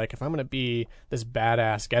he's like, if I'm going to be this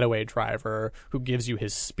badass getaway driver who gives you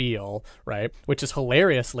his spiel, right? Which is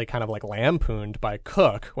hilariously kind of like lampooned by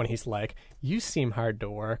Cook when he's like, you seem hard to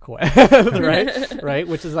work with, right? Right?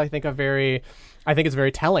 Which is, I think it's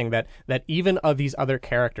very telling that even of these other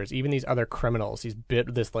characters, even these other criminals,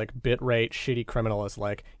 this like bit rate shitty criminal is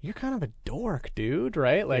like, you're kind of a dork, dude,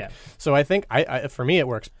 right? Like, so I think I for me it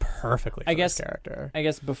works perfectly for this character. I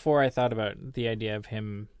guess before I thought about the idea of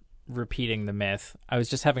him repeating the myth, I was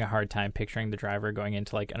just having a hard time picturing the driver going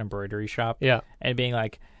into like an embroidery shop, and being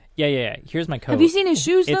like, here's my coat. Have you seen his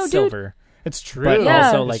shoes though, it's dude? Silver. It's true. But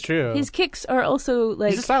also, like, it's true. His kicks are also like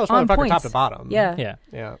he's a stylish on motherfucker, points. top to bottom. Yeah.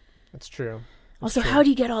 That's true. Also, how do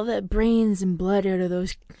you get all the brains and blood out of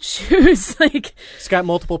those shoes? Like, he's got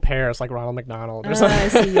multiple pairs, like Ronald McDonald or something. I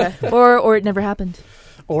see. Yeah. Or it never happened.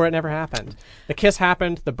 Or it never happened. The kiss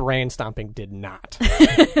happened. The brain stomping did not.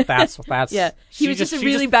 That's yeah. He was just a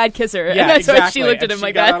really bad kisser. Yeah, that's exactly. why she looked at him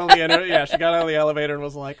like that. She got out of the elevator and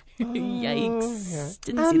was like, "Yikes!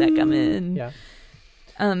 Didn't see that coming." Yeah.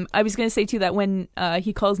 I was going to say too that when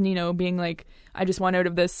he calls Nino, being like, "I just want out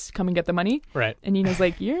of this. Come and get the money." Right. And Nino's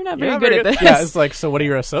like, "You're not very good at this." Yeah. It's like, so what do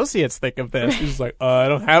your associates think of this? He's like, I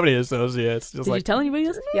don't have any associates. Just Did you tell anybody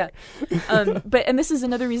else? Yeah. And this is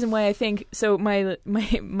another reason why I think so.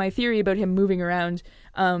 My theory about him moving around,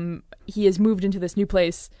 he has moved into this new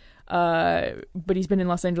place. But he's been in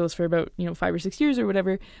Los Angeles for about 5 or 6 years or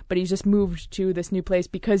whatever. But he's just moved to this new place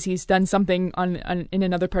because he's done something in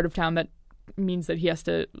another part of town that means that he has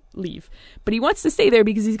to leave. But he wants to stay there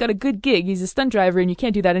because he's got a good gig. He's a stunt driver, and you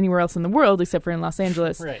can't do that anywhere else in the world except for in Los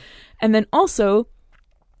Angeles. Right. And then also,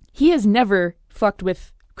 he has never fucked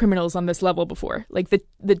with criminals on this level before. Like the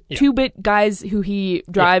 2-bit guys who he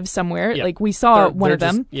drives somewhere. Like we saw one of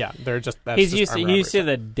them. They're just. He's used to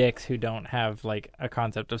the dicks who don't have like a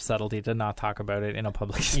concept of subtlety to not talk about it in a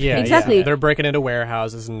public space. Yeah, exactly. Yeah. They're breaking into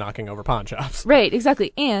warehouses and knocking over pawn shops. Right.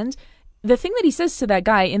 Exactly. And the thing that he says to that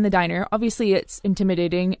guy in the diner, obviously it's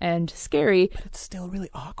intimidating and scary. But it's still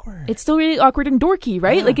really awkward. It's still really awkward and dorky,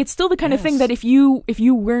 right? Yeah. Like it's still the kind of thing that if you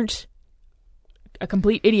weren't a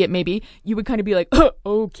complete idiot, maybe you would kind of be like, oh,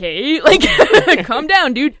 okay, like calm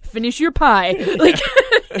down, dude, finish your pie. Like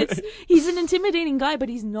he's an intimidating guy, but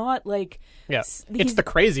he's not like. Yeah, it's the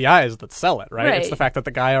crazy eyes that sell it, right? It's the fact that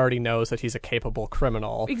the guy already knows that he's a capable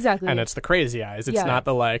criminal. Exactly. And it's the crazy eyes. It's not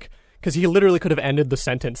the like, because he literally could have ended the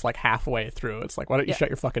sentence like halfway through. It's like, why don't you shut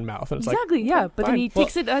your fucking mouth? And it's exactly, like, yeah. But fine. then he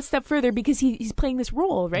takes it a step further because he's playing this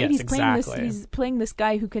role, right? Yes, He's playing this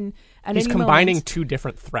guy who can. He's combining two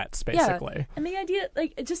different threats, basically. Yeah. And the idea,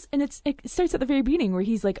 like, it starts at the very beginning where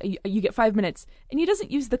he's like, you get 5 minutes, and he doesn't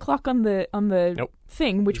use the clock on the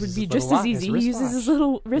thing, which would be just as easy. He uses his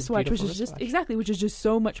little wristwatch, which is just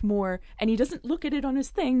so much more. And he doesn't look at it on his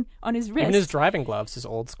thing, on his wrist. Even his driving gloves, his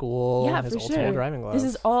old school, school driving gloves.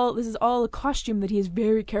 This is all a costume that he has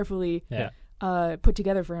very carefully put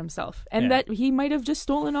together for himself, and that he might have just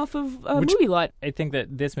stolen off of a movie lot. I think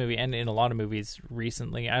that this movie, and in a lot of movies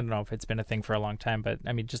recently, I don't know if it's been a thing for a long time, but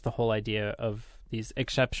I mean, just the whole idea of these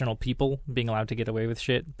exceptional people being allowed to get away with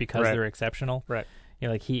shit because they're exceptional. Right. You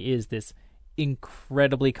know, like, he is this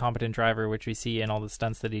incredibly competent driver, which we see in all the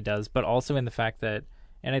stunts that he does, but also in the fact that,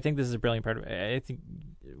 and I think this is a brilliant part of it, I think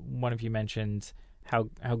one of you mentioned how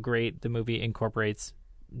great the movie incorporates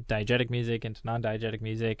diegetic music into non-diegetic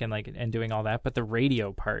music and doing all that, but the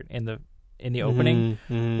radio part in the opening,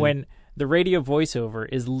 when the radio voiceover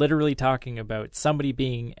is literally talking about somebody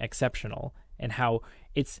being exceptional and how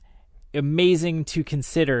it's amazing to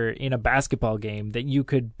consider in a basketball game that you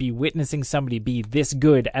could be witnessing somebody be this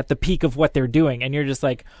good at the peak of what they're doing, and you're just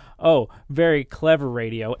like, oh, very clever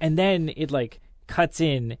radio. And then it like cuts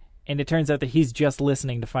in, and it turns out that he's just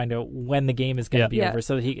listening to find out when the game is going to be over.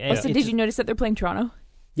 So he also, did you notice that they're playing Toronto?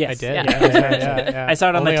 Yes, I did. Yeah. I saw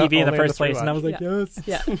it on the TV in the first place, and I was like, yes.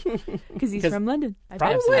 Yeah, because he's from London.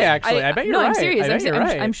 Probably, actually. I bet you're right. No, I'm serious.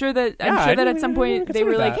 Right. I'm sure that at some point they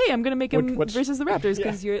were like, hey, I'm going to make him versus the Raptors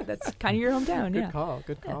because that's kind of your hometown.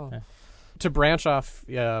 Good call. Yeah. To branch off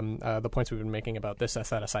the points we've been making about this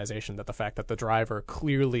aestheticization, that the fact that the driver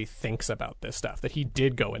clearly thinks about this stuff, that he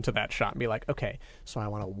did go into that shot and be like, okay, so I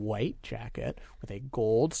want a white jacket with a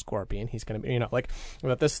gold scorpion. He's going to be,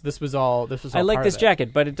 that this was all I like this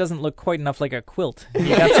jacket, but it doesn't look quite enough like a quilt.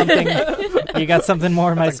 You got something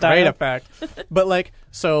more in my style. Great effect. But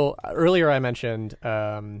so earlier I mentioned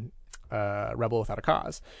Rebel Without a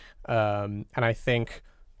Cause, and I think,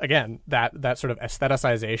 again, that sort of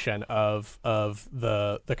aestheticization of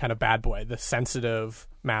the kind of bad boy, the sensitive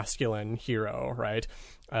masculine hero, right?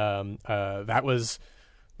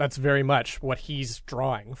 That's very much what he's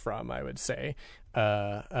drawing from, I would say.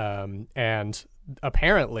 And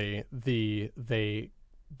apparently Refn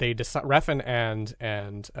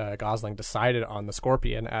and Gosling decided on the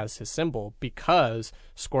scorpion as his symbol because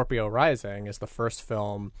Scorpio Rising is the first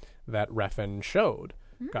film that Refn showed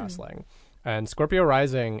Gosling. And Scorpio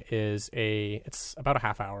Rising it's about a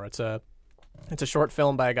half hour. It's a short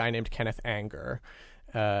film by a guy named Kenneth Anger.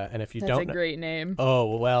 And if you That's a great name.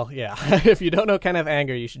 Oh, well, yeah. If you don't know Kenneth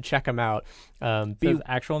Anger, you should check him out. His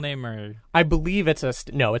actual name, or I believe it's a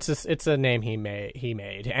name he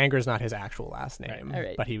made. Anger's not his actual last name,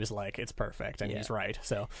 right. But he was like, it's perfect, and he's right.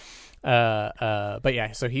 So, but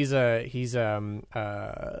yeah, so he's I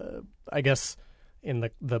guess, in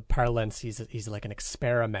the parlance, he's like an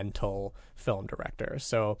experimental film director.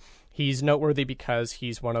 So he's noteworthy because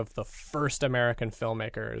he's one of the first American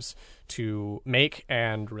filmmakers to make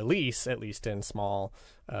and release, at least in small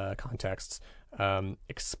contexts,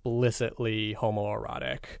 explicitly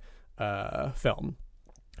homoerotic film.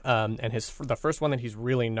 And the first one that he's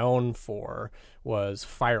really known for was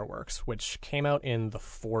Fireworks, which came out in the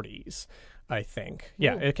 40s, I think.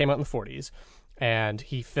 Yeah, it came out in the 40s. And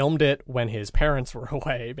he filmed it when his parents were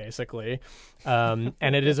away, basically. And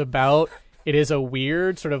it is a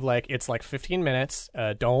weird sort of it's 15 minutes.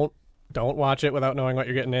 Don't watch it without knowing what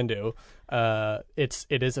you're getting into.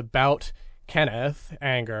 It is about Kenneth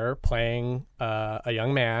Anger playing a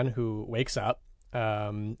young man who wakes up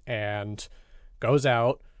and goes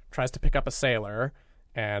out, tries to pick up a sailor,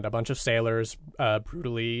 and a bunch of sailors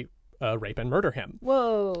brutally rape and murder him.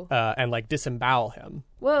 Whoa. And disembowel him.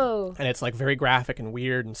 Whoa. And it's very graphic and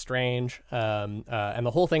weird and strange. And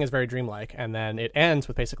the whole thing is very dreamlike. And then it ends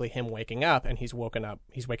with basically him waking up, and he's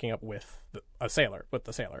waking up with the sailor.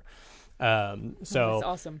 That's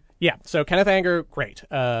awesome. Yeah. So Kenneth Anger, great.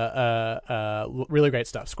 Really great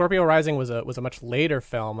stuff. Scorpio Rising was a much later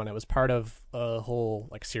film, and it was part of a whole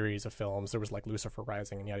series of films. There was Lucifer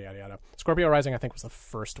Rising and yada yada yada. Scorpio Rising, I think, was the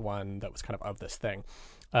first one that was kind of this thing.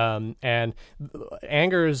 And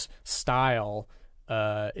Anger's style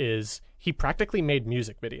is he practically made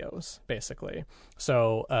music videos, basically.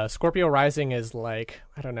 So Scorpio Rising is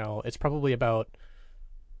it's probably about,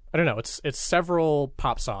 it's several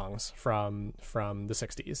pop songs from the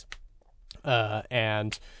 60s.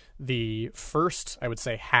 And the first, I would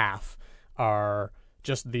say, half are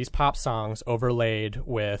just these pop songs overlaid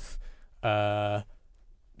with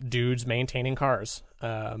dudes maintaining cars,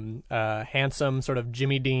 handsome sort of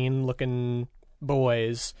Jimmy Dean looking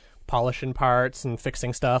boys polishing parts and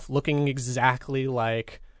fixing stuff, looking exactly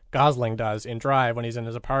like Gosling does in Drive when he's in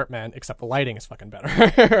his apartment, except the lighting is fucking better,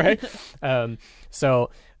 right?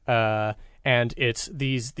 And it's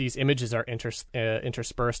these images are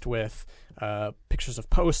interspersed with pictures of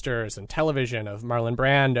posters and television of Marlon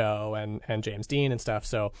Brando and James Dean and stuff.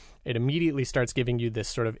 So it immediately starts giving you this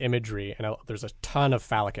sort of imagery, and there's a ton of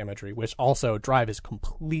phallic imagery, which also Drive is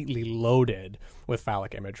completely loaded with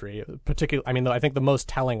phallic imagery. I think the most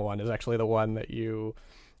telling one is actually the one that you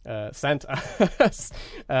sent us,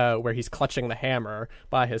 where he's clutching the hammer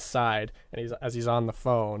by his side, and as he's on the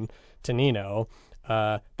phone to Nino.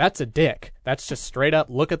 That's a dick. That's just straight up.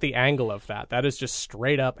 Look at the angle of that. That is just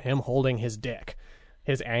straight up him holding his dick,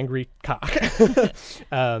 his angry cock.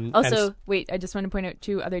 Wait, I just want to point out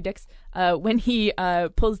 2 other dicks. When he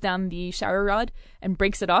pulls down the shower rod and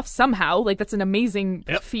breaks it off somehow, like that's an amazing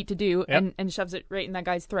feat to do, and shoves it right in that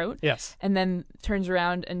guy's throat. Yes. And then turns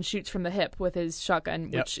around and shoots from the hip with his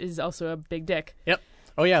shotgun, which is also a big dick. Yep.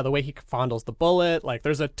 Oh yeah, the way he fondles the bullet, like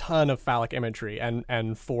there's a ton of phallic imagery,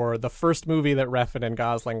 and for the first movie that Refn and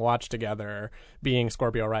Gosling watched together, being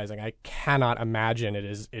Scorpio Rising, I cannot imagine it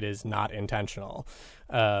is not intentional.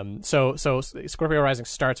 So Scorpio Rising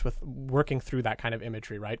starts with working through that kind of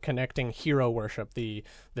imagery, right? Connecting hero worship, the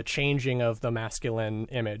changing of the masculine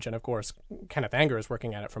image, and of course Kenneth Anger is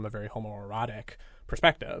working at it from a very homoerotic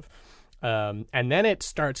perspective. And then it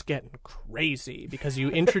starts getting crazy because you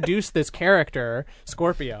introduce this character,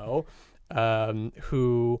 Scorpio,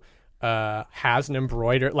 who has an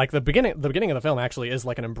embroidered, like the beginning of the film actually is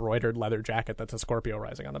like an embroidered leather jacket that's a Scorpio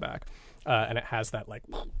rising on the back, and it has that like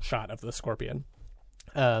shot of the scorpion.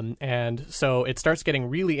 And so it starts getting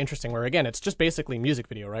really interesting, where again it's just basically music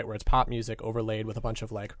video, right, where it's pop music overlaid with a bunch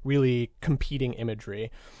of like really competing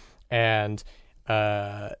imagery, and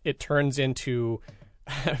it turns into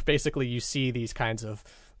basically you see these kinds of,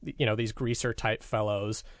 these greaser type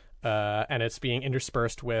fellows, and it's being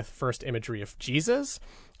interspersed with first imagery of Jesus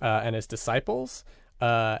and his disciples,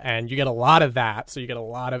 and you get a lot of that. So you get a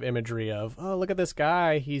lot of imagery of, oh, look at this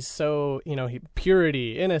guy, he's so,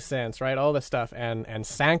 purity, innocence, right, all this stuff, and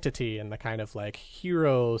sanctity, and the kind of like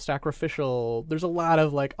hero, sacrificial, there's a lot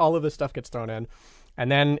of like all of this stuff gets thrown in. And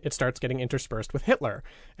then it starts getting interspersed with Hitler,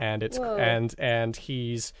 and it's and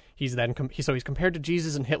he's compared to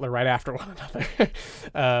Jesus and Hitler right after one another,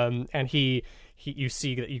 and you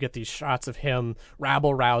see that you get these shots of him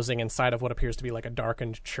rabble rousing inside of what appears to be like a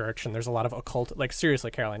darkened church, and there's a lot of occult. Like seriously,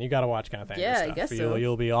 Caroline, you got to watch kind of thing. Yeah, stuff. I guess so.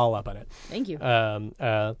 You'll be all up on it. Thank you.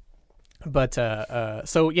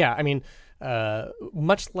 So yeah, I mean.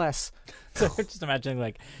 Much less. So just imagining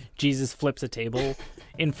like Jesus flips a table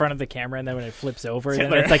in front of the camera, and then when it flips over,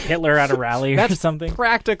 then it's like Hitler at a rally or something.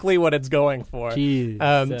 Practically what it's going for. Jeez.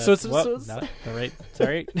 So it's not all right.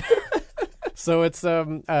 Sorry. So it's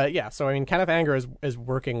yeah. So I mean, Kenneth Anger is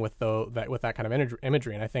working with that kind of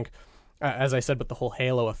imagery, and I think, as I said, with the whole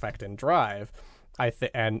halo effect in Drive,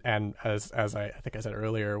 and as I think I said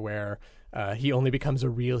earlier, where he only becomes a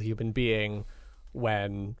real human being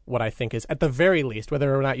when what I think is, at the very least,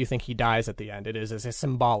 whether or not you think he dies at the end, it is a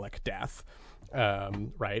symbolic death,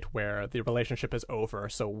 right, where the relationship is over.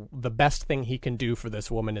 So the best thing he can do for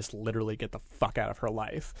this woman is literally get the fuck out of her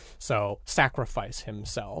life. So sacrifice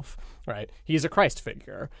himself, right? He's a Christ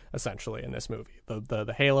figure, essentially, in this movie.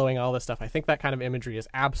 The haloing, all this stuff, I think that kind of imagery is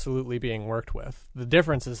absolutely being worked with. The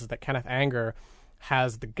difference is that Kenneth Anger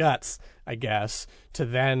has the guts, I guess, to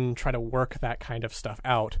then try to work that kind of stuff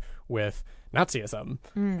out with Nazism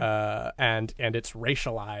and its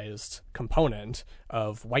racialized component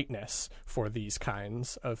of whiteness for these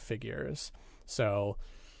kinds of figures. So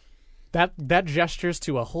that gestures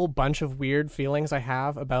to a whole bunch of weird feelings I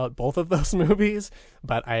have about both of those movies,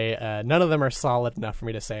 but none of them are solid enough for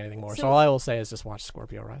me to say anything more. So all I will say is just watch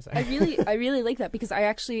Scorpio Rising. I really like that, because I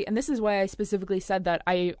actually, and this is why I specifically said that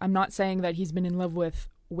I'm not saying that he's been in love with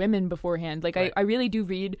women beforehand. Like right. I really do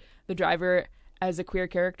read the driver as a queer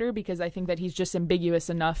character, because I think that he's just ambiguous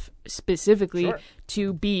enough specifically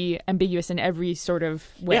to be ambiguous in every sort of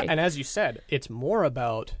way. Yeah, and as you said, it's more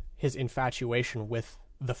about his infatuation with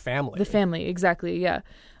the family. The family, exactly, yeah.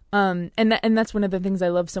 And that's one of the things I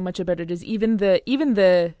love so much about it, is even the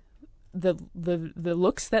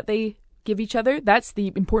looks that they give each other, that's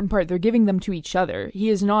the important part. They're giving them to each other. He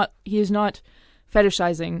is not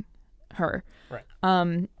fetishizing her. Right.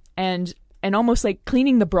 And almost like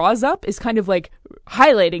cleaning the bras up is kind of like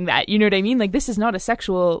highlighting that, you know what I mean? Like, this is not a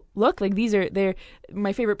sexual look. Like,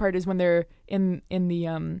 my favorite part is when they're in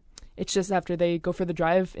the, it's just after they go for the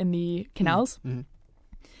drive in the canals. Mm-hmm.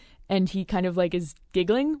 and he kind of like is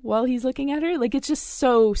giggling while he's looking at her. Like, it's just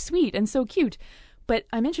so sweet and so cute. But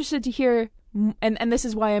I'm interested to hear, and this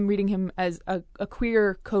is why I'm reading him as a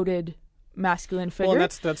queer-coded masculine figure. Well,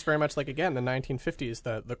 that's very much like, again, the 1950s.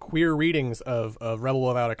 The queer readings of Rebel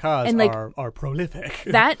Without a Cause and, like, are prolific.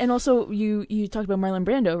 That, and also you talked about Marlon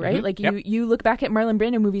Brando, right? Like you look back at Marlon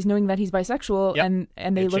Brando movies knowing that he's bisexual,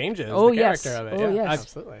 and they changes the character yes, of it. oh yeah, yes,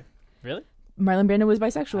 absolutely. Really? Marlon Brando was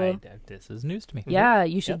bisexual. This is news to me. Yeah,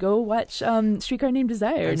 you should go watch Streetcar Named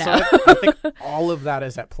Desire And now. so I think all of that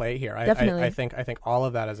is at play here. Definitely. I think all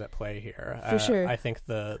of that is at play here. For sure. I think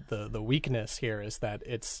the weakness here is that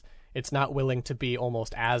it's not willing to be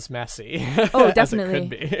almost as messy Oh, as it definitely. could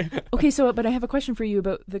be. Okay, but I have a question for you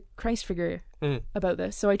about the Christ figure about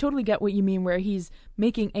this. So I totally get what you mean, where he's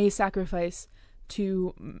making a sacrifice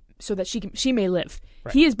so that she may live.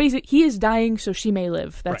 Right. He is dying so she may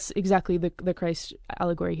live. That's exactly the Christ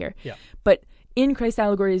allegory here. Yeah. But in Christ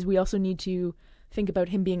allegories, we also need to think about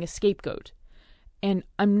him being a scapegoat. And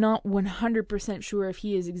I'm not 100% sure if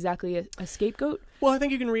he is exactly a scapegoat. Well, I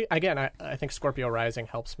think you can read, again, I think Scorpio Rising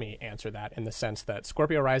helps me answer that, in the sense that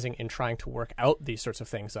Scorpio Rising, in trying to work out these sorts of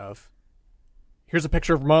things of, here's a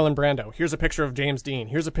picture of Marlon Brando, here's a picture of James Dean,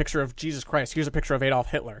 here's a picture of Jesus Christ, here's a picture of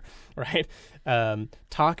Adolf Hitler, right?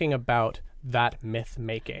 Talking about that myth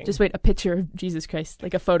making. Just wait, a picture of Jesus Christ,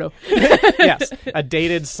 like a photo. Yes, a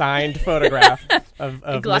dated, signed photograph of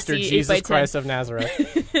glossy Mr. Jesus 8x10. Christ of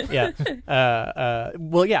Nazareth. Yeah.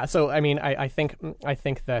 Well, yeah. So, I mean, I think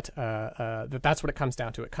that that's what it comes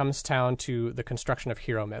down to. It comes down to the construction of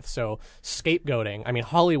hero myth. So, scapegoating. I mean,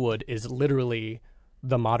 Hollywood is literally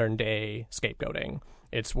the modern day scapegoating.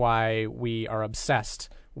 It's why we are obsessed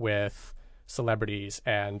with celebrities,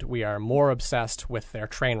 and we are more obsessed with their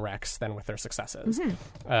train wrecks than with their successes.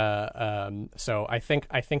 So I think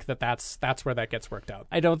that's where that gets worked out.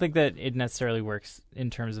 I don't think that it necessarily works in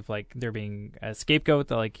terms of like there being a scapegoat,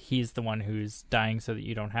 that like he's the one who's dying so that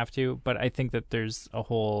you don't have to. But I think that there's a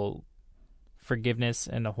whole forgiveness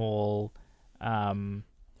and a whole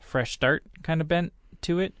fresh start kind of bent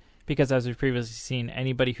to it, because as we've previously seen,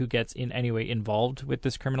 anybody who gets in any way involved with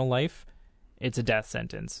this criminal life, it's a death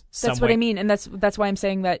sentence. That's what I mean, and that's why I'm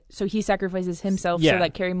saying that. So he sacrifices himself so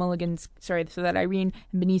that so that Irene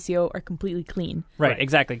and Benicio are completely clean. Right.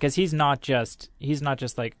 Exactly, because he's not just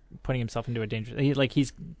like putting himself into a danger.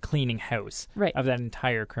 He's cleaning house of that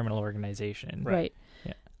entire criminal organization. Right.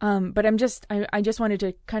 Yeah. But I just wanted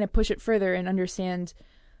to kind of push it further and understand,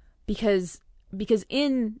 because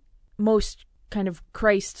in most kind of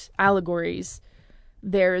Christ allegories,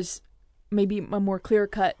 there's maybe a more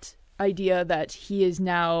clear-cut idea that he is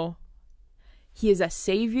a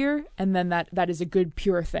savior, and then that is a good,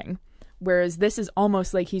 pure thing. Whereas this is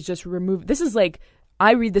almost like he's just removed. This is like,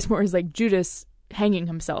 I read this more as like Judas hanging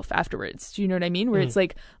himself afterwards. Do you know what I mean? Where it's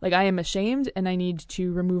like I am ashamed and I need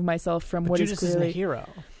to remove myself from what Judas is clearly isn't a hero.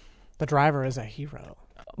 The driver is a hero.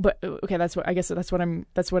 But okay, that's what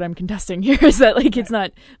I'm contesting here, is that like it's not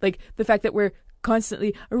like the fact that we're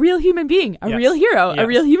constantly a real human being, a real hero, a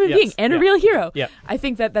real human being, and a real hero. Yeah. I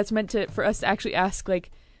think that's meant for us to actually ask, like,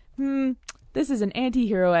 this is an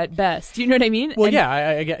anti-hero at best. Do you know what I mean? Well,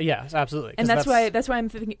 I get, yes, absolutely. And that's why I'm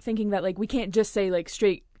thinking that, like, we can't just say like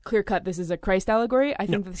straight, clear cut, this is a Christ allegory. I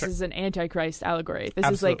think this is an anti-Christ allegory.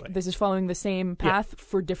 This is following the same path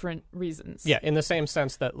for different reasons. Yeah, in the same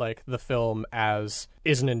sense that like the film is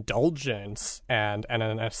an indulgence and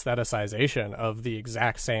an aestheticization of the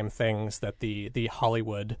exact same things that the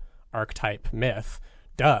Hollywood archetype myth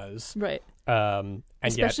does. Right. And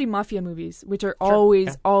especially mafia movies, which are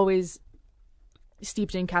always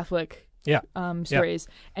steeped in Catholic stories.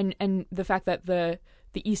 And the fact that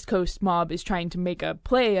the East Coast mob is trying to make a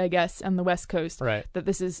play, I guess, on the West Coast. Right. That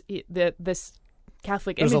this is this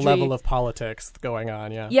Catholic There's imagery. There's a level of politics going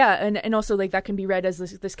on, yeah. Yeah, and also like that can be read as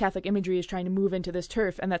this Catholic imagery is trying to move into this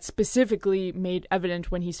turf, and that's specifically made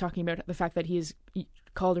evident when he's talking about the fact that he is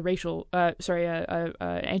called a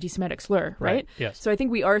anti-Semitic slur, right? Yes. So I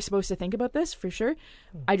think we are supposed to think about this for sure.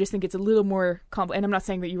 I just think it's a little more complex, and I'm not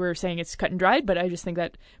saying that you were saying it's cut and dried, but I just think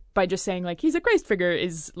that by just saying like he's a Christ figure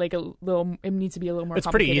is like it needs to be a little more. It's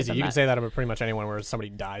pretty easy. You can say that about pretty much anyone where somebody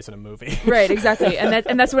dies in a movie. Right, exactly,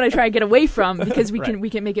 and that's what I try to get away from, because we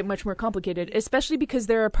can make it much more complicated, especially because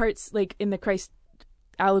there are parts like in the Christ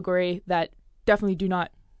allegory that definitely do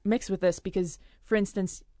not mix with this. Because, for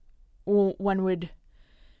instance, one would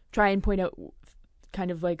try and point out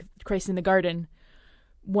kind of like Christ in the garden,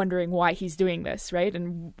 wondering why he's doing this, right?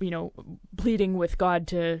 And, pleading with God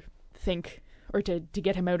to think or to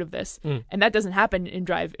get him out of this. And that doesn't happen in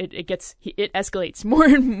Drive. It escalates more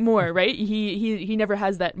and more, right? He never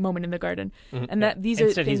has that moment in the garden. And that these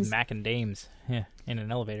Instead, are things... he's macking dames in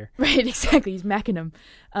an elevator. Right, exactly. He's macking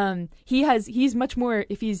them. He's much more,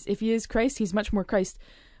 if he is Christ, he's much more Christ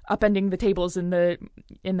upending the tables in the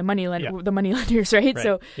the moneylenders, right?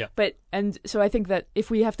 So, so I think that if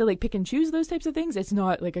we have to like pick and choose those types of things, it's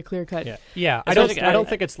not like a clear cut. Yeah. I don't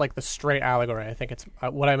think it's like the straight allegory. I think it's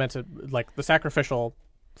what I meant to like the sacrificial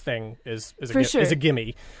thing is a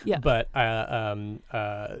gimme. Yeah. But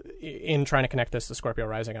in trying to connect this to Scorpio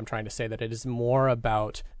Rising, I'm trying to say that it is more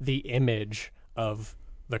about the image of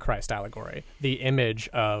the Christ allegory, the image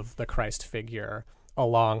of the Christ figure,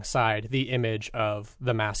 alongside the image of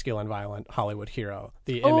the masculine, violent Hollywood hero.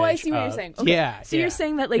 I see what you're saying. Okay. Yeah. So you're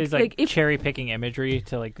saying that He's like if cherry picking imagery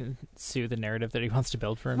to like suit the narrative that he wants to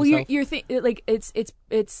build for himself. Well, you're like it's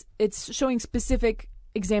showing specific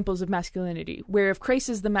examples of masculinity. Where if Christ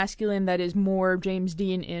is the masculine that is more James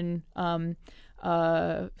Dean in Rebel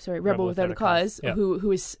Without a Cause,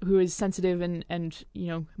 who is sensitive and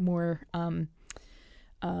more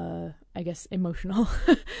I guess emotional,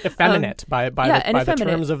 effeminate by the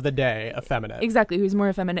terms of the day, effeminate. Exactly, who's more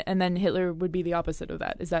effeminate, and then Hitler would be the opposite of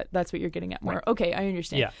that. That's what you're getting at more? Right. Okay, I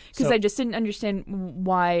understand. Yeah, because I just didn't understand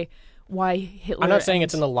why Hitler. I'm not saying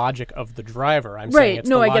it's in the logic of the driver. I'm saying it's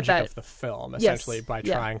the logic of the film, essentially by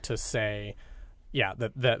trying to say,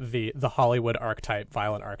 that the Hollywood archetype,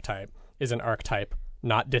 violent archetype, is an archetype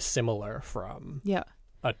not dissimilar from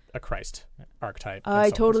a Christ archetype.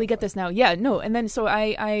 I totally get this now. Yeah, no, and then so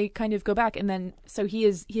I kind of go back, and then so he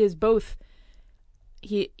is both.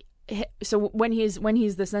 So when he's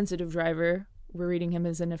the sensitive driver, we're reading him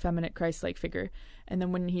as an effeminate Christ-like figure, and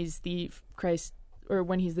then when he's the Christ, or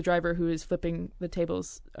when he's the driver who is flipping the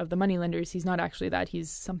tables of the moneylenders, he's not actually that.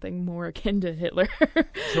 He's something more akin to Hitler.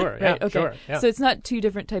 Sure. Right? Yeah. Okay. Sure. Yeah. So it's not two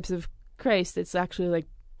different types of Christ. It's actually like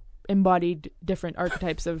embodied different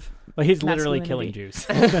archetypes of he's literally killing Jews.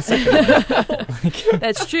 That's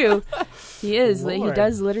true. He is. Lord. He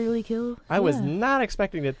does literally kill. I was not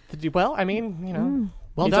expecting it to do well. I mean,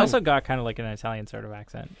 well he's done. Also got kind of like an Italian sort of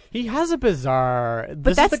accent. He has a bizarre.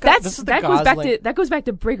 But that goes back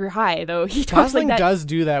to Breaker High, though. He talks Gosling like that. Does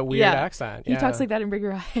do that weird accent. He talks like that in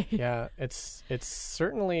Breaker High. Yeah, it's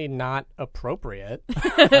certainly not appropriate.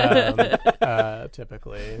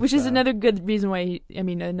 Typically, which is another good reason why.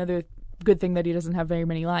 Another good thing that he doesn't have very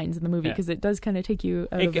many lines in the movie, because it does kind of take you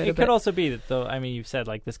out of it. It could also be that, though. I mean, you've said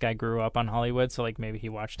like this guy grew up on Hollywood, so like maybe he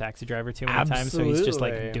watched Taxi Driver too many times, so he's just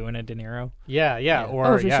like doing a De Niro.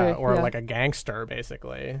 Or like a gangster,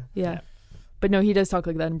 basically. Yeah. But no, he does talk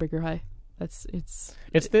like that in Breaker High. It's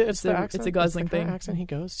the accent. It's a Gosling thing. Accent he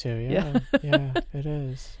goes to. Yeah. It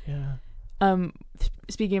is. Yeah.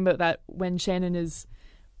 Speaking about that, when Shannon is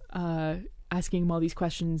asking him all these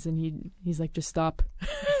questions, and he's like, just stop.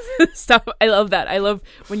 Stop. I love that. I love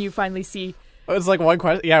when you finally see. It's like one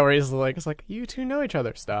question, where he's like, it's like, you two know each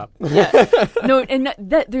other. Stop. Yeah. No, and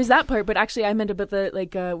that there's that part, but actually, I meant about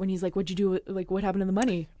the when he's like, what'd you do? Like, what happened to the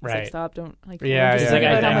money? He's like, stop, don't like.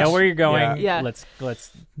 I know where you're going. Yeah. Let's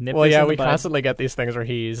nip. Well, this in we the bud. constantly get these things where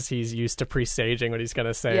he's used to presaging what he's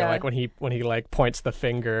gonna say. Yeah. Like when he like points the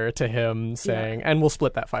finger to him, saying, "And we'll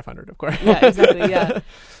split that 500, of course." Yeah, exactly.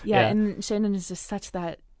 Yeah. And Shannon is just such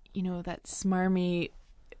that that smarmy,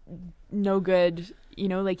 no good.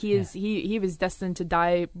 Like he is. He was destined to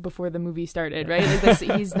die before the movie started, right? Like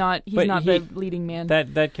he's not the leading man.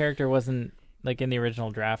 That character wasn't like in the original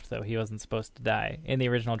draft, though. He wasn't supposed to die. In the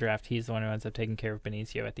original draft, he's the one who ends up taking care of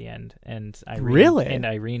Benicio at the end, and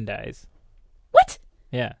Irene dies. What?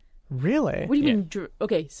 Yeah. Really? What do you mean?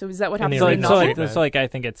 Okay, so is that what happens? So I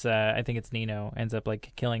think it's Nino ends up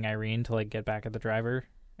like killing Irene to like get back at the driver.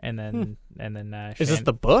 And then is this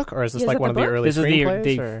the book, or is this like one of the early screenplays?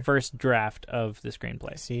 This is the first draft of the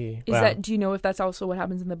screenplay. See, do you know if that's also what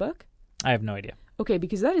happens in the book? I have no idea. Okay,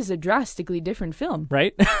 because that is a drastically different film,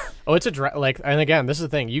 right? It's and again, this is the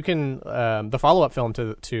thing. You can the follow-up film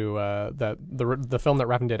to the film that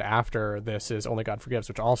Refn did after this is Only God Forgives,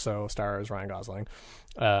 which also stars Ryan Gosling,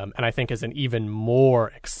 and I think is an even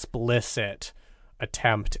more explicit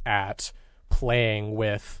attempt at playing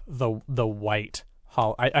with the white.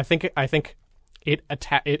 I think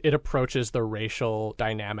it approaches the racial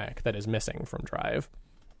dynamic that is missing from Drive.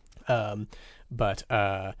 But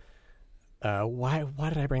why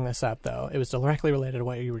did I bring this up though? It was directly related to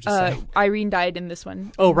what you were just saying. Irene died in this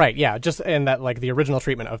one. Oh right, yeah. Just in that like the original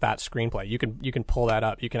treatment of that screenplay, you can pull that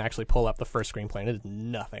up. You can actually pull up the first screenplay, and it is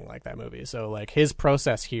nothing like that movie. So like his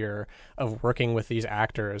process here of working with these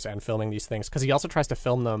actors and filming these things, because he also tries to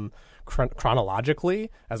film them chronologically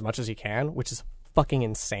as much as he can, which is fucking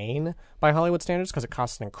insane by Hollywood standards because it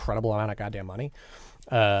costs an incredible amount of goddamn money.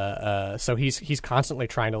 So he's constantly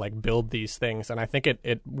trying to like build these things, and I think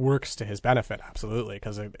it works to his benefit, absolutely,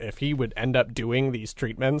 because if he would end up doing these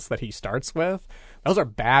treatments that he starts with, those are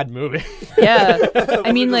bad movies. Yeah.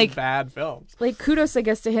 I mean, like, bad films. Like, kudos, I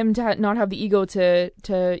guess, to him to not have the ego to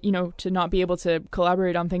not be able to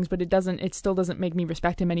collaborate on things, but it still doesn't make me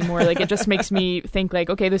respect him anymore. Like, it just makes me think like,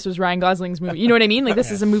 okay, this was Ryan Gosling's movie. You know what I mean? Like,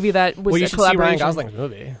 this is a movie that was you a should collaboration. see Ryan Gosling's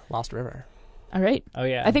movie, Lost River. All right. Oh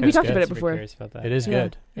yeah, I think we talked about it before. About that. It is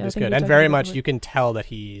good. Yeah, it is good, and very much you can tell that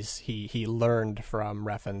he learned from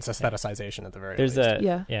Refn's aestheticization at the very least.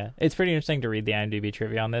 Yeah. It's pretty interesting to read the IMDb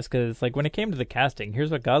trivia on this because it's like when it came to the casting,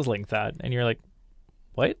 here's what Gosling thought, and you're like,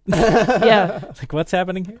 what? Yeah. Like, what's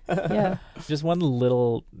happening here? Yeah. Just one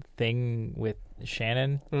little thing with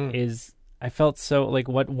Shannon is I felt so like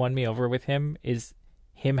what won me over with him is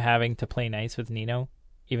him having to play nice with Nino,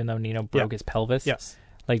 even though Nino broke his pelvis. Yes.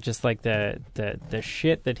 Like, just like the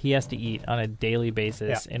shit that he has to eat on a daily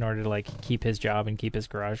basis in order to like keep his job and keep his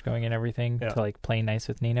garage going and everything to like play nice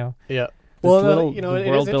with Nino. Yeah. Well, it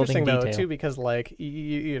is interesting though too, because like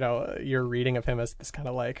you're reading of him as this kind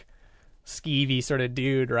of like skeevy sort of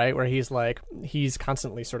dude, right? Where he's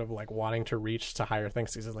constantly sort of like wanting to reach to higher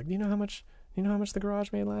things. He's like, do you know how much the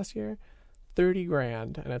garage made last year?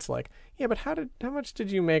 $30,000. And it's like, yeah, but how much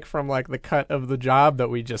did you make from like the cut of the job that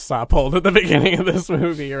we just saw pulled at the beginning of this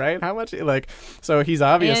movie, right? How much, like, so he's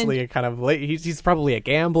obviously kind of late. He's probably a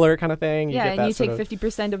gambler kind of thing. Yeah, and you take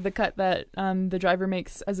 50% of the cut that the driver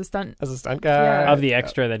makes as a stunt guy of the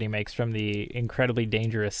extra that he makes from the incredibly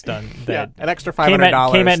dangerous stunt that an extra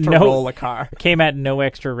 $500 to roll a car came at no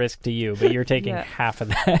extra risk to you, but you're taking half of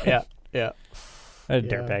that. Yeah. A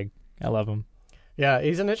dirtbag. I love him. Yeah,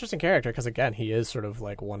 he's an interesting character because, again, he is sort of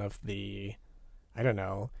like one of the, I don't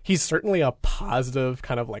know, he's certainly a positive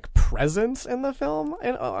kind of like presence in the film,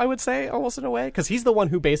 and I would say almost in a way, because he's the one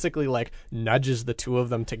who basically like nudges the two of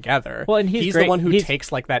them together. Well, and he's great. The one who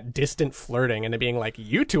takes like that distant flirting into being like,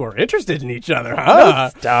 you two are interested in each other, huh?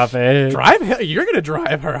 Stop it. You're going to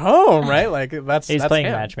drive her home, right? Like, He's playing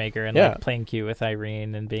him. Matchmaker and like playing cute with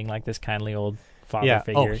Irene and being like this kindly old father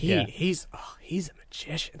figure. He's a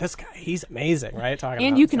magician. This guy, he's amazing, right?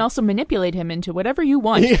 And you can also manipulate him into whatever you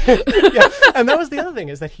want. And that was the other thing,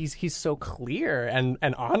 is that he's so clear and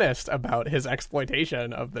honest about his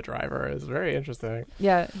exploitation of the driver. It's very interesting.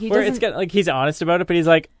 Yeah, he's honest about it, but he's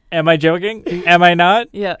like, am I joking? Am I not?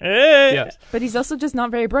 Yeah. Yes. But he's also just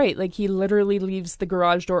not very bright. Like, he literally leaves the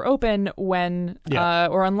garage door open when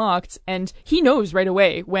or unlocked, and he knows right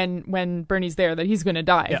away when Bernie's there that he's going to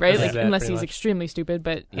die, right? Like, unless he's extremely stupid.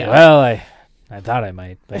 But well, I thought I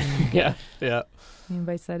might, but yeah. He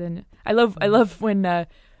invites that in. I love when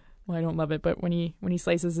well, I don't love it, but when he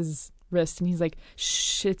slices his wrist and he's like,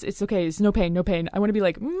 shh, it's okay, it's no pain. I want to be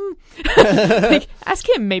like, like, ask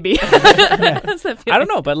him maybe. That's that feeling. I don't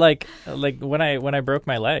know, but like when I broke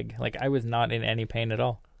my leg, like, I was not in any pain at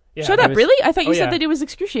all. Yeah. Shut up, really? I thought you said that it was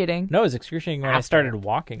excuriating. No, it was excruciating when I started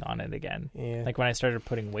walking on it again. Yeah. Like when I started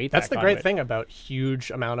putting weight That's back the great thing about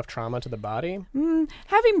huge amount of trauma to the body.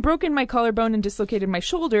 Having broken my collarbone and dislocated my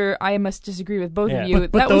shoulder, I must disagree with both of you.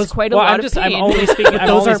 But that was quite a lot of pain. I'm only speaking.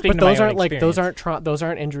 Those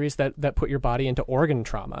aren't injuries that put your body into organ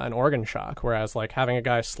trauma and organ shock. Whereas like having a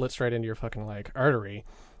guy slit straight into your fucking like artery,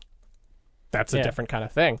 that's a different kind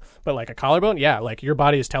of thing. But like a collarbone, like your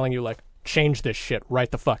body is telling you like, change this shit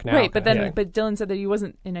right the fuck now. Right, but Dylan said that he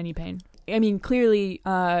wasn't in any pain. I mean, clearly,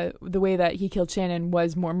 the way that he killed Shannon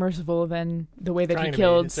was more merciful than the way that he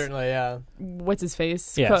killed. Certainly, what's his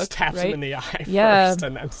face? Yeah, Cook, taps right? him in the eye first,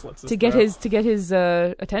 and then slits his to get his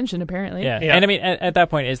attention. Apparently, yeah. And I mean, at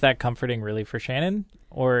that point, is that comforting really for Shannon,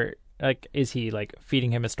 or like, is he like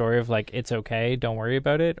feeding him a story of like, it's okay, don't worry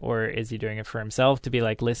about it, or is he doing it for himself to be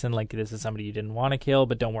like, listen, like, this is somebody you didn't want to kill,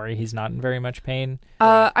 but don't worry, he's not in very much pain?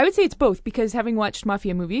 I would say it's both, because having watched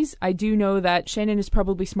mafia movies, I do know that Shannon is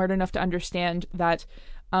probably smart enough to understand that,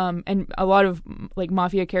 and a lot of like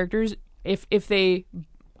mafia characters, if they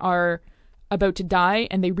are about to die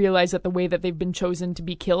and they realize that the way that they've been chosen to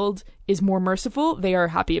be killed is more merciful, they are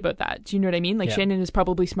happy about that. Do you know what I mean? Like, Shannon is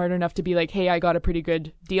probably smart enough to be like, hey, I got a pretty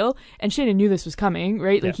good deal. And Shannon knew this was coming,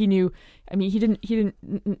 right? Like, he knew, I mean, he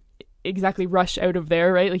didn't exactly rush out of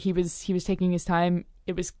there, right? Like, he was taking his time.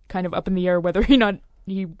 It was kind of up in the air whether or not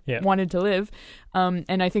he wanted to live.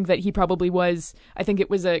 And I think that he probably was, I think it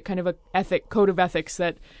was a kind of a code of ethics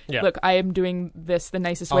that, look, I am doing this the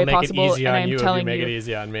nicest way possible, and I'm telling you. Make it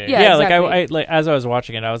easy on me. Yeah, exactly. like I like as I was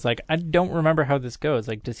watching it, I was like, I don't remember how this goes.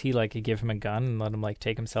 Like, does he like give him a gun and let him like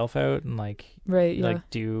take himself out and like like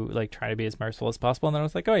do like try to be as merciful as possible? And then I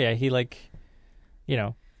was like, oh yeah, he like, you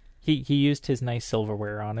know, He used his nice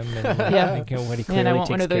silverware on him and what he Man, I clearly want takes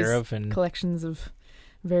one of care those of. And collections of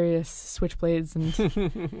various switchblades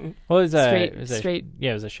and well, it was straight.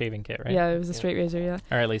 Yeah, it was a shaving kit, right? Yeah, it was a straight razor. Yeah,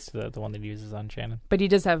 or at least the one that he uses on Shannon. but he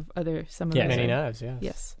does have some of many knives. Yes.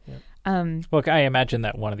 Yes. Yeah. Well, I imagine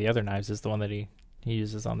that one of the other knives is the one that he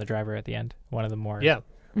uses on the driver at the end. One of the more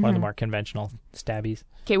one of the more conventional stabbies.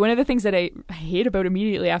 Okay, one of the things that I hate about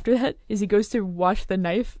immediately after that is he goes to wash the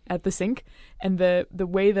knife at the sink, and the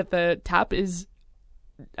way that the tap is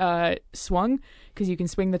swung, because you can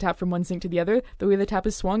swing the tap from one sink to the other, the way the tap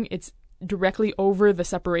is swung, it's directly over the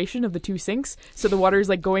separation of the two sinks, so the water is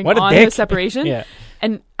like going on the separation. Yeah.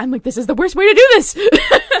 And I'm like, this is the worst way to do this.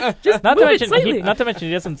 Just not to mention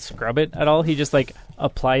he doesn't scrub it at all. He just like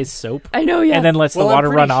applies soap. I know, yeah. And then lets the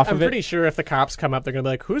water run off of it. I'm pretty sure if the cops come up, they're gonna be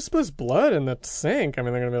like, "Who spills blood in the sink?" I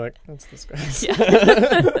mean, they're gonna be like, "That's disgusting."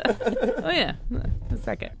 Yeah. Oh yeah. A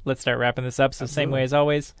second. Let's start wrapping this up. So same way as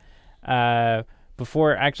always.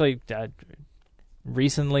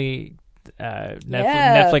 Recently.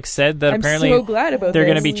 Netflix said that apparently so glad about they're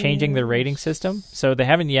this. going to be changing the rating system. So they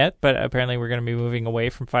haven't yet, but apparently we're going to be moving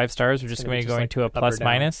away from 5 stars. We're just going to be going to a plus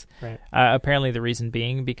minus. Right. Apparently the reason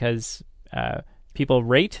being because people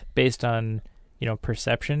rate based on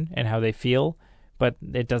perception and how they feel, but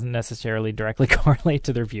it doesn't necessarily directly correlate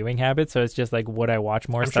to their viewing habits. So it's just like, would I watch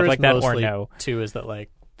more stuff like that or no? Too is that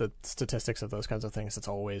like the statistics of those kinds of things. It's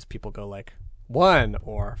always people go like 1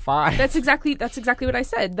 or 5. That's exactly what I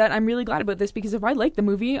said. That I'm really glad about this, because if I like the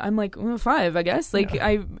movie, I'm like 5, I guess. Like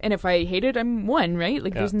and if I hate it, I'm 1, right?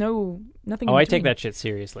 Like there's nothing. Oh, I take that shit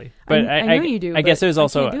seriously. But I know you do. I guess it was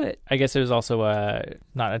also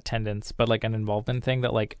not attendance, but like an involvement thing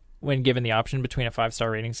that like when given the option between a 5-star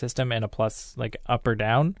rating system and a plus like up or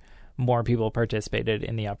down, more people participated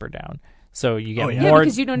in the up or down. So you get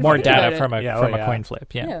more data from a coin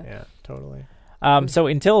flip. Yeah, totally. So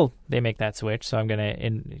until they make that switch, so I'm going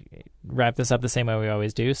to wrap this up the same way we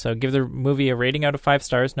always do. So give the movie a rating out of 5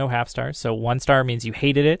 stars, no half stars. So 1 star means you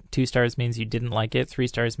hated it, 2 stars means you didn't like it, 3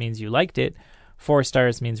 stars means you liked it, 4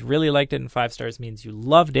 stars means really liked it, and 5 stars means you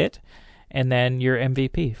loved it. And then your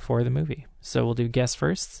MVP for the movie. So we'll do guess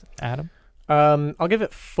first. Adam? I'll give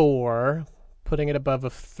it 4, putting it above a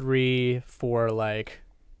 3 for like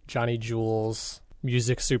Johnny Jewel's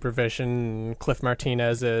music supervision, Cliff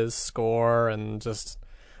Martinez's score, and just,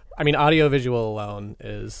 I mean, audiovisual alone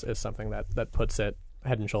is something that puts it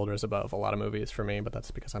head and shoulders above a lot of movies for me, but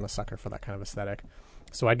that's because I'm a sucker for that kind of aesthetic.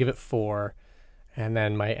 So I'd give it 4. And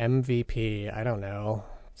then my MVP, I don't know.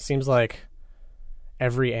 Seems like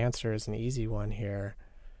every answer is an easy one here.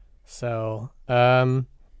 So,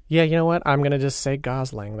 yeah, you know what? I'm going to just say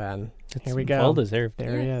Gosling then. Here we go. Well deserved.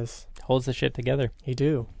 There he is. Holds the shit together. He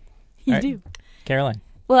do. You do. Caroline?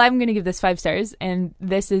 Well, I'm going to give this 5 stars, and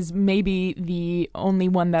this is maybe the only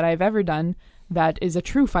one that I've ever done that is a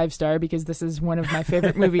true 5-star, because this is one of my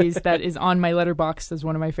favorite movies that is on my letterbox as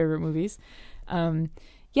one of my favorite movies.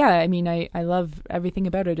 Yeah, I mean, I love everything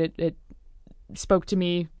about it. It spoke to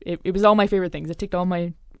me. It was all my favorite things. It ticked all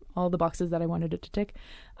the boxes that I wanted it to tick.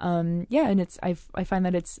 Yeah, and I find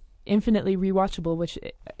that it's infinitely rewatchable, which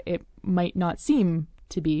it might not seem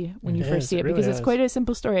to be when you first see it, because it's quite a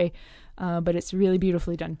simple story, but it's really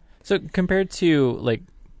beautifully done. So compared to, like,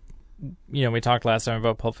 we talked last time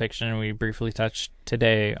about Pulp Fiction, and we briefly touched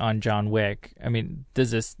today on John Wick. I mean,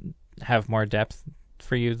 does this have more depth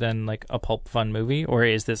for you than like a pulp fun movie, or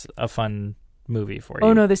is this a fun movie for you?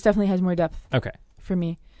 Oh no, this definitely has more depth. Okay. For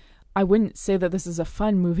me. I wouldn't say that this is a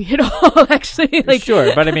fun movie at all, actually. Like,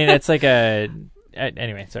 sure, but I mean, it's like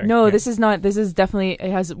anyway, sorry. No, this is not. This is definitely,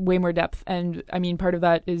 it has way more depth. And I mean, part of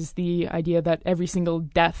that is the idea that every single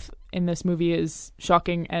death in this movie is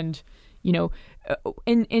shocking. And,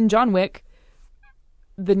 in John Wick,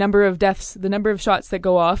 the number of deaths, the number of shots that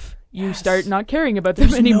go off, you start not caring about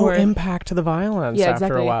them anymore. There's no impact to the violence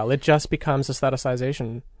after a while. It just becomes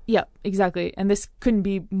aestheticization. Yeah, exactly. And this couldn't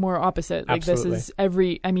be more opposite. Like, Absolutely. This is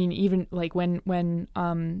even like when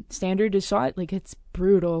Standard is shot, like, it's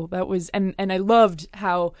brutal. That was, and I loved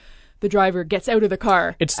how the driver gets out of the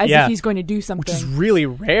car as if he's going to do something. Which is really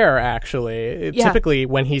rare, actually. Typically,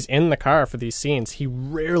 when he's in the car for these scenes, he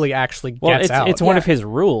rarely actually gets out. It's one of his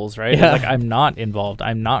rules, right? Yeah. Like, I'm not involved.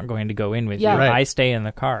 I'm not going to go in with you. Right. I stay in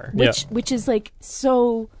the car. Which is, like,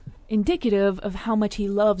 so indicative of how much he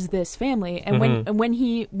loves this family. And when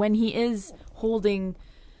he is holding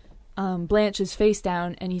Blanche's face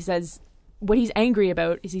down, and he says, what he's angry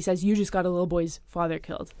about is, he says, you just got a little boy's father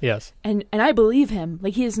killed. Yes. And I believe him.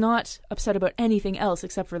 Like, he is not upset about anything else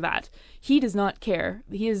except for that. He does not care.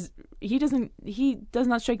 He does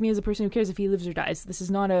not strike me as a person who cares if he lives or dies. This is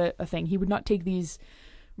not a thing. He would not take these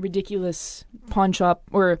ridiculous pawn shop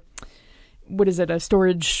or what is it, a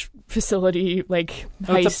storage facility like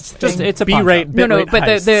heist thing. It's a B-rate. No, but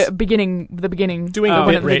heists. the beginning doing one the at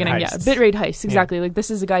the bit-rate beginning, heists. bit-rate heist, exactly. Like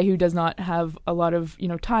this is a guy who does not have a lot of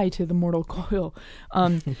tie to the mortal coil.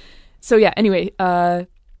 So yeah. Anyway, I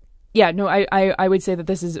would say that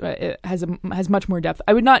this is has much more depth.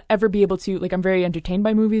 I would not ever be able to I'm very entertained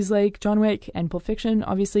by movies like John Wick and Pulp Fiction,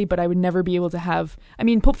 obviously, but I would never be able to have. I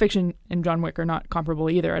mean, Pulp Fiction and John Wick are not comparable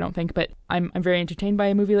either, I don't think. But I'm very entertained by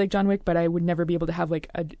a movie like John Wick, but I would never be able to have like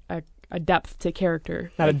a depth to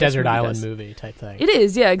character. Not like a desert island does. movie type thing. It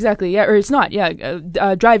is, yeah, exactly, yeah, or it's not, yeah.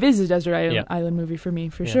 Drive is a desert island movie for me,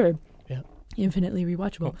 for sure. Yeah, infinitely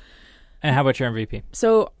rewatchable. And how about your MVP?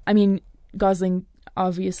 So, I mean, Gosling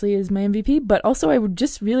obviously is my MVP, but also I would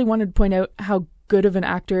just really want to point out how good of an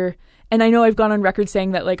actor, and I know I've gone on record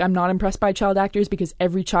saying that I'm not impressed by child actors because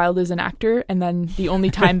every child is an actor, and then the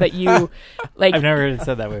only time that you I've never heard it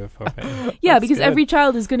said that way before. But yeah, because good. Every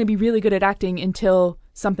child is going to be really good at acting until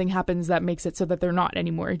something happens that makes it so that they're not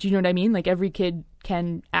anymore. Do you know what I mean? Every kid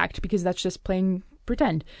can act because that's just playing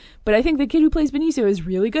pretend. But I think the kid who plays Benicio is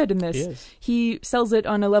really good in this. He sells it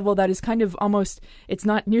on a level that is kind of almost, it's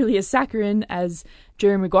not nearly as saccharine as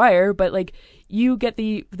Jerry Maguire, but you get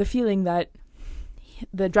the feeling that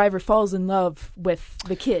the driver falls in love with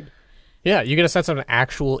the kid. Yeah, you get a sense of an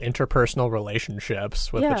actual interpersonal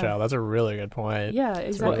relationships with the child. That's a really good point. Yeah,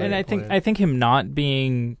 exactly. Well, and I think him not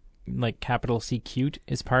being capital C cute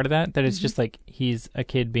is part of that. That it's just he's a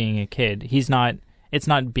kid being a kid. It's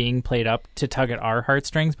not being played up to tug at our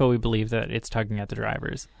heartstrings, but we believe that it's tugging at the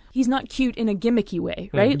drivers. He's not cute in a gimmicky way,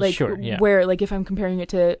 right? Sure, yeah. Where, if I'm comparing it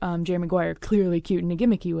to Jerry Maguire, clearly cute in a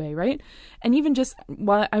gimmicky way, right? And even just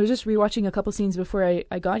while I was just rewatching a couple scenes before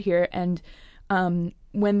I got here, and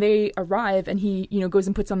when they arrive and he, goes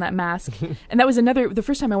and puts on that mask, and that was the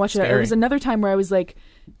first time I watched it was another time where I was like,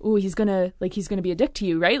 oh, he's gonna be a dick to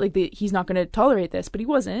you, right? He's not gonna tolerate this, but he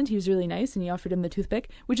wasn't. He was really nice, and he offered him the toothpick,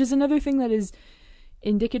 which is another thing that is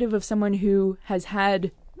indicative of someone who has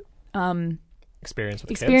had experience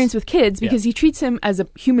with kids because he treats him as a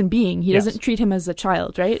human being. He doesn't treat him as a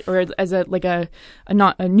child, right? Or as a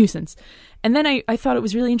not a nuisance. And then I thought it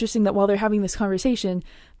was really interesting that while they're having this conversation,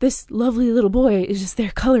 this lovely little boy is just there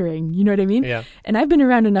coloring. You know what I mean? Yeah. And I've been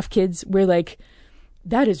around enough kids where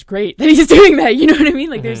that is great that he's doing that. You know what I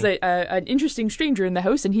mean? There's an interesting stranger in the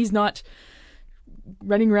house and he's not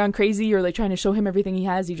running around crazy or trying to show him everything he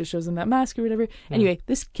has. He just shows him that mask or whatever. Anyway,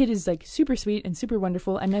 this kid is super sweet and super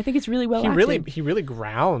wonderful, and I think it's really well acted. He really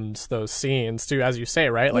grounds those scenes too, as you say,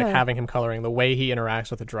 right? Having him coloring, the way he interacts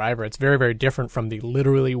with the driver, it's very, very different from the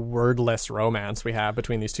literally wordless romance we have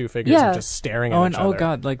between these two figures of just staring at each other. Oh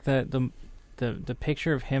god, the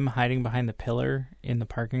picture of him hiding behind the pillar in the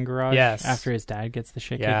parking garage after his dad gets the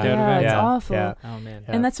shit kicked out of him. It's awful. Yeah. Oh man.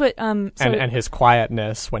 And that's what and his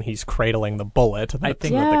quietness when he's cradling the bullet. I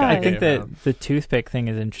think that the toothpick thing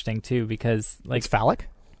is interesting too because it's phallic.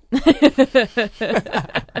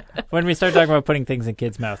 When we start talking about putting things in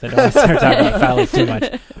kids' mouth, I don't want to start talking about phallic too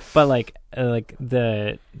much. But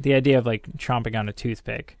the idea of chomping on a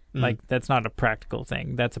toothpick, that's not a practical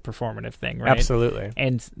thing. That's a performative thing, right? Absolutely.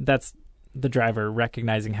 And that's the driver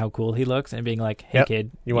recognizing how cool he looks and being like, hey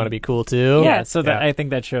kid, you want to be cool too? Yeah, so that I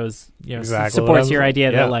think that shows, supports your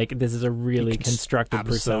idea that this is a really constructed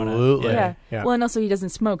persona. Absolutely. Yeah. Well, and also he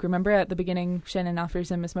doesn't smoke. Remember at the beginning, Shannon offers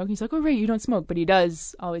him a smoke. He's like, oh right, you don't smoke, but he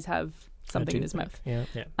does always have something in his mouth. Yeah.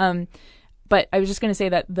 But I was just going to say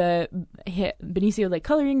that the Benicio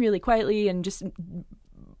coloring really quietly and just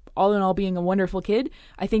all in all being a wonderful kid,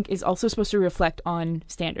 I think is also supposed to reflect on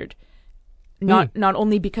Standard. Not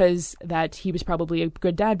only because that he was probably a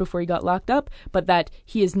good dad before he got locked up, but that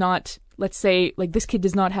he is not, let's say, this kid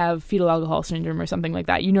does not have fetal alcohol syndrome or something like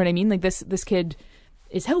that. You know what I mean? This kid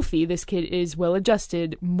is healthy. This kid is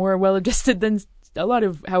well-adjusted, more well-adjusted than a lot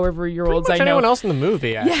of however-year-olds I know. Anyone else in the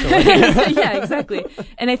movie, actually. Yeah, exactly.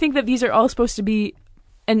 And I think that these are all supposed to be...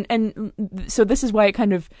 And so this is why it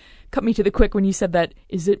kind of cut me to the quick when you said that,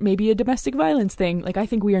 is it maybe a domestic violence thing? I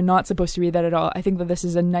think we are not supposed to read that at all. I think that this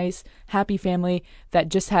is a nice, happy family that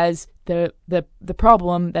just has the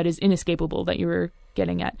problem that is inescapable that you were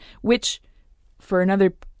getting at, which for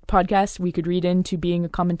another podcast we could read into being a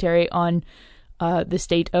commentary on the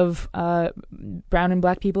state of brown and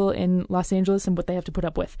black people in Los Angeles and what they have to put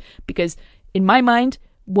up with. Because in my mind,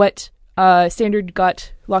 what Standard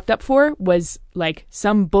got locked up for was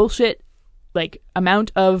some bullshit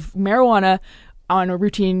amount of marijuana on a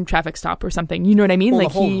routine traffic stop or something. You know what I mean? Well,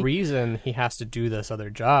 the whole reason he has to do this other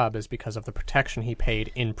job is because of the protection he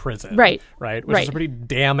paid in prison. Right. Right? Which is a pretty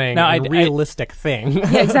damning realistic thing.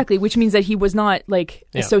 Yeah, exactly. Which means that he was not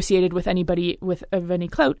associated with anybody of any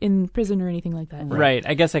clout in prison or anything like that. Right.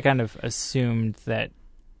 I guess I kind of assumed that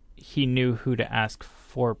he knew who to ask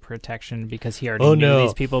for protection because he already knew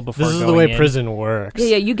these people before going in. This is the way prison works.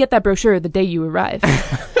 Yeah, you get that brochure the day you arrive.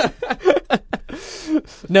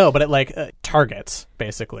 No, but targets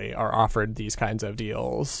basically are offered these kinds of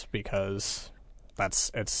deals because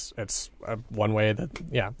it's one way that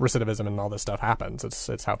recidivism and all this stuff happens.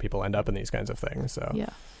 It's how people end up in these kinds of things. So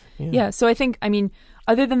yeah. So I think, I mean,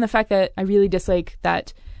 other than the fact that I really dislike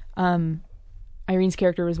that Irene's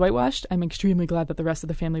character was whitewashed, I'm extremely glad that the rest of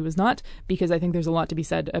the family was not, because I think there's a lot to be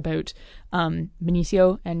said about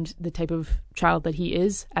Benicio and the type of child that he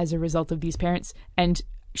is as a result of these parents. And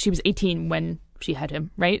she was 18 when she had him,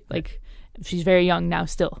 right? Like, she's very young now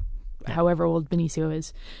still, however old Benicio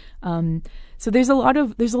is. So there's a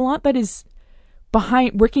lot that is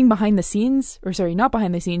working behind the scenes, or sorry, not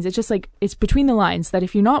behind the scenes. It's just like, it's between the lines that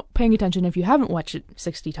if you're not paying attention, if you haven't watched it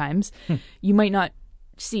 60 times, you might not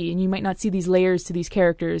see, and you might not see these layers to these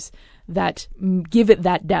characters that give it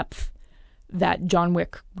that depth that John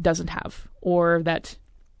Wick doesn't have, or that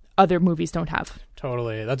other movies don't have.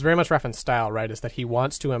 Totally. That's very much Refn's style, right? Is that he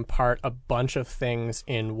wants to impart a bunch of things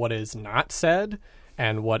in what is not said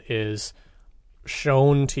and what is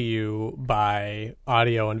shown to you by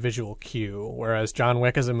audio and visual cue, whereas John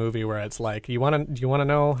Wick is a movie where it's like, do you want to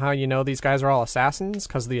know how you know these guys are all assassins?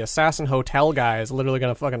 Because the assassin hotel guy is literally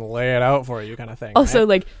going to fucking lay it out for you, kind of thing. Also, right?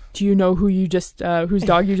 like, do you know who you just whose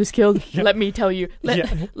dog you just killed? Let me tell you.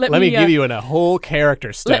 Let me give you a whole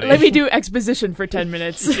character study. Let me do exposition for 10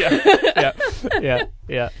 minutes. Yeah.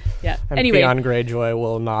 And Anyway, Theon Greyjoy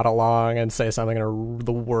will nod along and say something in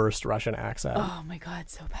the worst Russian accent. Oh my god,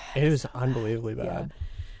 so bad. It was unbelievably bad.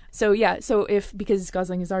 So because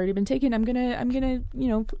Gosling has already been taken, I'm gonna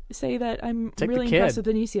say that I'm really impressed with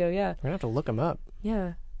Benicio. Yeah, we're gonna have to look him up.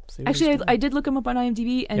 Yeah. Actually, I did look him up on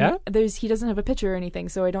IMDb, and he doesn't have a picture or anything,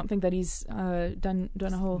 so I don't think that he's done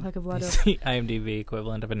a whole heck of a lot of the IMDb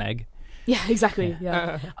equivalent of an egg. Yeah, exactly.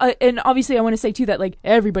 Yeah, and obviously, I want to say too that like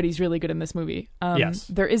everybody's really good in this movie. Yes,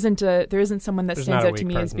 there isn't someone that stands out to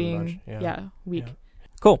me as being weak. Yeah.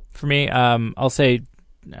 Cool. For me, I'll say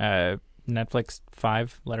Netflix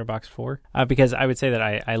 5, Letterboxd 4, because I would say that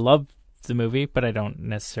I love the movie, but I don't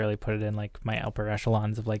necessarily put it in like my upper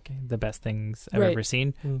echelons of like the best things I've ever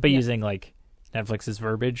seen. But using like Netflix's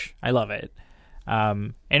verbiage, I love it.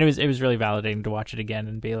 And it was really validating to watch it again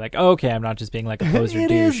and be like, oh, okay, I'm not just being like a poser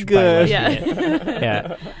douche. Is good.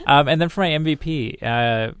 Yeah. And then for my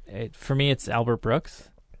MVP, for me it's Albert Brooks,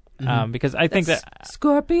 because I think that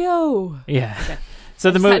Scorpio. Yeah. Okay.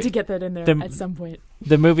 So the movie had to get that in there at some point.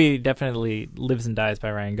 The movie definitely lives and dies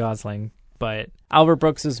by Ryan Gosling, but Albert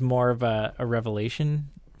Brooks is more of a revelation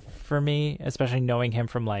for me, especially knowing him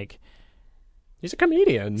from like, he's a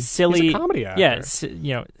comedian, silly, he's a comedy actor.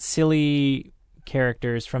 Yeah, silly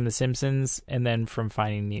characters from The Simpsons, and then from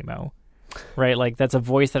Finding Nemo, right? Like that's a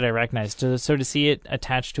voice that I recognize. So to see it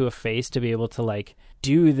attached to a face, to be able to like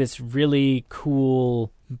do this really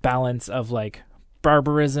cool balance of like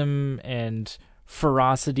barbarism and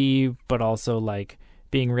ferocity, but also like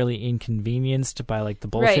being really inconvenienced by like the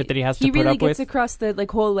bullshit that he has to put up with. He really gets across the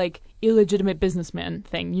like whole like illegitimate businessman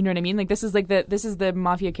thing. You know what I mean? Like this is the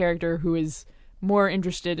mafia character who is more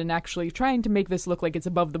interested in actually trying to make this look like it's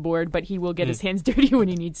above the board, but he will get his hands dirty when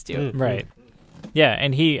he needs to. Right. Yeah,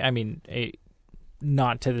 and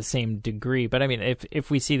not to the same degree, but I mean,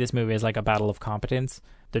 if we see this movie as like a battle of competence,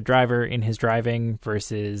 the driver in his driving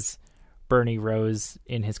versus Bernie Rose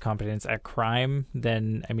in his competence at crime,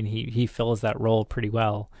 then I mean he fills that role pretty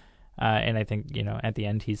well, and I think at the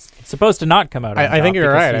end he's supposed to not come out. I think you're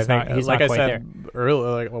right. I think, he's like not I quite said there.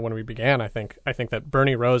 earlier, like when we began, I think that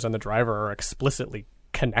Bernie Rose and the driver are explicitly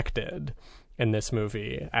connected in this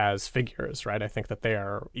movie as figures, right? I think that they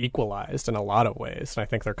are equalized in a lot of ways, and I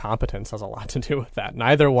think their competence has a lot to do with that.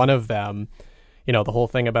 Neither one of them. The whole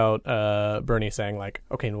thing about Bernie saying like,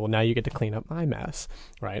 okay, well now you get to clean up my mess,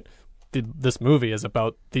 right? This movie is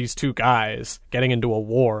about these two guys getting into a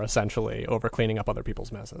war essentially over cleaning up other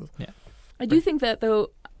people's messes. Yeah, I do think that though.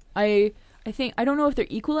 I don't know if they're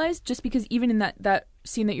equalized, just because even in that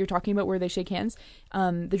scene that you're talking about where they shake hands,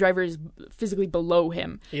 the driver is physically below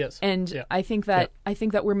him. Yes, and I think that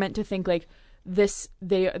we're meant to think like this.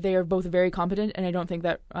 They are both very competent, and I don't think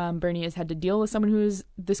that Bernie has had to deal with someone who is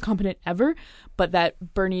this competent ever, but that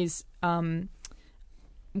Bernie's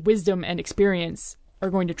wisdom and experience are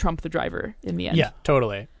going to trump the driver in the end. Yeah,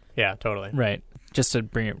 totally. Right. just to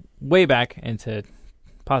bring it way back and to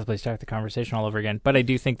possibly start the conversation all over again, but I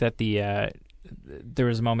do think that there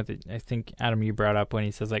was a moment that I think, Adam, you brought up when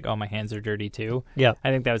he says, like, oh, my hands are dirty too. Yeah.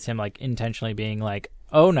 I think that was him, like, intentionally being like,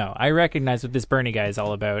 oh, no, I recognize what this Bernie guy is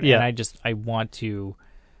all about, and I want to,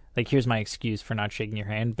 like, here's my excuse for not shaking your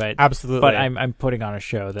hand, but absolutely. But I'm putting on a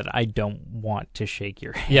show that I don't want to shake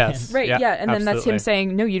your hand. Yes. Right, yeah, and then that's him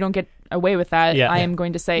saying, no, you don't get away with that. I am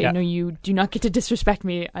going to say, no, you do not get to disrespect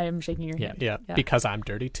me. I am shaking your hand. Yeah, because I'm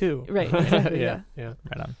dirty too. Right, exactly, yeah.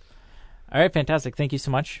 Right on. All right, fantastic. Thank you so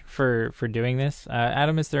much for doing this.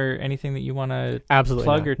 Adam, is there anything that you want to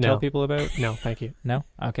plug or tell people about? No, thank you. No?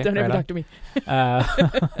 Okay. Don't ever talk to me.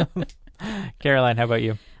 Caroline, how about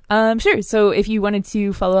you? Sure. So if you wanted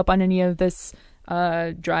to follow up on any of this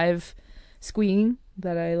drive squeeing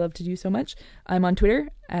that I love to do so much, I'm on Twitter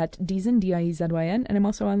at Diezyn, Diezyn, and I'm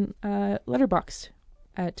also on Letterboxd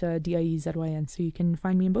at Diezyn, so you can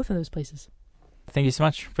find me in both of those places. Thank you so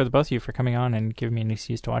much for the both of you for coming on and giving me an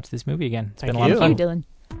excuse to watch this movie again. It's been a lot of fun. Thank you, Dylan.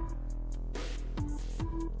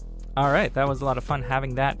 All right, that was a lot of fun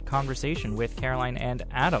having that conversation with Caroline and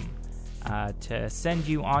Adam. To send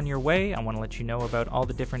you on your way, I want to let you know about all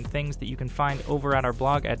the different things that you can find over at our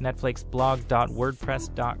blog at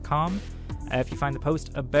netflixblog.wordpress.com. If you find the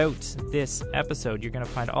post about this episode, you're going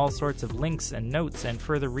to find all sorts of links and notes and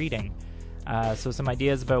further reading. So some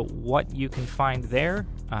ideas about what you can find there.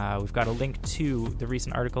 We've got a link to the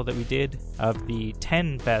recent article that we did of the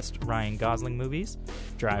 10 best Ryan Gosling movies.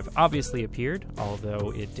 Drive obviously appeared,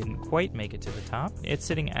 although it didn't quite make it to the top. It's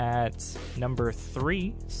sitting at number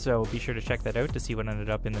 3, so be sure to check that out to see what ended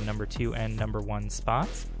up in the number 2 and number 1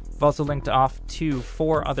 spots. I've also linked off to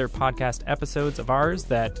 4 other podcast episodes of ours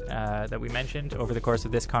that we mentioned over the course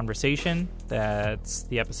of this conversation. That's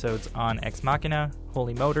the episodes on Ex Machina,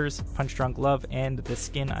 Holy Motors, Punch Drunk Love, and The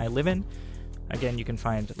Skin I Live In. Again, you can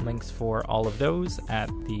find links for all of those at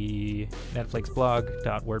the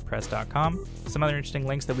netflixblog.wordpress.com. Some other interesting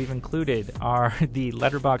links that we've included are the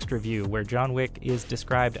Letterboxd review, where John Wick is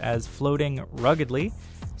described as floating ruggedly.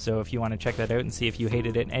 So if you want to check that out and see if you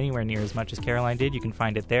hated it anywhere near as much as Caroline did, you can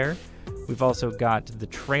find it there. We've also got the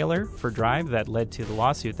trailer for Drive that led to the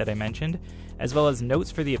lawsuit that I mentioned, as well as notes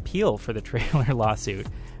for the appeal for the trailer lawsuit.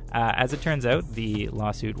 As it turns out, the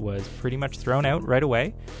lawsuit was pretty much thrown out right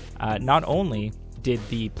away. Not only did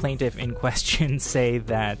the plaintiff in question say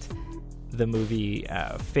that the movie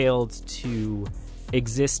failed to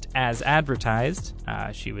exist as advertised,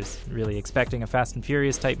 she was really expecting a Fast and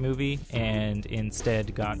Furious type movie and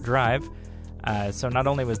instead got Drive. So not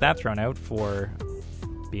only was that thrown out for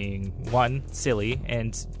being, 1, silly,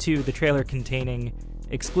 and 2, the trailer containing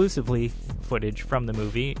exclusively footage from the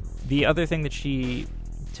movie, the other thing that she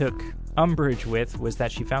took umbrage with was that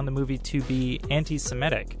she found the movie to be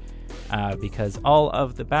anti-Semitic, because all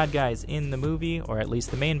of the bad guys in the movie, or at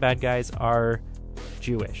least the main bad guys, are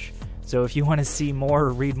Jewish. So if you want to see more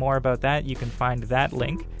or read more about that, you can find that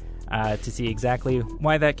link to see exactly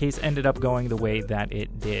why that case ended up going the way that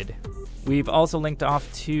it did. We've also linked off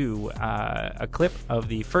to a clip of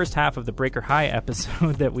the first half of the Breaker High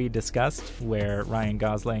episode that we discussed, where Ryan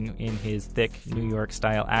Gosling, in his thick New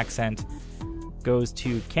York-style accent, goes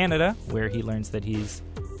to Canada, where he learns that he's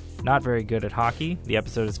not very good at hockey. The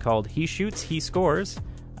episode is called He Shoots, He Scores.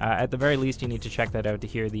 At the very least, you need to check that out to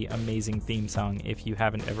hear the amazing theme song if you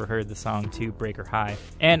haven't ever heard the song to Breaker High.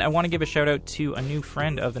 And I want to give a shout out to a new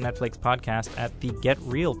friend of the Netflix podcast at the Get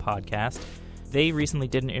Real podcast. They recently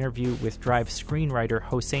did an interview with Drive screenwriter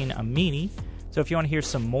Hossein Amini. So if you want to hear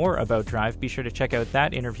some more about Drive, be sure to check out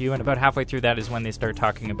that interview. And about halfway through that is when they start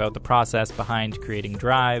talking about the process behind creating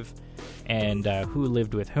Drive, and who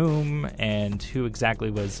lived with whom, and who exactly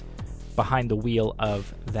was behind the wheel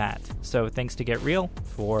of that. So thanks to Get Real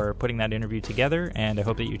for putting that interview together, and I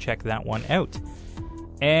hope that you check that one out.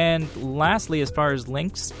 And lastly, as far as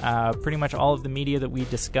links, pretty much all of the media that we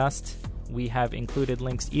discussed, we have included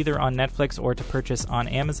links either on Netflix or to purchase on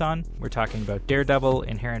Amazon. We're talking about Daredevil,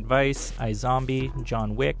 Inherent Vice, iZombie,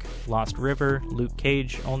 John Wick, Lost River, Luke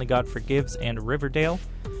Cage, Only God Forgives, and Riverdale.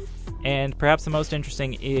 And perhaps the most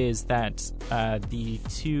interesting is that the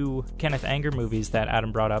 2 Kenneth Anger movies that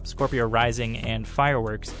Adam brought up, Scorpio Rising and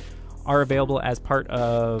Fireworks, are available as part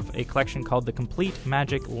of a collection called the Complete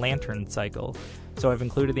Magic Lantern Cycle. So I've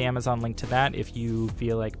included the Amazon link to that if you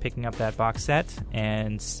feel like picking up that box set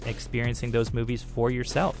and experiencing those movies for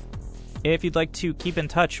yourself. If you'd like to keep in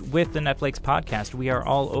touch with the Netflix podcast, we are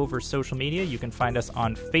all over social media. You can find us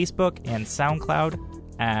on Facebook and SoundCloud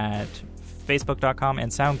at Facebook.com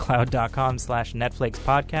and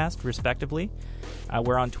SoundCloud.com/NetflixPodcast, respectively.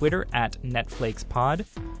 We're on Twitter at NetflixPod.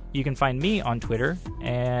 You can find me on Twitter,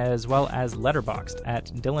 as well as Letterboxd at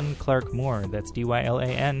Dylan Clark Moore. That's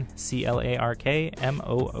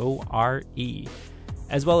DylanClarkMoore.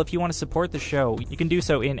 As well, if you want to support the show, you can do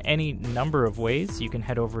so in any number of ways. You can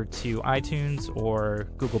head over to iTunes or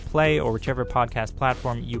Google Play or whichever podcast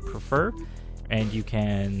platform you prefer, and you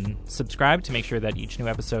can subscribe to make sure that each new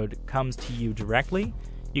episode comes to you directly.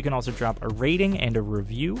 You can also drop a rating and a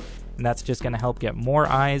review, and that's just going to help get more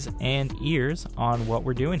eyes and ears on what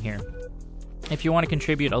we're doing here. If you want to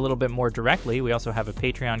contribute a little bit more directly, we also have a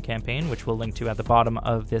Patreon campaign, which we'll link to at the bottom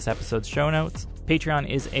of this episode's show notes. Patreon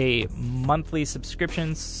is a monthly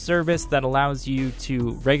subscription service that allows you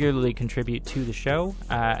to regularly contribute to the show.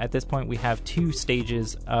 At this point, we have 2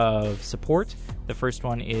 stages of support. The first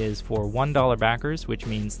one is for $1 backers, which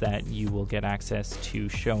means that you will get access to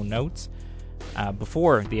show notes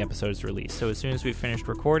before the episode is released. So as soon as we've finished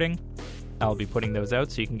recording, I'll be putting those out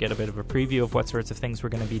so you can get a bit of a preview of what sorts of things we're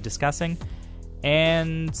going to be discussing.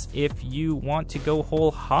 And if you want to go whole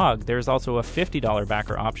hog, there's also a $50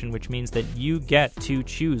 backer option, which means that you get to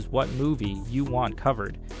choose what movie you want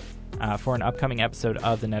covered for an upcoming episode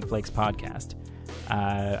of the Netflix podcast.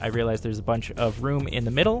 I realize there's a bunch of room in the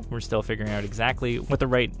middle. We're still figuring out exactly what the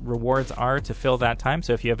right rewards are to fill that time.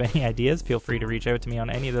 So if you have any ideas, feel free to reach out to me on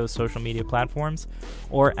any of those social media platforms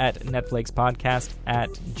or at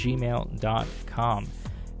netflixpodcast@gmail.com.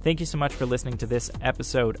 Thank you so much for listening to this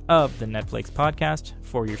episode of the Netflix podcast,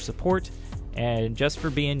 for your support, and just for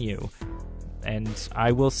being you. And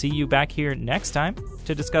I will see you back here next time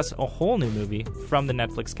to discuss a whole new movie from the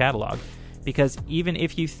Netflix catalog. Because even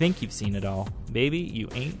if you think you've seen it all, baby, you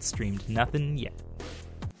ain't streamed nothing yet.